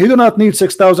 he do not need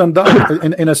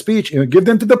 $6,000 in a speech. You give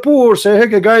them to the poor. Say,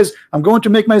 hey guys, I'm going to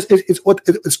make my.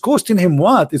 It's costing him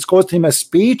what? It's costing him a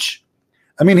speech.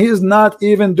 I mean, he is not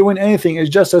even doing anything. It's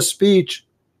just a speech.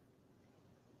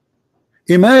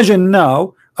 Imagine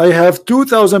now I have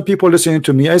 2,000 people listening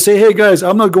to me. I say, hey guys,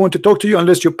 I'm not going to talk to you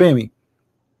unless you pay me.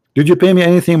 Did you pay me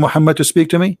anything, Muhammad, to speak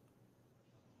to me?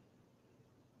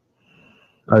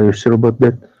 Are you sure about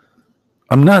that?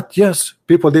 I'm not. Yes,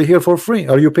 people, they're here for free.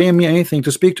 Are you paying me anything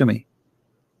to speak to me?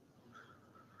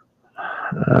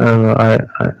 I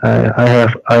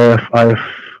have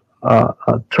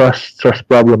a trust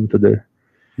problem today.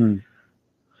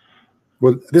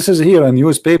 Well, this is here a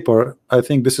newspaper. I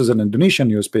think this is an Indonesian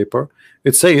newspaper.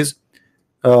 It says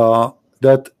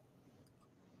that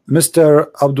Mr.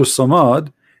 Abdul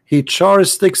Somad, he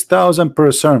charged 6,000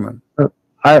 per sermon.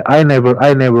 I never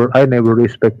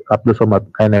respect Abdul Somad.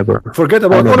 I never. Forget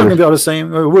about all of them. They are the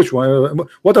same. Which one?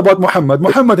 What about Muhammad?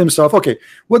 Muhammad himself. Okay.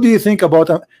 What do you think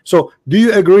about him? So, do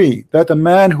you agree that a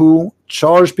man who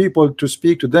charged people to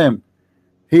speak to them,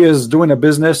 he is doing a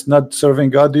business, not serving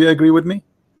God? Do you agree with me?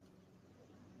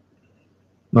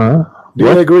 Do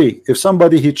you agree? If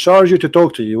somebody he charged you to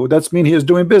talk to you, that's mean he is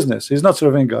doing business. He's not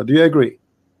serving God. Do you agree?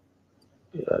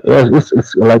 Yes,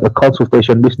 it's like a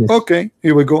consultation business. Okay,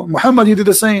 here we go. Muhammad, you did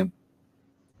the same.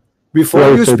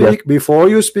 Before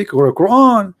you speak, or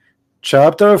Quran,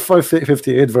 chapter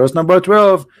 58, verse number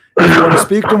 12. If you want to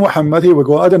speak to Muhammad, here we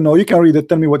go. I don't know. You can read it.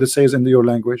 Tell me what it says in your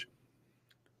language.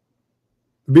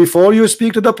 Before you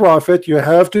speak to the prophet, you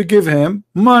have to give him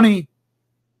money.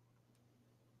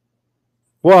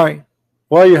 Why?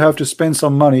 Why you have to spend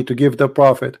some money to give the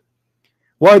prophet?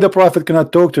 Why the prophet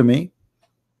cannot talk to me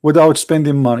without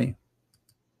spending money?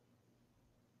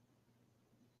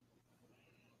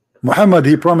 Muhammad,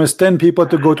 he promised 10 people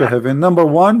to go to heaven. Number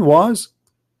one was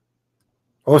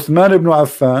Uthman ibn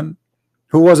Affan,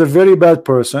 who was a very bad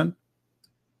person.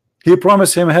 He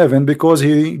promised him heaven because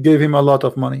he gave him a lot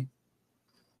of money.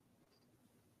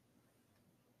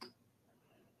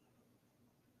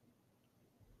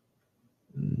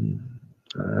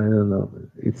 I don't know.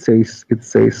 It says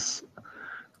it's it's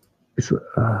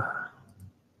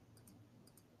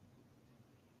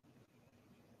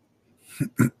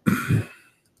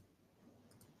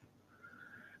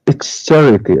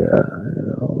charity.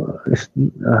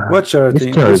 What charity?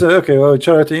 It's charity. Okay, well,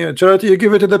 charity. You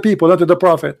give it to the people, not to the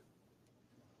prophet.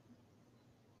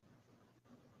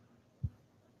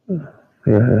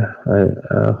 Yeah.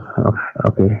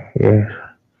 Okay.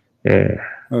 Yeah.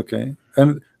 Okay.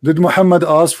 And did Muhammad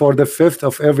ask for the fifth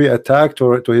of every attack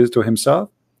to himself?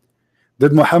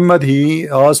 Did Muhammad he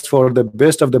asked for the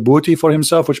best of the booty for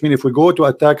himself? Which means if we go to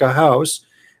attack a house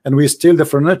and we steal the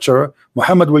furniture,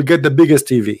 Muhammad will get the biggest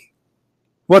TV.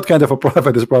 What kind of a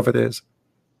prophet this prophet is?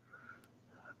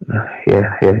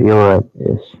 Yeah, you're right.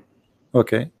 Yes.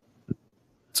 Okay.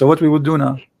 So what we would do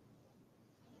now?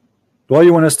 Why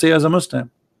you want to stay as a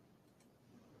Muslim?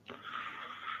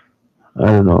 I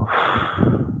don't know.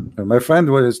 My friend,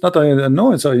 well, it's not a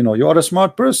no. It's a, you are a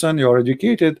smart person. You are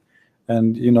educated,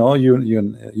 and you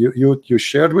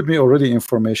shared with me already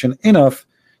information enough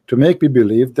to make me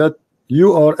believe that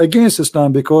you are against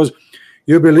Islam because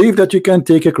you believe that you can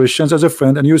take a Christians as a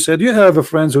friend, and you said you have a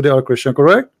friends who they are Christian,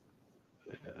 correct?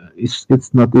 It's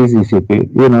not easy,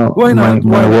 CP. Why not?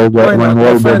 Why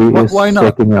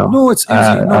not? No, it's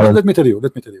easy. Let me tell you.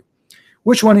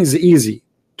 Which one is easy?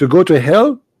 To go to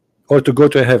hell or to go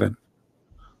to heaven?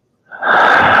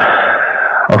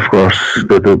 Of course,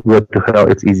 to go to hell,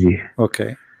 it's easy.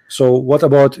 Okay. So what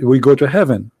about we go to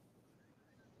heaven?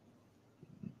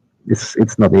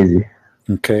 It's not easy.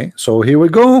 Okay. So here we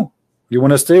go. You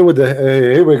want to stay with the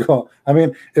here we go. I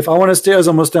mean, if I want to stay as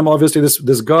a Muslim, obviously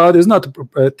this God is not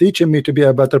teaching me to be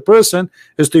a better person.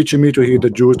 It's teaching me to hate the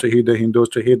Jews, to hate the Hindus,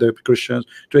 to hate the Christians,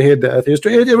 to hate the atheists, to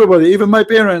hate everybody, even my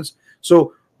parents.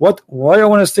 So why I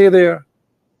want to stay there?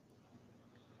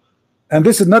 And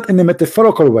this is not in a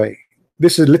metaphorical way.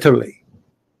 This is literally.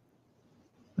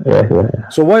 Yeah.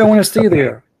 So why I want to stay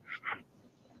there?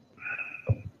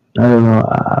 I don't know.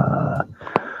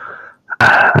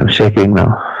 I'm shaking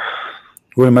now.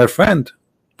 Well, my friend,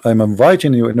 I'm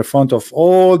inviting you in the front of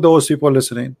all those people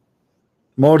listening.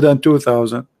 more than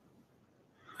 2,000.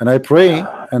 And I pray,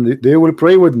 and they will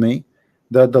pray with me,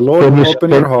 that the Lord Can will you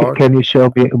open your heart. can you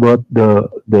show me about the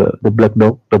black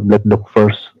dog, the black dog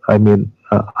first? I mean,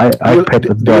 I pet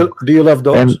a dog, Do you love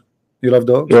dogs? and You love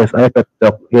dogs? yes, I pet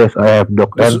dog. Yes, I have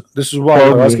dog, and This is why for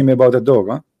you're me, asking me about a dog,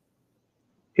 huh?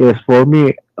 yes, for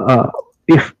me,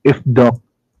 if dog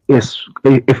is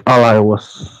if Allah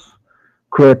was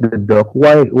created dog,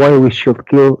 why we should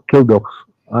kill dogs?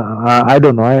 I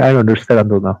don't know. I don't understand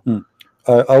until now.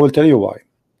 I will tell you why.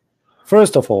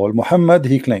 First of all, Muhammad,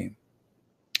 he claimed,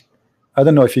 I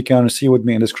don't know if you can see with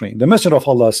me on the screen, the Messenger of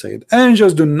Allah said,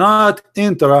 angels do not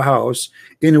enter a house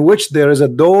in which there is a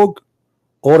dog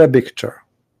or a picture.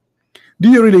 Do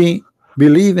you really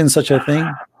believe in such a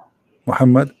thing,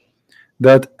 Muhammad,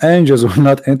 that angels will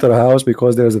not enter a house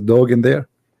because there is a dog in there?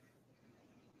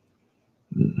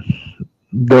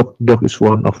 Dog is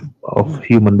one of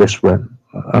human best friend.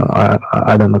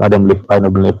 I don't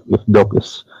believe if dog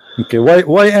is. Okay,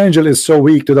 why angel is so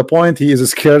weak to the point he is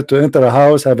scared to enter a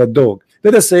house, have a dog?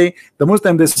 Let us say the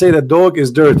Muslim, they say that dog is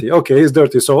dirty. Okay, it's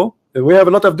dirty, so we have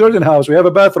a lot of dirt in the house. We have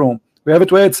a bathroom, we have a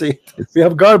toilet seat, we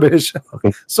have garbage.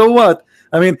 Okay. So what?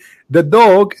 I mean, the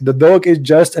dog is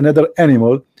just another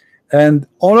animal, and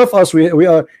all of us, we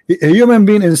are a human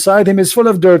being. Inside him is full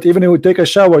of dirt. Even if we take a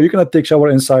shower, you cannot take shower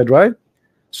inside, right?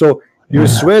 So you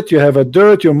sweat, you have a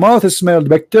dirt, your mouth is smelled,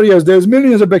 bacteria, there's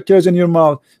millions of bacteria in your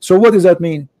mouth. So what does that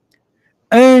mean?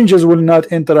 Angels will not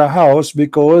enter a house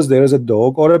because there is a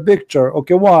dog or a picture.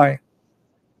 Okay, why?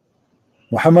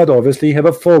 Muhammad obviously have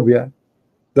a phobia.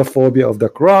 The phobia of the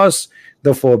cross,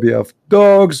 the phobia of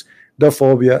dogs, the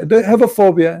phobia. They have a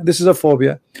phobia. This is a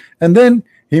phobia. And then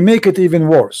he make it even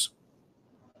worse.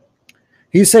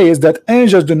 He says that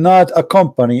angels do not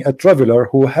accompany a traveler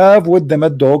who have with them a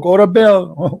dog or a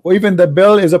bell. Even the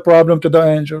bell is a problem to the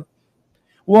angel.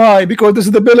 Why? Because this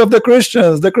is the bill of the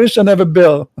Christians. The Christian have a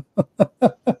bill.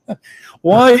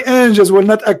 Why angels will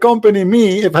not accompany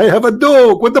me if I have a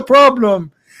dog? What the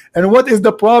problem? And what is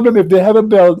the problem if they have a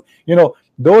bell? You know,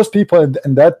 those people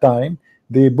in that time,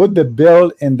 they put the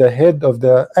bell in the head of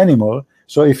the animal,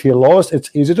 so if he lost,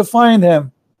 it's easy to find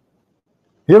him.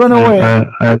 He ran away.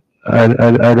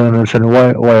 I don't understand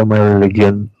why my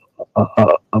religion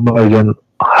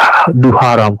do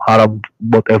haram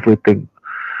about everything.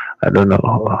 I don't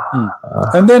know.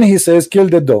 And then he says, kill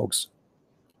the dogs.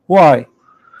 Why?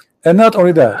 And not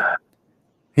only that,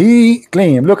 he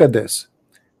claimed, look at this.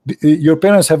 Your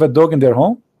parents have a dog in their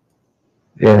home?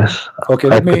 Yes. Okay,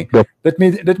 let me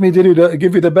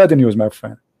give you the bad news, my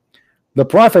friend. The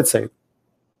Prophet said,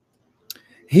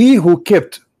 he who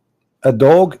kept a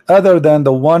dog other than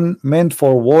the one meant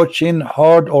for watching,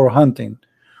 hard, or hunting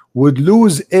would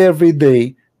lose every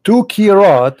day 2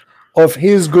 kirat of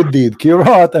his good deed.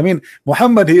 Kirat, I mean,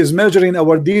 Muhammad, he is measuring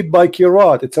our deed by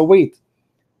kirat. It's a weight.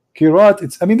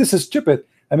 Kirat, I mean, this is stupid.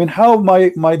 I mean, how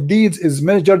my deeds is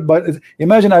measured by,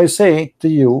 imagine I say to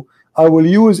you, I will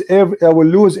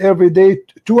lose every day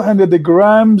 200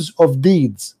 grams of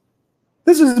deeds.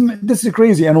 This is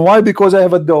crazy. And why? Because I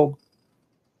have a dog.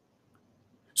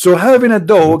 So having a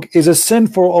dog is a sin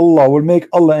for Allah, will make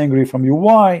Allah angry from you.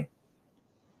 Why?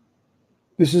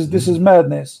 This is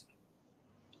madness.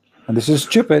 And this is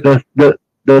stupid.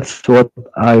 That's what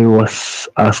I was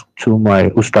asked to my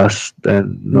Uztadz,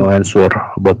 and no answer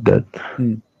about that.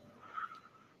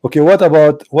 Okay, what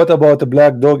about the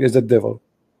black dog is the devil?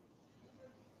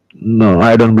 No,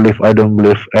 I don't believe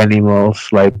animals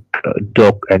like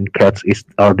dog and cats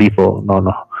are devil.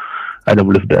 No, I don't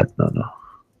believe that. No.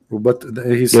 But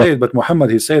he said, but Muhammad,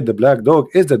 he said the black dog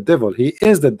is the devil. He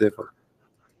is the devil.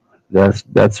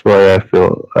 That's why I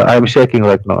feel I'm shaking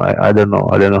right now. I don't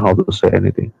know how to say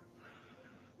anything.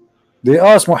 They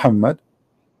asked Muhammad,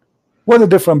 what is the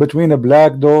difference between a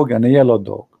black dog and a yellow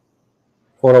dog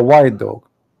or a white dog?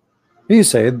 He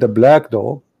said the black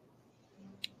dog.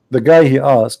 The guy he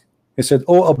asked, he said,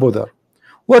 oh Abu Dhar,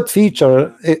 what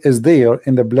feature is there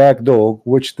in the black dog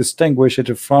which distinguishes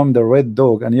it from the red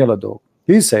dog and yellow dog?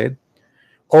 He said,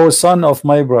 O son of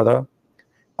my brother,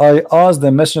 I asked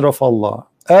the Messenger of Allah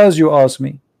as you asked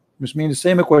me, which means the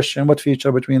same question, what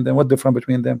feature between them, what difference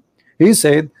between them? He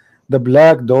said the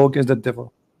black dog is the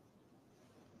devil.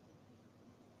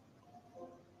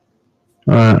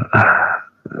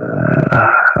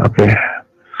 Okay.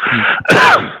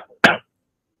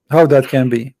 How that can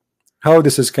be? How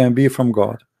this can be from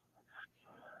God?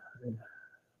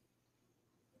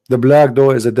 The black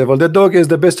dog is the devil. The dog is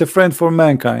the best friend for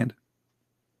mankind.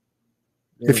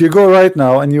 If you go right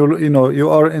now and you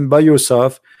are by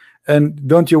yourself, and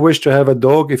don't you wish to have a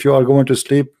dog if you are going to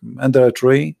sleep under a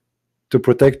tree to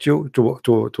protect you,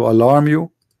 to alarm you?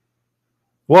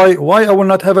 Why I will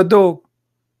not have a dog?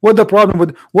 What the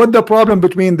problem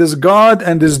between this God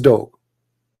and this dog?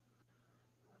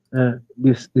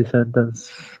 This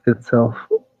sentence itself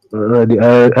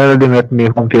already made me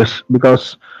confused,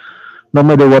 because no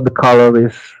matter what the color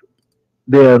is,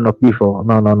 they are not evil.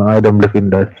 No, I don't believe in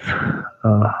that.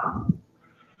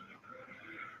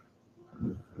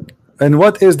 And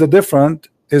what is the different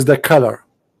is the color.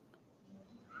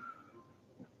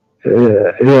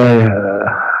 Yeah,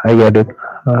 I get it.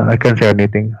 I can't say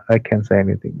anything. I can't say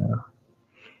anything now.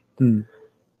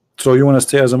 So you want to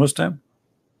stay as a Muslim?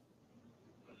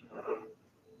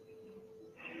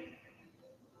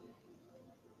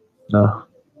 No.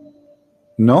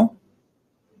 No?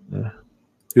 Yeah.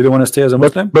 You don't want to stay as a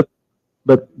Muslim?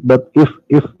 But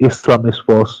if Islam is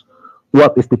false,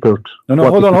 what is the truth? No,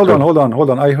 hold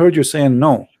on. I heard you saying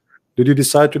no. Did you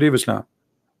decide to leave Islam?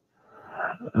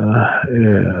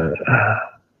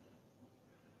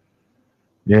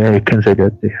 Yeah, you can say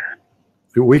that.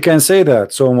 We can say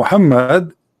that. So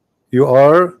Muhammad, you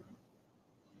are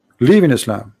leaving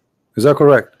Islam. Is that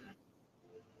correct?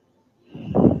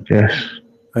 Yes.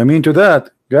 I mean to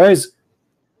that, guys,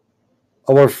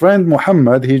 our friend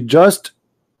Muhammad, he just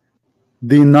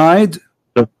denied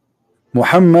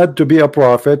Muhammad to be a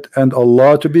prophet and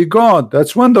Allah to be God.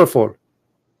 That's wonderful.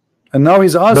 And now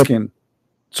he's asking,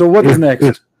 so what is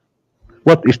next?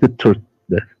 What is the truth?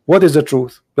 What is the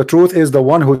truth? The truth is the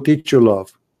one who teach you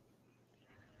love,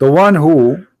 the one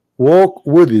who walk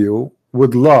with you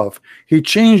with love. He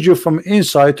changed you from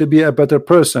inside to be a better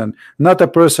person, not a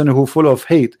person who full of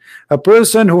hate, a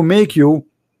person who make you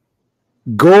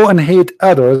go and hate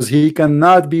others. He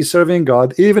cannot be serving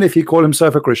God even if he call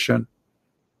himself a Christian.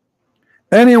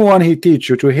 Anyone he teach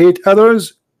you to hate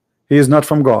others, he is not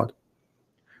from God.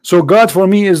 So God for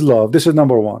me is love. This is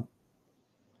number one.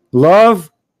 Love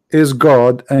is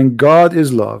God and God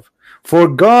is love. For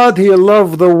God he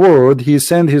loved the world, he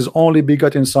sent his only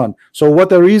begotten son. So what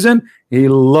the reason? He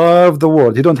loved the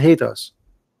world. He don't hate us.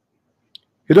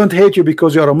 He don't hate you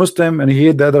because you are a Muslim, and he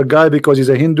hate the other guy because he's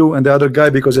a Hindu, and the other guy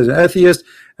because he's an atheist,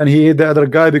 and he hate the other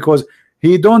guy because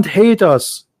he don't hate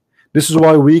us. This is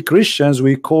why we Christians,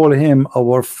 we call him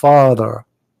our father,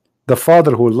 the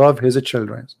father who love his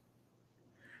children.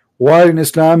 While in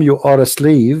Islam you are a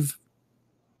slave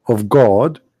of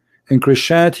God, in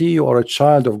Christianity you are a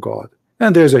child of God,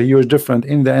 and there's a huge difference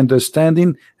in the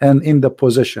understanding and in the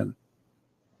position.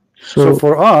 So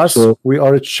for us, we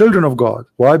are children of God.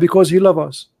 Why? Because he loves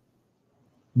us.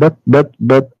 But my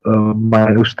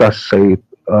Uztadz said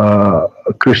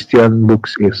Christian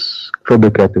books is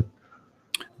fabricated.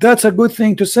 That's a good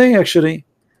thing to say, actually,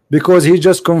 because he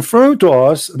just confirmed to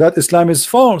us that Islam is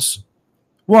false.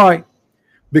 Why?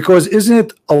 Because isn't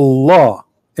it Allah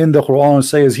in the Quran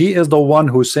says he is the one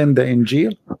who sent the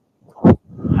Injil?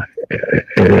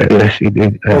 Yes, it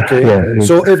did. Okay, yeah,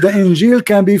 so if the Injil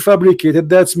can be fabricated,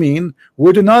 that's mean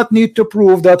we do not need to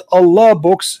prove that Allah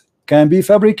books can be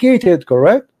fabricated,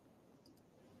 correct?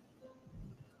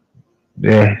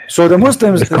 Yeah. So the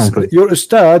Muslims, your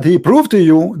Ustad, he proved to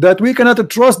you that we cannot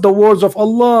trust the words of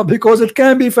Allah because it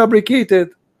can be fabricated.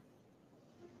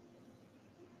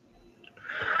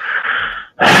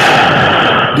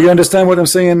 Do you understand what I'm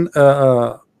saying,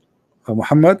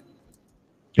 Muhammad?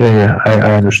 Yeah,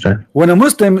 I understand. When a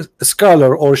Muslim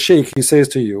scholar or sheikh, he says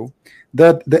to you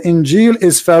that the Injil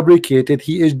is fabricated,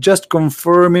 he is just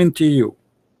confirming to you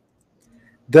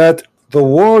that the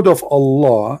word of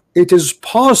Allah, it is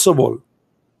possible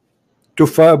to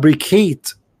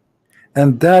fabricate,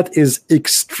 and that is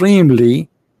extremely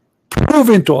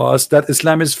proven to us that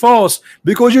Islam is false,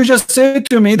 because you just said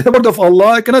to me the word of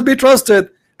Allah cannot be trusted,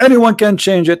 anyone can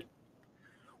change it,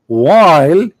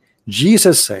 while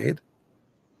Jesus said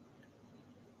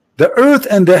the earth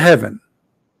and the heaven,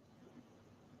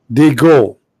 they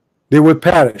go, they will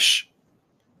perish,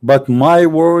 but my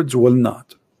words will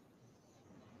not.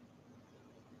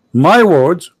 My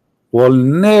words will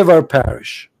never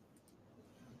perish.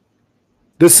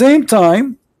 The same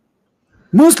time,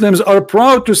 Muslims are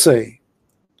proud to say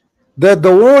that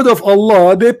the word of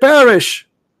Allah, they perish,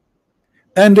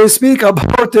 and they speak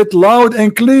about it loud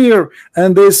and clear,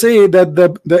 and they say that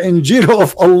the Injil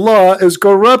of Allah is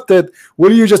corrupted.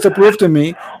 Will you just prove to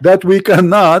me that we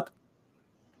cannot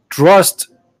trust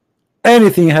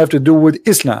anything have to do with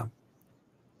Islam?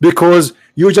 Because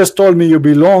you just told me you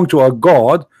belong to a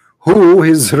God who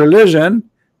his religion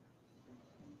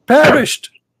perished.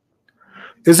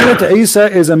 Isn't it Isa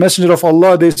is a messenger of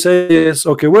Allah? They say yes.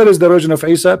 Okay, where is the religion of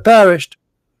Isa? Perished.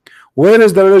 Where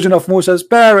is the religion of Moses?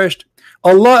 Perished.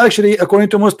 Allah actually, according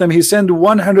to Muslim, he sent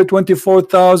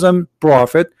 124,000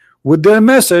 prophet with their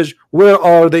message. Where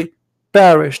are they?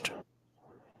 Perished.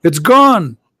 It's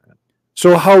gone.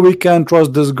 So how we can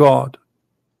trust this God?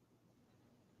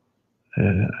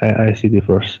 I see the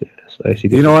verse. Yes, I see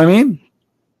the You know what I verse. mean?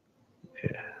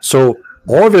 So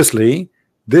obviously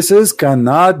this is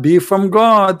cannot be from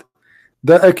God.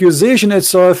 The accusation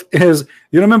itself is,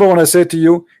 you remember when I said to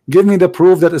you, give me the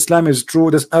proof that Islam is true,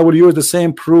 this I will use the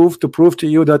same proof to prove to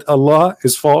you that Allah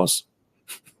is false.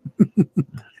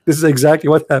 This is exactly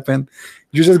what happened.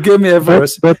 You just gave me a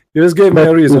verse, you just gave me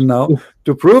a reason now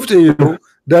to prove to you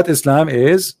that Islam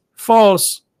is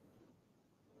false.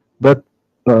 But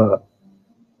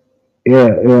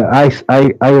yeah, I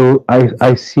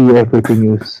see everything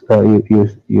you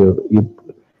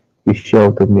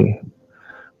show to me,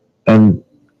 and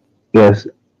yes,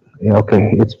 yeah,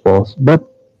 okay, it's false. But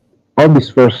on this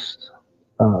verse,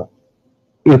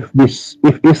 if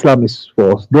Islam is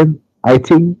false, then I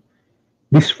think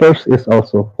this verse is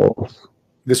also false.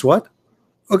 This what?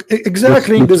 Okay,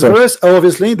 exactly. This This verse,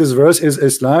 obviously, this verse is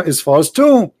Islam is false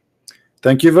too.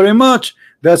 Thank you very much.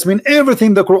 That's mean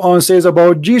everything the Quran says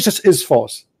about Jesus is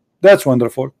false. That's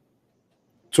wonderful.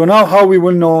 So now how we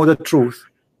will know the truth?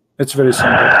 It's very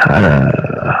simple.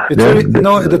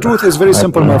 The truth is very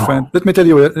simple, my friend. Let me tell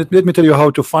you. Let me tell you how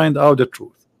to find out the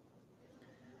truth.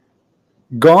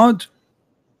 God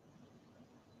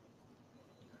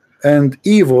and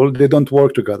evil, they don't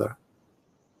work together.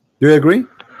 Do you agree?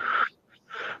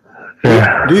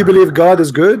 Yeah. Do you believe God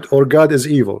is good or God is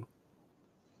evil?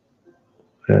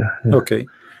 Yeah. Okay,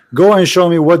 go and show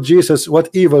me what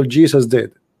evil Jesus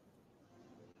did.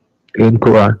 In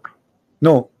Quran.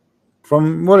 No,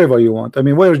 from wherever you want. I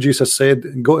mean, where Jesus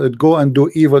said, go and do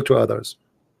evil to others.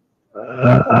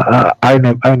 I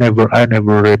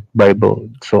never read Bible,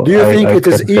 so do you think it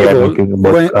is evil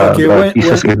when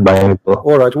Jesus in Bible?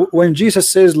 All right, when Jesus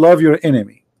says love your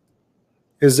enemy,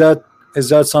 is that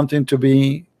something to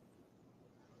be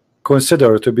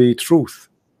considered to be truth,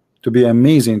 to be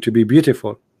amazing, to be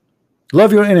beautiful?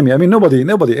 Love your enemy. I mean,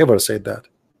 nobody ever said that.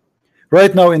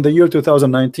 Right now in the year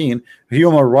 2019,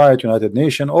 human rights, United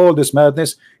Nations, all this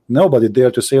madness, nobody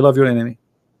dare to say love your enemy.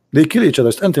 They kill each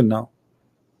other until now.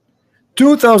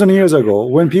 2,000 years ago,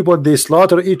 when people they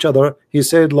slaughter each other, he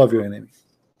said love your enemy.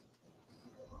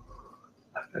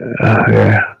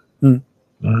 Yeah.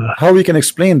 How we can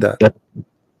explain that?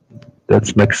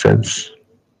 That makes sense.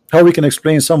 How we can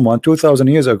explain someone 2,000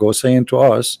 years ago saying to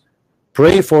us,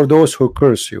 pray for those who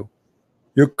curse you.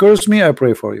 You curse me, I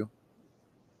pray for you.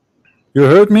 You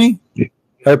hurt me,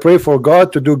 I pray for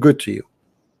God to do good to you.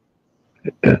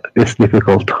 It's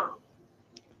difficult.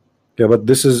 Yeah, but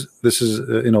this is this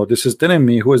is telling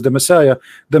me who is the Messiah.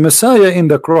 The Messiah in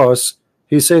the cross,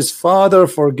 he says, Father,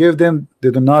 forgive them,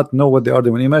 they do not know what they are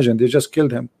doing. Imagine, they just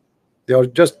killed him. They are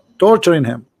just torturing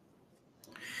him.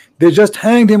 They just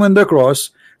hanged him on the cross,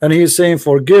 and he is saying,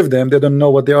 forgive them, they don't know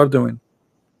what they are doing.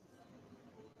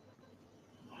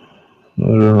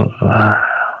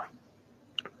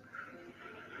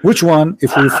 Which one,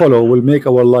 if we follow, will make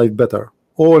our life better?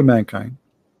 All mankind.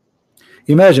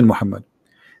 Imagine Muhammad,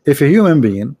 if a human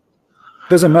being,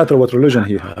 doesn't matter what religion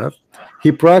he have,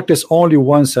 he practiced only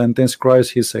one sentence,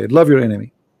 Christ, he said, love your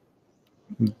enemy.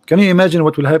 Can you imagine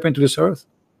what will happen to this earth?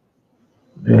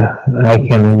 Yeah, I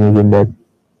can imagine that.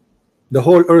 The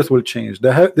whole earth will change.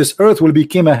 This earth will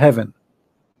become a heaven.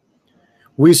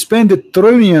 We spend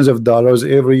trillions of dollars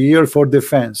every year for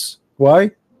defense.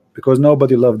 Why? Because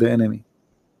nobody loved the enemy.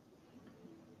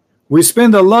 We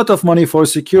spend a lot of money for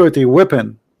security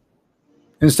weapon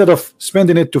instead of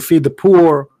spending it to feed the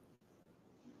poor,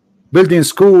 building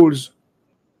schools,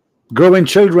 growing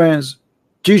children,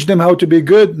 teach them how to be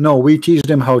good. No, we teach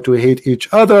them how to hate each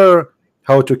other,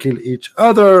 how to kill each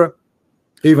other.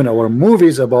 Even our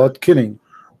movies about killing,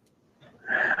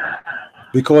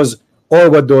 because all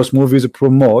what those movies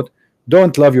promote,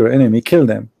 don't love your enemy, kill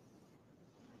them,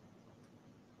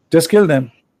 just kill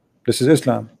them. This is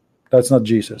Islam. That's not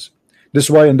Jesus. This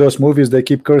is why in those movies they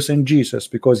keep cursing Jesus,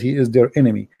 because he is their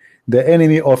enemy, the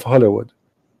enemy of Hollywood.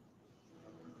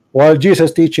 While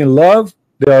Jesus teaching love,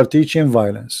 they are teaching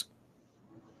violence.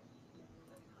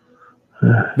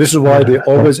 This is why they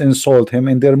always insult him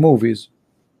in their movies.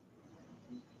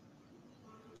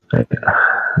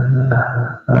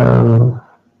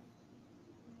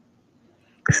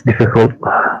 It's difficult,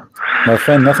 my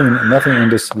friend. Nothing in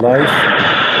this life.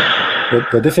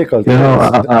 The difficulty.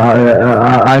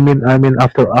 I mean,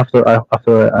 after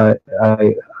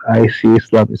I see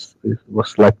Islam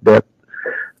was like that.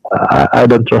 I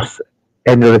don't trust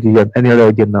any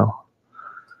religion now.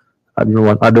 I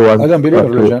don't believe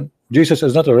in religion. Jesus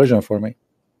is not a religion for me.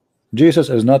 Jesus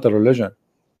is not a religion.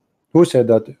 Who said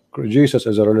that Jesus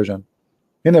is a religion?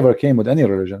 He never came with any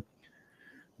religion.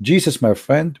 Jesus, my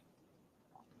friend,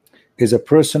 is a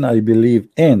person I believe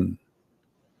in,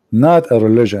 not a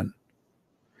religion.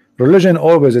 Religion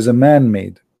always is a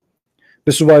man-made.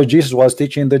 This is why Jesus was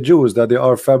teaching the Jews that they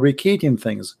are fabricating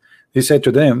things. He said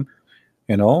to them,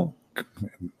 you know,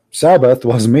 Sabbath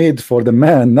was made for the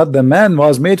man, not the man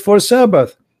was made for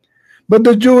Sabbath. But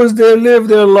the Jews, they live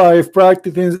their life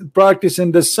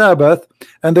practicing the Sabbath,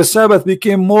 and the Sabbath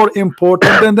became more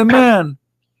important than the man.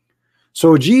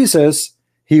 So Jesus,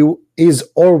 he is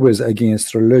always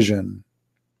against religion,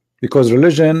 because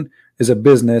religion is a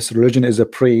business, religion is a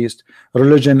priest,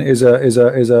 religion is a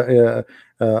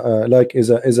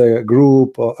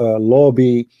group, a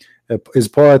lobby, is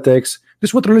politics. This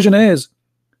is what religion is.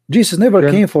 Jesus never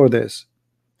came for this.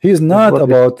 He is not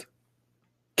about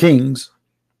kings.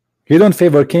 He don't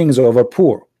favor kings over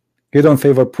poor. He don't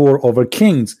favor poor over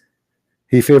kings.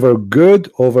 He favor good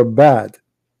over bad.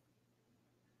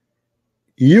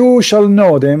 You shall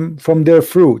know them from their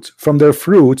fruits. From their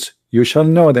fruits you shall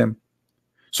know them.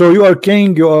 So you are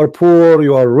king, you are poor,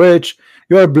 you are rich,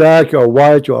 you are black, you are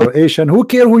white, you are Asian. Who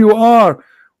cares who you are?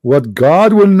 What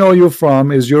God will know you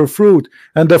from is your fruit.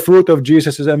 And the fruit of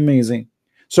Jesus is amazing.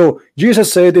 So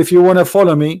Jesus said, if you want to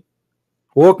follow me,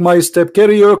 walk my step,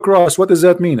 carry your cross. What does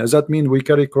that mean? Does that mean we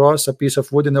carry cross, a piece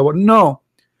of wood in the wood? No.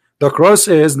 The cross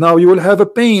is now you will have a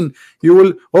pain. You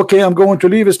will, okay, I'm going to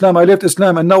leave Islam. I left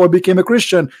Islam and now I became a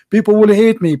Christian. People will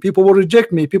hate me. People will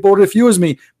reject me. People will refuse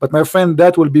me. But my friend,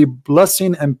 that will be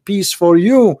blessing and peace for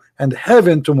you and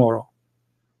heaven tomorrow.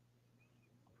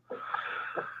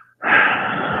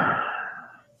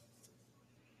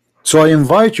 So I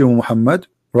invite you, Muhammad,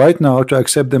 right now to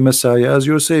accept the Messiah as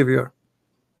your Savior.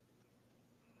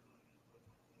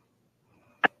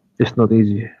 It's not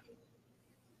easy.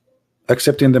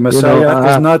 Accepting the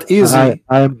Messiah is not easy.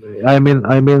 I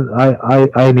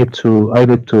need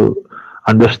to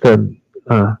understand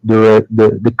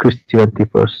the Christianity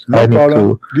first. No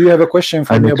problem. Do you have a question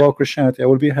for me about Christianity? I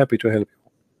will be happy to help you.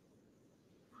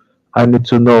 I need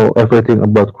to know everything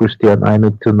about Christian. I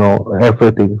need to know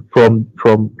everything from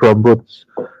roots,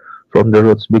 from the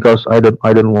roots, because I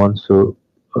don't want to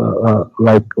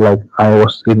like I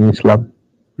was in Islam.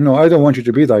 No, I don't want you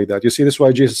to be like that. You see, this is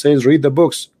why Jesus says, read the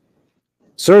books,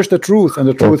 search the truth, and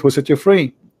the truth will set you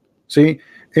free. See,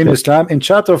 in Islam, in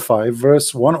chapter 5,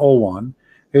 verse 101,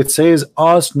 it says,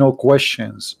 ask no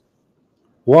questions.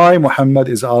 Why Muhammad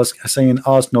is saying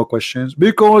ask no questions?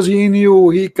 Because he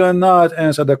knew he cannot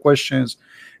answer the questions.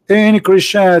 In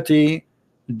Christianity,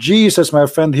 Jesus, my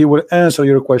friend, he will answer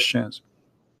your questions.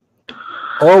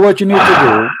 All what you need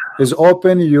to do is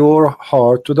open your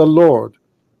heart to the Lord.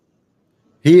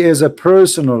 He is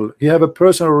he have a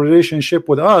personal relationship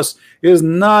with us. He is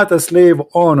not a slave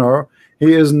owner.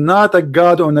 He is not a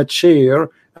God on a chair.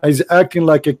 He's acting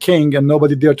like a king and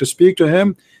nobody dare to speak to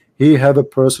him. He have a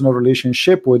personal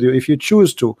relationship with you if you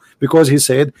choose to, because he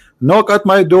said, knock at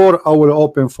my door, I will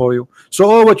open for you. So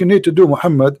all what you need to do,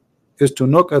 Muhammad, is to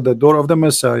knock at the door of the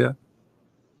Messiah,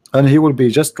 and he will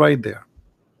be just right there.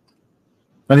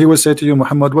 And he will say to you,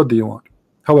 Muhammad, what do you want?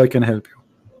 How I can help you?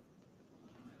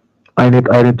 I need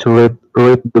to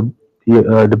read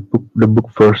the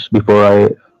book first before I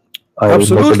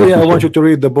absolutely. I want you to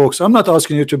read the books. I'm not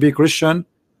asking you to be Christian.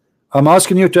 I'm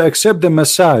asking you to accept the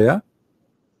Messiah.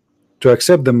 To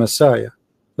accept the Messiah.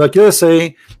 Like, let's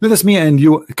say, let us me and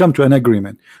you come to an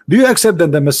agreement. Do you accept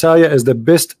that the Messiah is the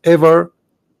best ever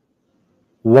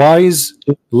wise,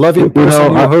 loving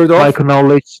person you heard of?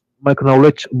 My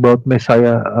knowledge about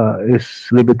Messiah is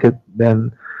limited.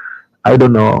 Then I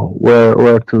don't know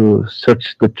where to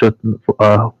search the truth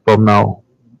from now.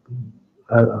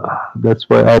 That's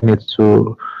why I need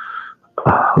to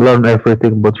learn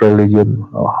everything about religion.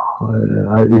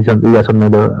 It doesn't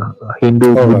matter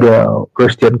Hindu, Buddha,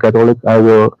 Christian, Catholic. I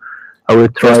will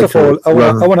try. First of all,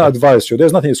 I want to advise you.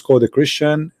 There's nothing called a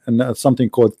Christian and something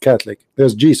called Catholic.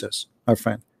 There's Jesus, my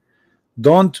friend.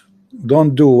 Don't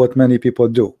do what many people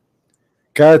do.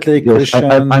 Catholic, yes,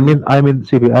 Christian. I mean, if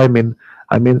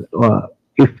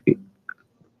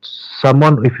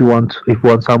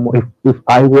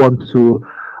I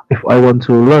want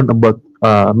to learn about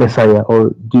Messiah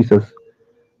or Jesus,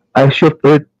 I should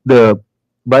read the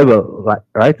Bible,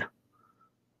 right?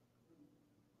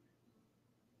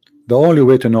 The only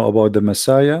way to know about the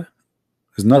Messiah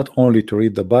is not only to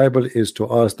read the Bible, is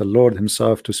to ask the Lord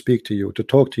himself to speak to you, to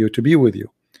talk to you, to be with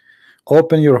you.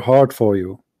 Open your heart for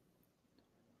you.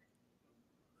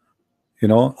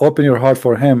 Open your heart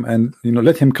for him, and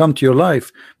let him come to your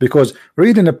life, because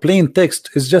reading a plain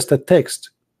text is just a text.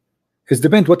 It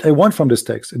depends what I want from this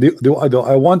text. Do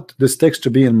I want this text to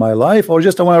be in my life, or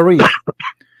just I want to read?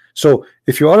 So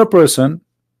if you are a person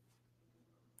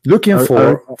looking for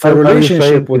Are you saying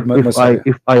relationship with Messiah.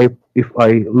 if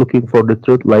I looking for the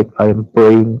truth, like I'm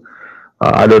praying,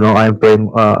 I don't know, I'm praying.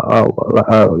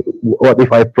 What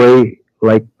if I pray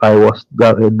like I was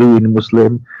doing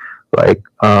Muslim, like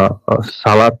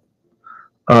salat?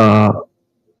 Uh,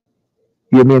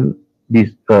 you mean this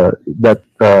that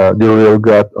the real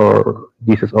God or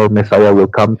Jesus or Messiah will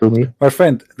come to me? My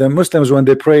friend, the Muslims, when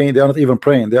they pray, they are not even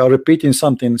praying. They are repeating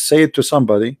something, say it to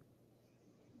somebody.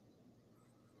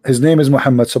 His name is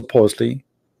Muhammad, supposedly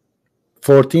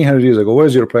 1400 years ago.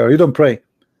 Where's your prayer? You don't pray.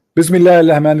 Bismillah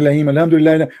ar-Rahman ar-Rahim,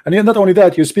 Alhamdulillah. And not only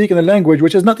that, you speak in a language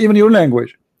which is not even your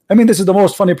language. I mean, this is the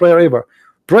most funny prayer ever.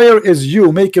 Prayer is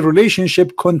you make a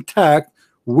relationship contact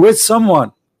with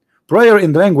someone. Prayer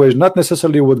in language, not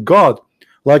necessarily with God.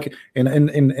 Like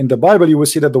in the Bible, you will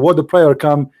see that the word of prayer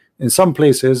come in some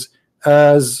places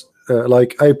as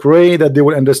like, I pray that they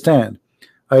will understand.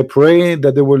 I pray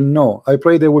that they will know. I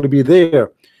pray they will be there.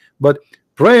 But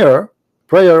prayer,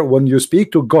 when you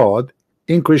speak to God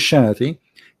in Christianity,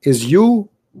 is you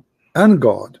and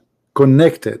God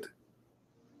connected.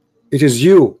 It is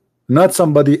you, not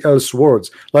somebody else's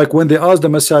words. Like when they ask the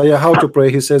Messiah how to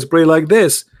pray, he says, pray like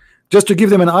this, just to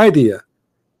give them an idea.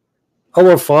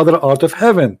 Our Father art of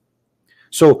heaven.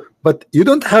 So, but you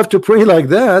don't have to pray like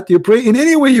that. You pray in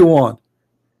any way you want,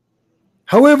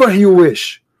 however you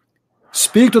wish.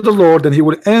 Speak to the Lord and he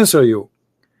will answer you.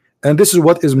 And this is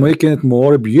what is making it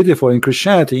more beautiful in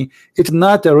Christianity. It's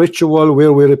not a ritual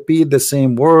where we repeat the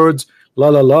same words, la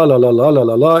la la la la la la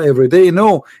la la every day.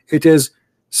 No, it is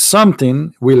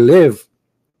something we live,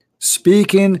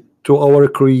 speaking to our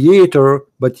Creator,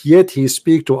 but yet He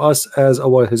speaks to us as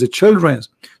His children.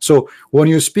 So when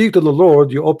you speak to the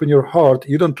Lord, you open your heart.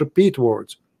 You don't repeat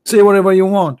words. Say whatever you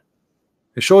want.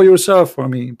 Show yourself for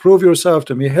me. Prove yourself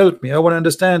to me. Help me. I want to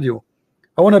understand you.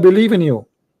 I want to believe in you.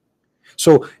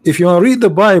 So if you want to read the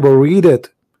Bible, read it,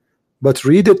 but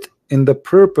read it in the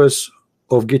purpose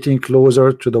of getting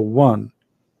closer to the one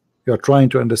you are trying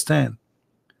to understand,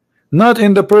 not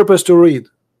in the purpose to read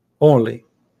only.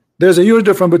 There's a huge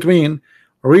difference between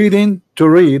reading to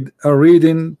read and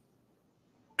reading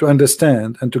to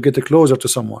understand and to get closer to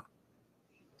someone.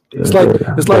 It's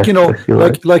like you know,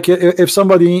 like if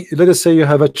somebody, let us say you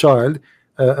have a child,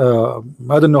 I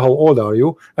don't know how old are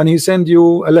you, and he send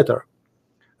you a letter.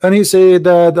 And he said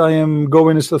that I am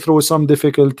going through some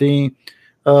difficulty,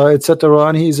 etc.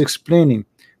 And he is explaining.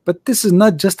 But this is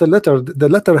not just a letter. The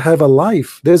letter have a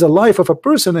life. There's a life of a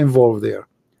person involved there.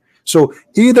 So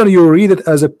either you read it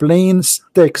as a plain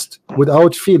text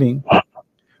without feeling,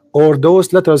 or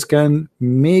those letters can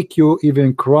make you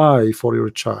even cry for your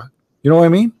child. You know what I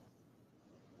mean?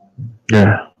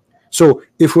 Yeah. So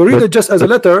if we read it just as a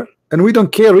letter and we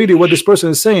don't care really what this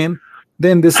person is saying,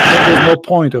 then there's no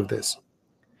point of this.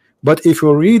 But if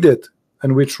we read it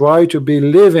and we try to be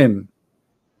living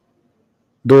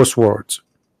those words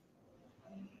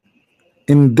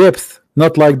in depth,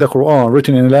 not like the Quran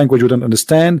written in a language we don't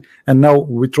understand, and now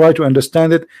we try to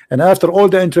understand it, and after all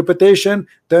the interpretation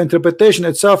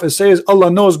itself, it says Allah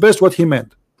knows best what He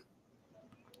meant,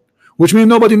 which means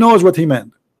nobody knows what He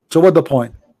meant. So what the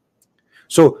point?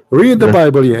 So read the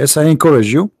Bible, yes, I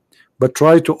encourage you, but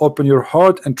try to open your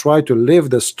heart and try to live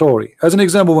the story. As an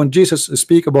example, when Jesus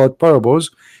speak about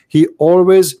parables, He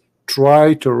always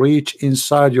try to reach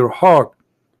inside your heart,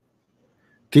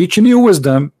 teaching you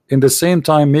wisdom, in the same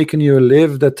time making you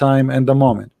live the time and the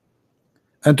moment,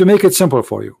 and to make it simple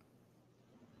for you.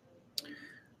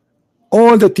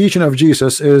 All the teaching of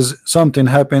Jesus is something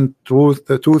happened through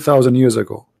the 2,000 years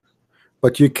ago,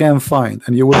 but you can find,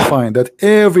 and you will find, that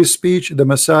every speech the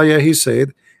Messiah He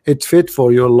said, it fit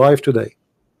for your life today.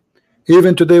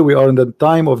 Even today we are in the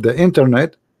time of the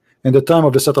internet, in the time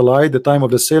of the satellite, the time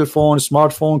of the cell phone,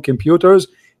 smartphone, computers,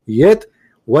 yet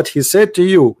what He said to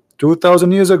you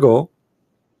 2,000 years ago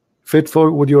fit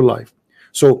for with your life.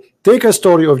 So take a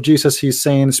story of Jesus. He's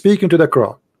saying, speaking to the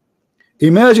crowd,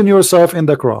 imagine yourself in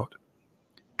the crowd,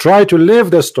 try to live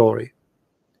the story,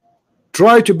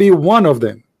 try to be one of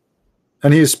them,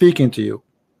 and He is speaking to you,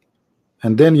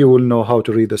 and then you will know how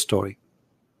to read the story.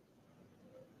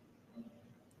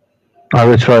 I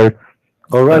will try.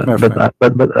 All right, my friend.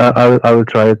 But I will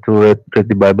try to read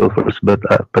the Bible first. But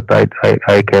I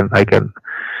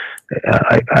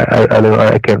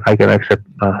can accept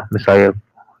Messiah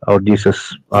or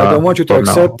Jesus. I don't want you to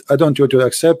accept. Now. I don't want you to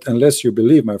accept unless you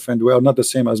believe, my friend. We are not the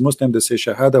same as Muslims. They say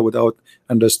Shahada without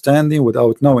understanding,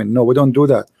 without knowing. No, we don't do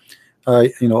that.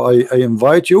 I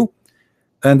invite you,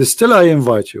 and still I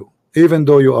invite you. Even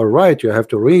though you are right, you have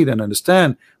to read and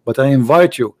understand. But I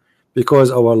invite you,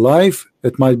 because our life,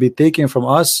 it might be taken from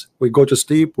us. We go to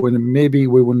sleep when maybe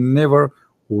we will never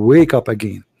wake up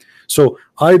again. So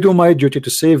I do my duty to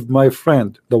save my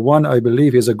friend, the one I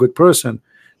believe is a good person,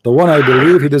 the one I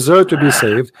believe he deserves to be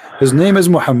saved. His name is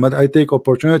Muhammad. I take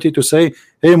opportunity to say,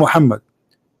 hey Muhammad,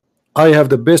 I have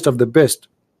the best of the best.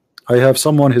 I have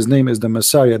someone, his name is the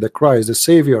Messiah, the Christ, the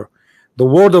Savior, the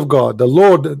Word of God, the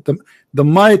Lord, the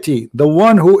Mighty, the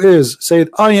one who is said,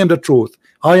 I am the truth,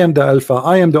 I am the Alpha,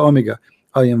 I am the Omega.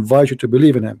 I invite you to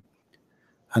believe in him,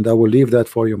 and I will leave that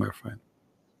for you, my friend.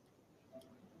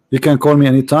 You can call me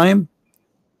anytime.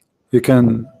 You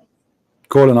can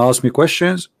call and ask me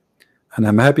questions, and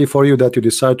I'm happy for you that you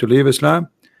decide to leave Islam,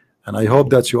 and I hope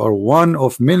that you are one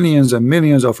of millions and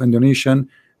millions of Indonesian.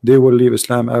 They will leave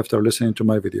Islam after listening to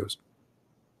my videos.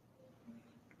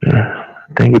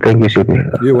 Thank you, CP.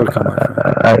 You're welcome, my friend.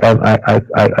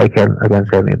 I can't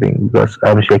say anything because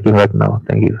I'm shaking right now.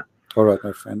 Thank you. All right,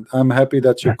 my friend. I'm happy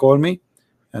that you call me,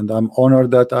 and I'm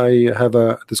honored that I have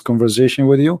this conversation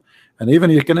with you. And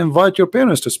even you can invite your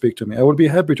parents to speak to me. I will be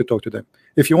happy to talk to them.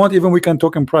 If you want, even we can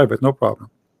talk in private, no problem.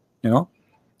 You know,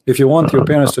 if you want your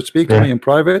parents to speak to me in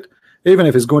private, even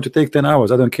if it's going to take 10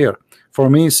 hours, I don't care. For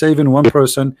me, saving one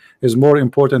person is more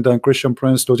important than Christian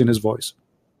Prince losing his voice.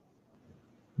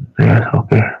 Yeah,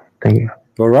 okay. Thank you.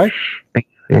 All right?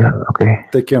 Yeah, okay.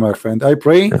 Take care, my friend. I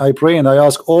pray, and I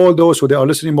ask all those who they are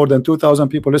listening, more than 2,000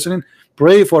 people listening,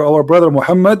 pray for our brother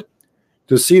Muhammad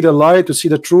to see the light, to see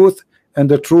the truth, and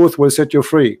the truth will set you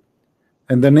free.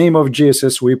 In the name of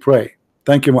Jesus, we pray.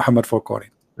 Thank you, Muhammad, for calling.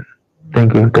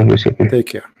 Thank you, CP. Take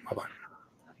care. Bye-bye.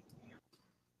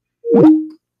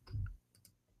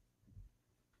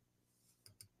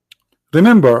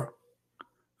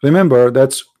 Remember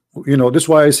that's, you know, this is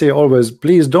why I say always,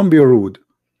 please don't be rude,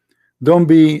 don't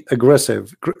be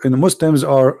aggressive. And Muslims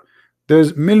are,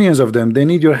 there's millions of them, they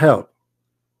need your help.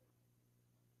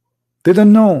 They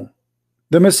don't know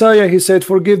the Messiah. He said,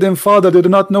 forgive them, Father, they do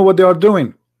not know what they are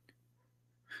doing.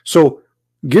 So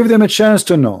give them a chance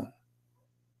to know.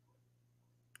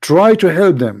 Try to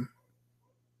help them.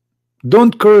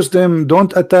 Don't curse them,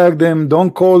 don't attack them,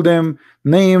 don't call them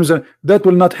names. That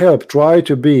will not help. Try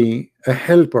to be a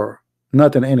helper,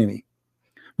 not an enemy.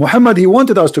 Muhammad, he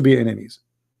wanted us to be enemies.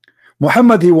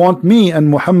 Muhammad, he want me and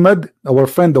Muhammad, our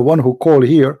friend, the one who called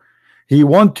here, he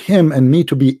want him and me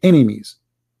to be enemies.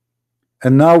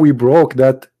 And now we broke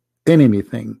that enemy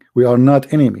thing. We are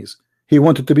not enemies. He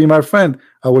wanted to be my friend.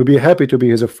 I will be happy to be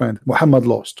his friend. Muhammad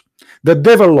lost. The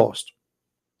devil lost.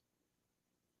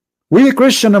 We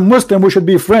Christian and Muslim, we should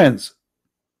be friends.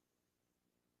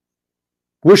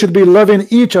 We should be loving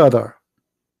each other.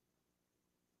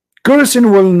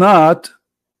 Cursing will not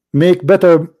make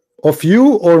better of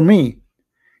you or me.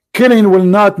 Killing will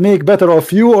not make better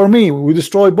of you or me. We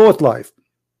destroy both life.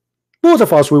 Both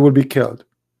of us, we will be killed.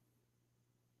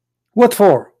 What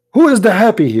for? Who is the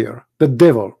happy here? The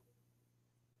devil.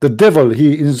 The devil,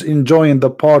 he is enjoying the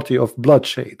party of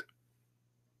bloodshed.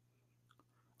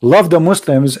 Love the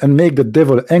Muslims and make the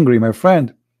devil angry, my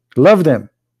friend. Love them.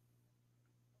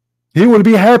 He will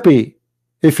be happy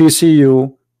if he see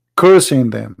you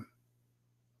cursing them.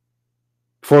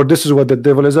 For this is what the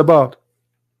devil is about.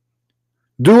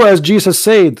 Do as Jesus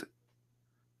said.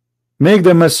 Make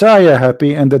the Messiah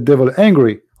happy and the devil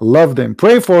angry. Love them.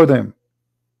 Pray for them.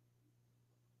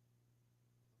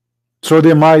 So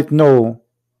they might know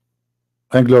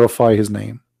and glorify his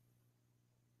name.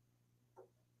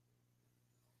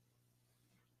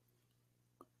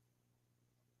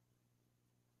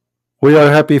 We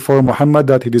are happy for Muhammad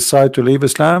that he decided to leave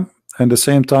Islam, and at the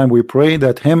same time we pray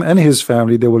that him and his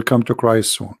family, they will come to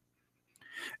Christ soon.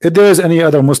 If there is any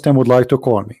other Muslim would like to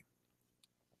call me.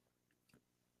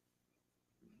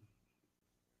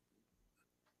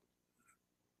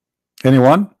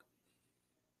 Anyone?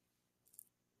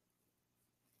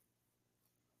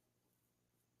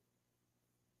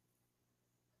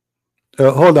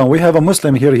 Hold on, we have a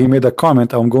Muslim here. He made a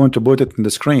comment. I'm going to put it in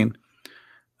the screen.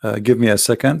 Give me a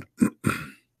second.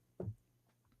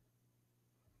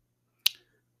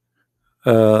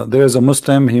 There is a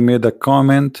Muslim. He made a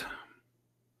comment.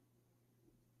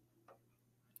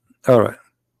 All right.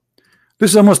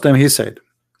 This is a Muslim. He said,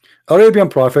 Arabian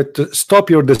Prophet, stop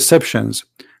your deceptions.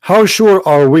 How sure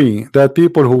are we that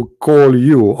people who call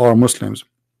you are Muslims?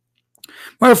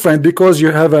 My friend, because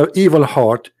you have an evil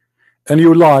heart and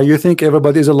you lie, you think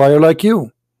everybody is a liar like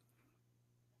you.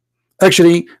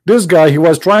 Actually, this guy, he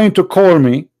was trying to call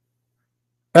me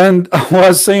and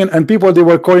was saying, and people, they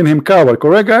were calling him coward,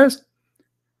 correct, guys?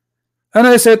 And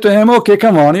I said to him, okay,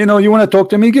 come on, you know, you want to talk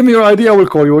to me, give me your ID, I will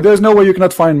call you. There's no way you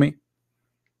cannot find me.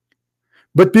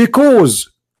 But because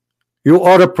you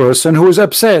are a person who is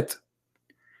upset,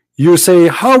 You say,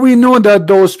 how we know that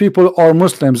those people are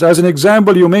Muslims? As an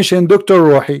example, you mentioned Dr.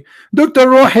 Rohi. Dr.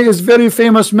 Rohi is very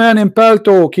famous man in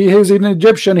Paltalk. He is an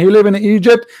Egyptian. He live in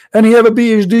Egypt and he have a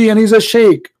PhD and he's a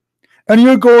sheikh. And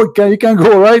you can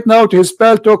go right now to his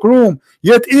Paltalk room.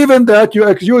 Yet even that you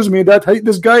accuse me that, hey,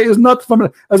 this guy is not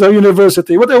from as a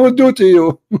university. What I will do to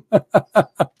you?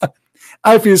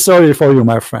 I feel sorry for you,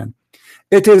 my friend.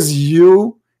 It is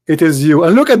you. It is you.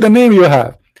 And look at the name you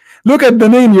have. Look at the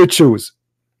name you choose.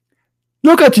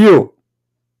 Look at you.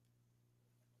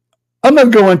 I'm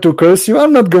not going to curse you.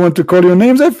 I'm not going to call you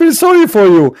names. I feel sorry for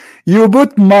you. You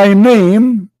put my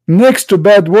name next to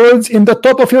bad words in the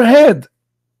top of your head.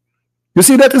 You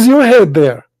see, that is your head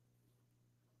there.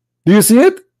 Do you see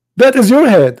it? That is your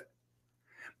head.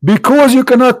 Because you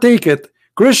cannot take it.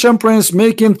 Christian Prince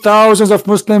making thousands of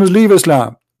Muslims leave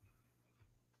Islam.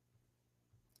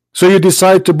 So you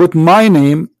decide to put my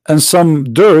name and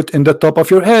some dirt in the top of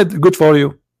your head. Good for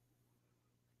you.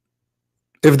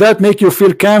 If that make you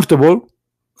feel comfortable,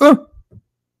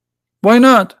 why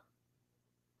not?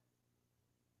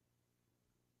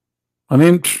 I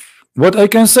mean, what I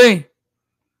can say?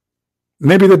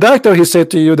 Maybe the doctor, he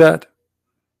said to you that.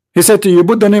 He said to you,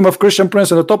 put the name of Christian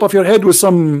Prince on the top of your head with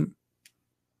some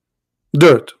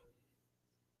dirt.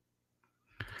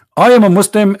 I am a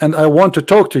Muslim and I want to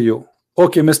talk to you.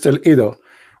 Okay, Mr. Ido,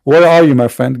 where are you, my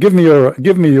friend? Give me your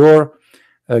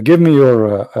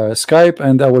Skype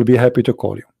and I will be happy to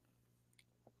call you.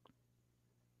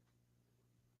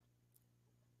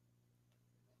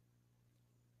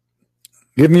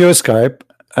 Give me your Skype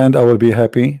and I will be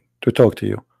happy to talk to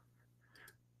you.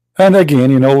 And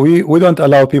again, you know, we don't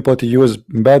allow people to use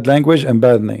bad language and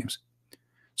bad names.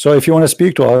 So if you want to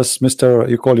speak to us, Mr.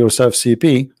 You call yourself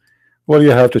CP, well,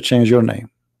 you have to change your name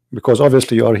because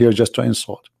obviously you are here just to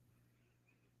insult.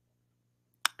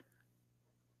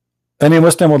 Any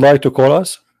Muslim would like to call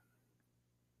us?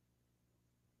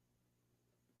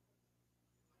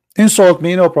 Insult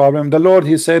me, no problem. The Lord,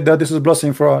 he said that this is a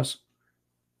blessing for us.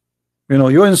 You know,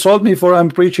 you insult me for I'm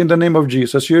preaching the name of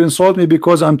Jesus. You insult me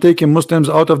because I'm taking Muslims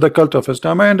out of the cult of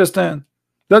Islam. I understand.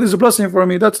 That is a blessing for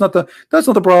me. That's not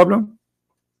a problem.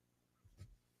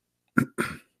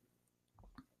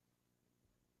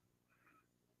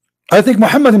 I think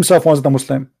Muhammad himself was the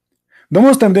Muslim. The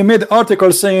Muslim, they made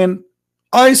articles saying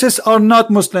ISIS are not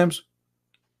Muslims,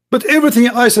 but everything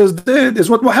ISIS did is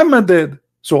what Muhammad did.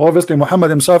 So obviously Muhammad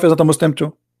himself is not a Muslim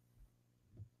too.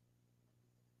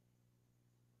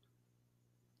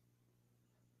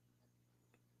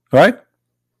 Right?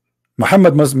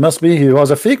 Muhammad must be, he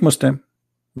was a fake Muslim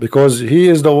because he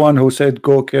is the one who said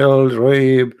go kill,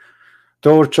 rape,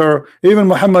 torture. Even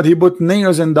Muhammad, he put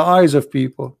nails in the eyes of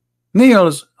people.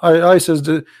 Nails. ISIS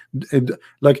did,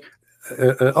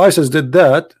 ISIS did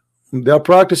that. They are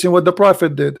practicing what the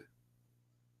Prophet did.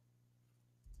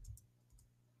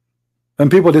 And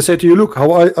people, they say to you, look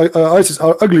how ISIS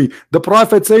are ugly. The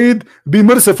Prophet said be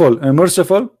merciful. And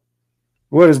merciful,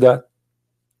 where is that?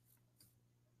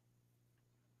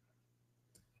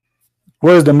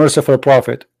 Where is the merciful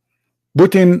Prophet?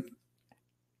 Putting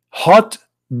hot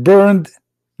burned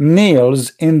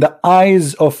nails in the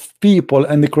eyes of people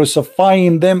and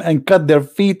crucifying them and cut their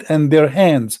feet and their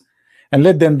hands and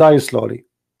let them die slowly.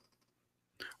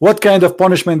 What kind of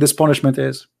punishment this punishment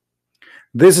is?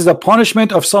 This is a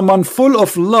punishment of someone full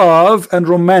of love and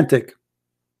romantic.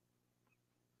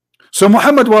 So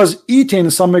Muhammad was eating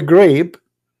some grape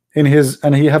in his,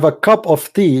 and he have a cup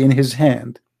of tea in his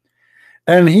hand,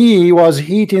 and he was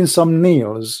heating some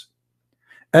nails,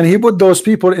 and he put those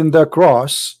people in the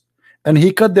cross, and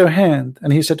he cut their hand,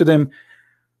 and he said to them,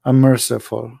 I'm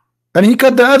merciful. And he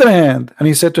cut the other hand, and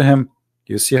he said to him,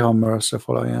 you see how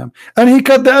merciful I am. And he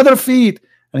cut the other feet,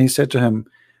 and he said to him,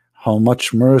 how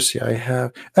much mercy I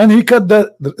have. And he cut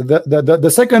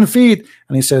the second feet,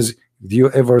 and he says, do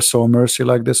you ever saw mercy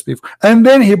like this before? And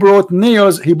then he brought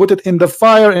nails, he put it in the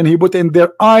fire, and he put it in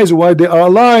their eyes while they are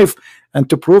alive, and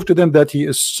to prove to them that he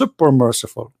is super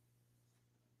merciful.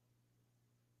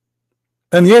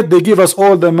 And yet they give us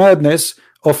all the madness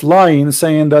of lying,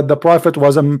 saying that the Prophet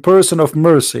was a person of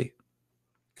mercy.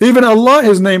 Even Allah,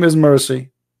 his name is mercy.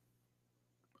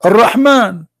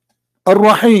 Ar-Rahman,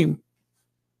 Ar-Rahim.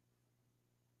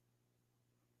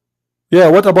 Yeah,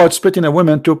 what about splitting a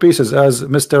woman two pieces, as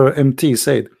Mr. MT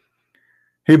said?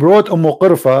 He brought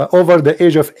Qurfa over the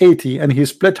age of 80 and he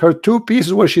split her two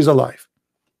pieces where she's alive.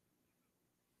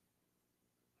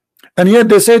 And yet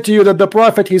they say to you that the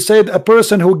Prophet, he said a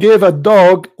person who gave a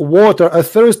dog water, a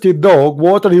thirsty dog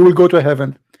water, he will go to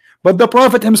heaven. But the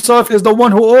Prophet himself is the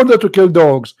one who ordered to kill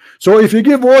dogs. So if you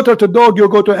give water to dog, you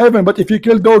go to heaven, but if you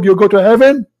kill dog, you go to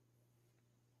heaven.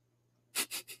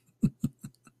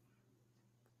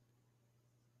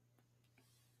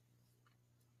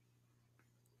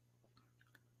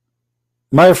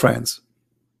 My friends,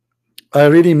 I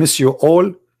really miss you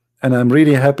all, and I'm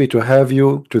really happy to have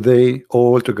you today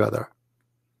all together.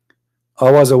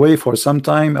 I was away for some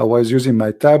time. I was using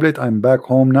my tablet. I'm back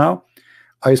home now.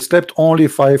 I slept only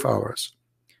 5 hours.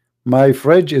 My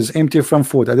fridge is empty from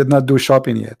food. I did not do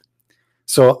shopping yet.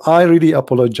 So I really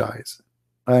apologize.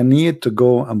 I need to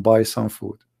go and buy some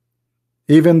food.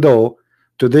 Even though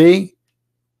today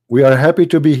we are happy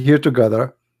to be here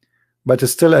together, but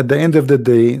still at the end of the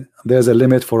day, there's a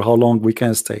limit for how long we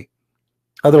can stay.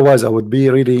 Otherwise, I would be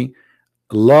really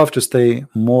love to stay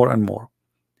more and more.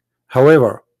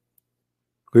 However,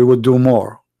 we would do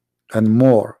more and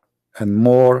more and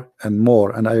more and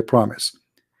more, and I promise.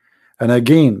 And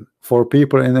again, for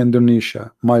people in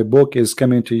Indonesia, my book is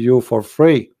coming to you for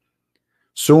free.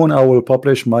 Soon I will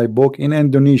publish my book in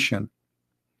Indonesian,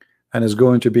 and it's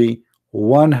going to be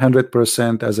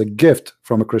 100% as a gift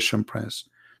from a Christian Prince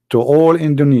to all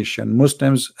Indonesian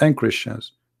Muslims and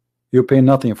Christians. You pay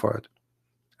nothing for it,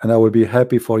 and I will be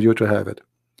happy for you to have it.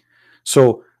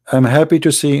 So I'm happy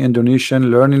to see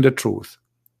Indonesian learning the truth,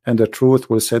 and the truth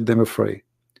will set them free.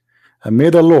 And may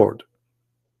the Lord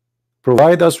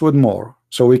provide us with more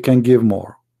so we can give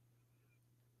more.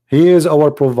 He is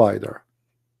our provider.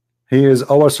 He is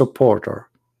our supporter.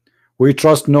 We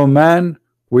trust no man,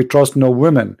 we trust no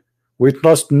women, we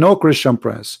trust no Christian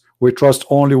prince. We trust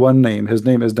only one name. His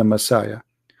name is the Messiah.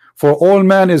 For all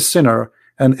man is sinner,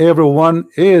 and everyone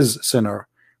is sinner.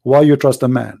 Why you trust a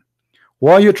man?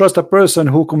 Why you trust a person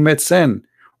who commits sin?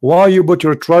 Why you put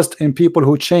your trust in people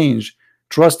who change?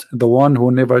 Trust the one who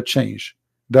never change.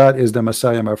 That is the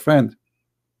Messiah, my friend.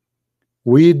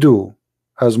 We do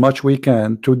as much we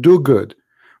can to do good,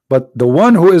 but the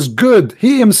one who is good,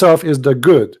 he himself is the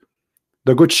good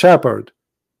shepherd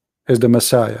is the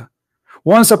Messiah.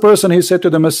 Once a person, he said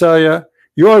to the Messiah,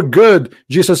 you are good.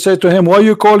 Jesus said to him, why are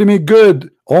you calling me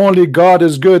good? Only God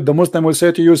is good. The Muslim will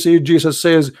say to you, see, Jesus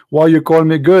says, why you call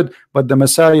me good? But the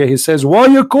Messiah, he says, why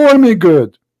you call me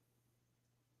good?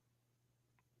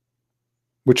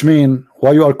 Which means,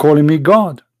 why you are calling me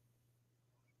God?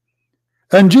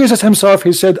 And Jesus himself,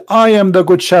 he said, I am the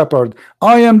good shepherd.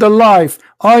 I am the life.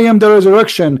 I am the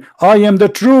resurrection. I am the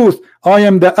truth. I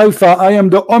am the Alpha. I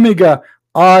am the Omega.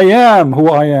 I am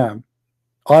who I am.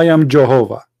 I am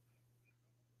Jehovah.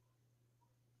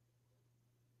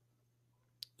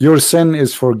 Your sin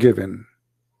is forgiven.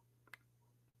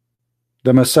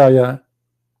 The Messiah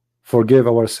forgave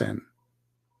our sin.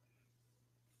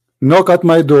 Knock at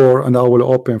my door and I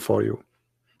will open for you.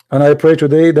 And I pray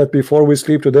today that before we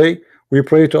sleep today, we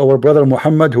pray to our brother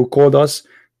Muhammad, who called us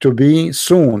to be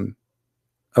soon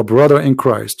a brother in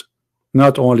Christ,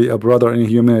 not only a brother in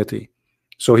humanity,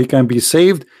 so he can be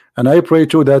saved. And I pray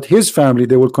too that his family,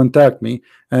 they will contact me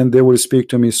and they will speak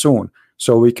to me soon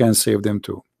so we can save them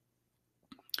too.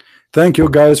 Thank you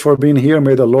guys for being here.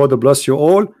 May the Lord bless you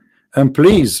all, and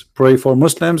please pray for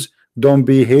Muslims. Don't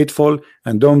be hateful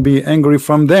and don't be angry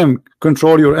from them.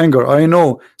 Control your anger. I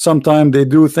know sometimes they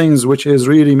do things which is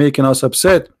really making us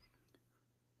upset.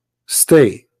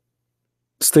 Stay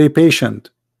patient,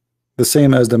 the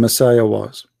same as the Messiah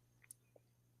was.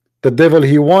 The devil,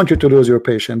 he wants you to lose your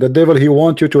patience. The devil, he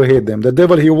wants you to hate them. The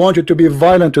devil, he wants you to be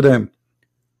violent to them.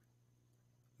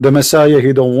 The Messiah,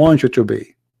 he don't want you to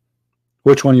be.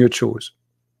 Which one you choose?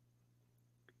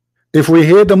 If we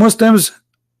hate the Muslims,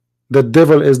 the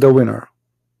devil is the winner.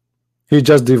 He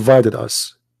just divided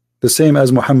us, the same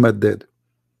as Muhammad did.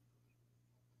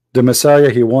 The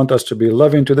Messiah, he wants us to be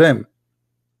loving to them,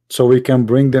 so we can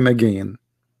bring them again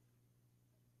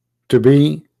to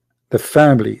be the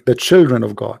family, the children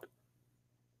of God.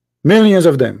 Millions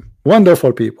of them,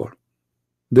 wonderful people.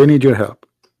 They need your help,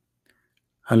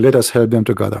 and let us help them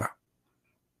together.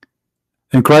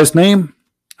 In Christ's name,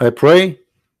 I pray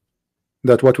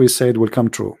that what we said will come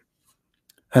true.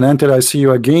 And until I see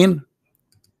you again,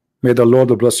 may the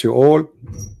Lord bless you all.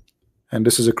 And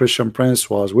this is a Christian Prince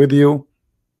who was with you,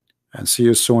 and see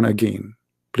you soon again.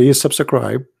 Please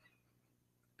subscribe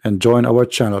and join our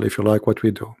channel if you like what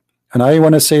we do. And I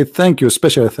want to say thank you,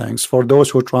 special thanks for those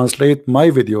who translate my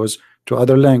videos to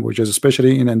other languages,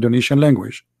 especially in Indonesian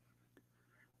language.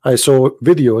 I saw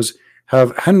videos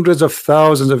have hundreds of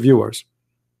thousands of viewers.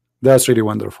 That's really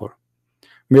wonderful.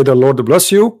 May the Lord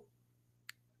bless you,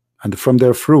 and from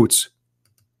their fruits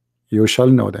you shall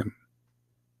know them.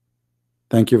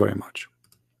 Thank you very much.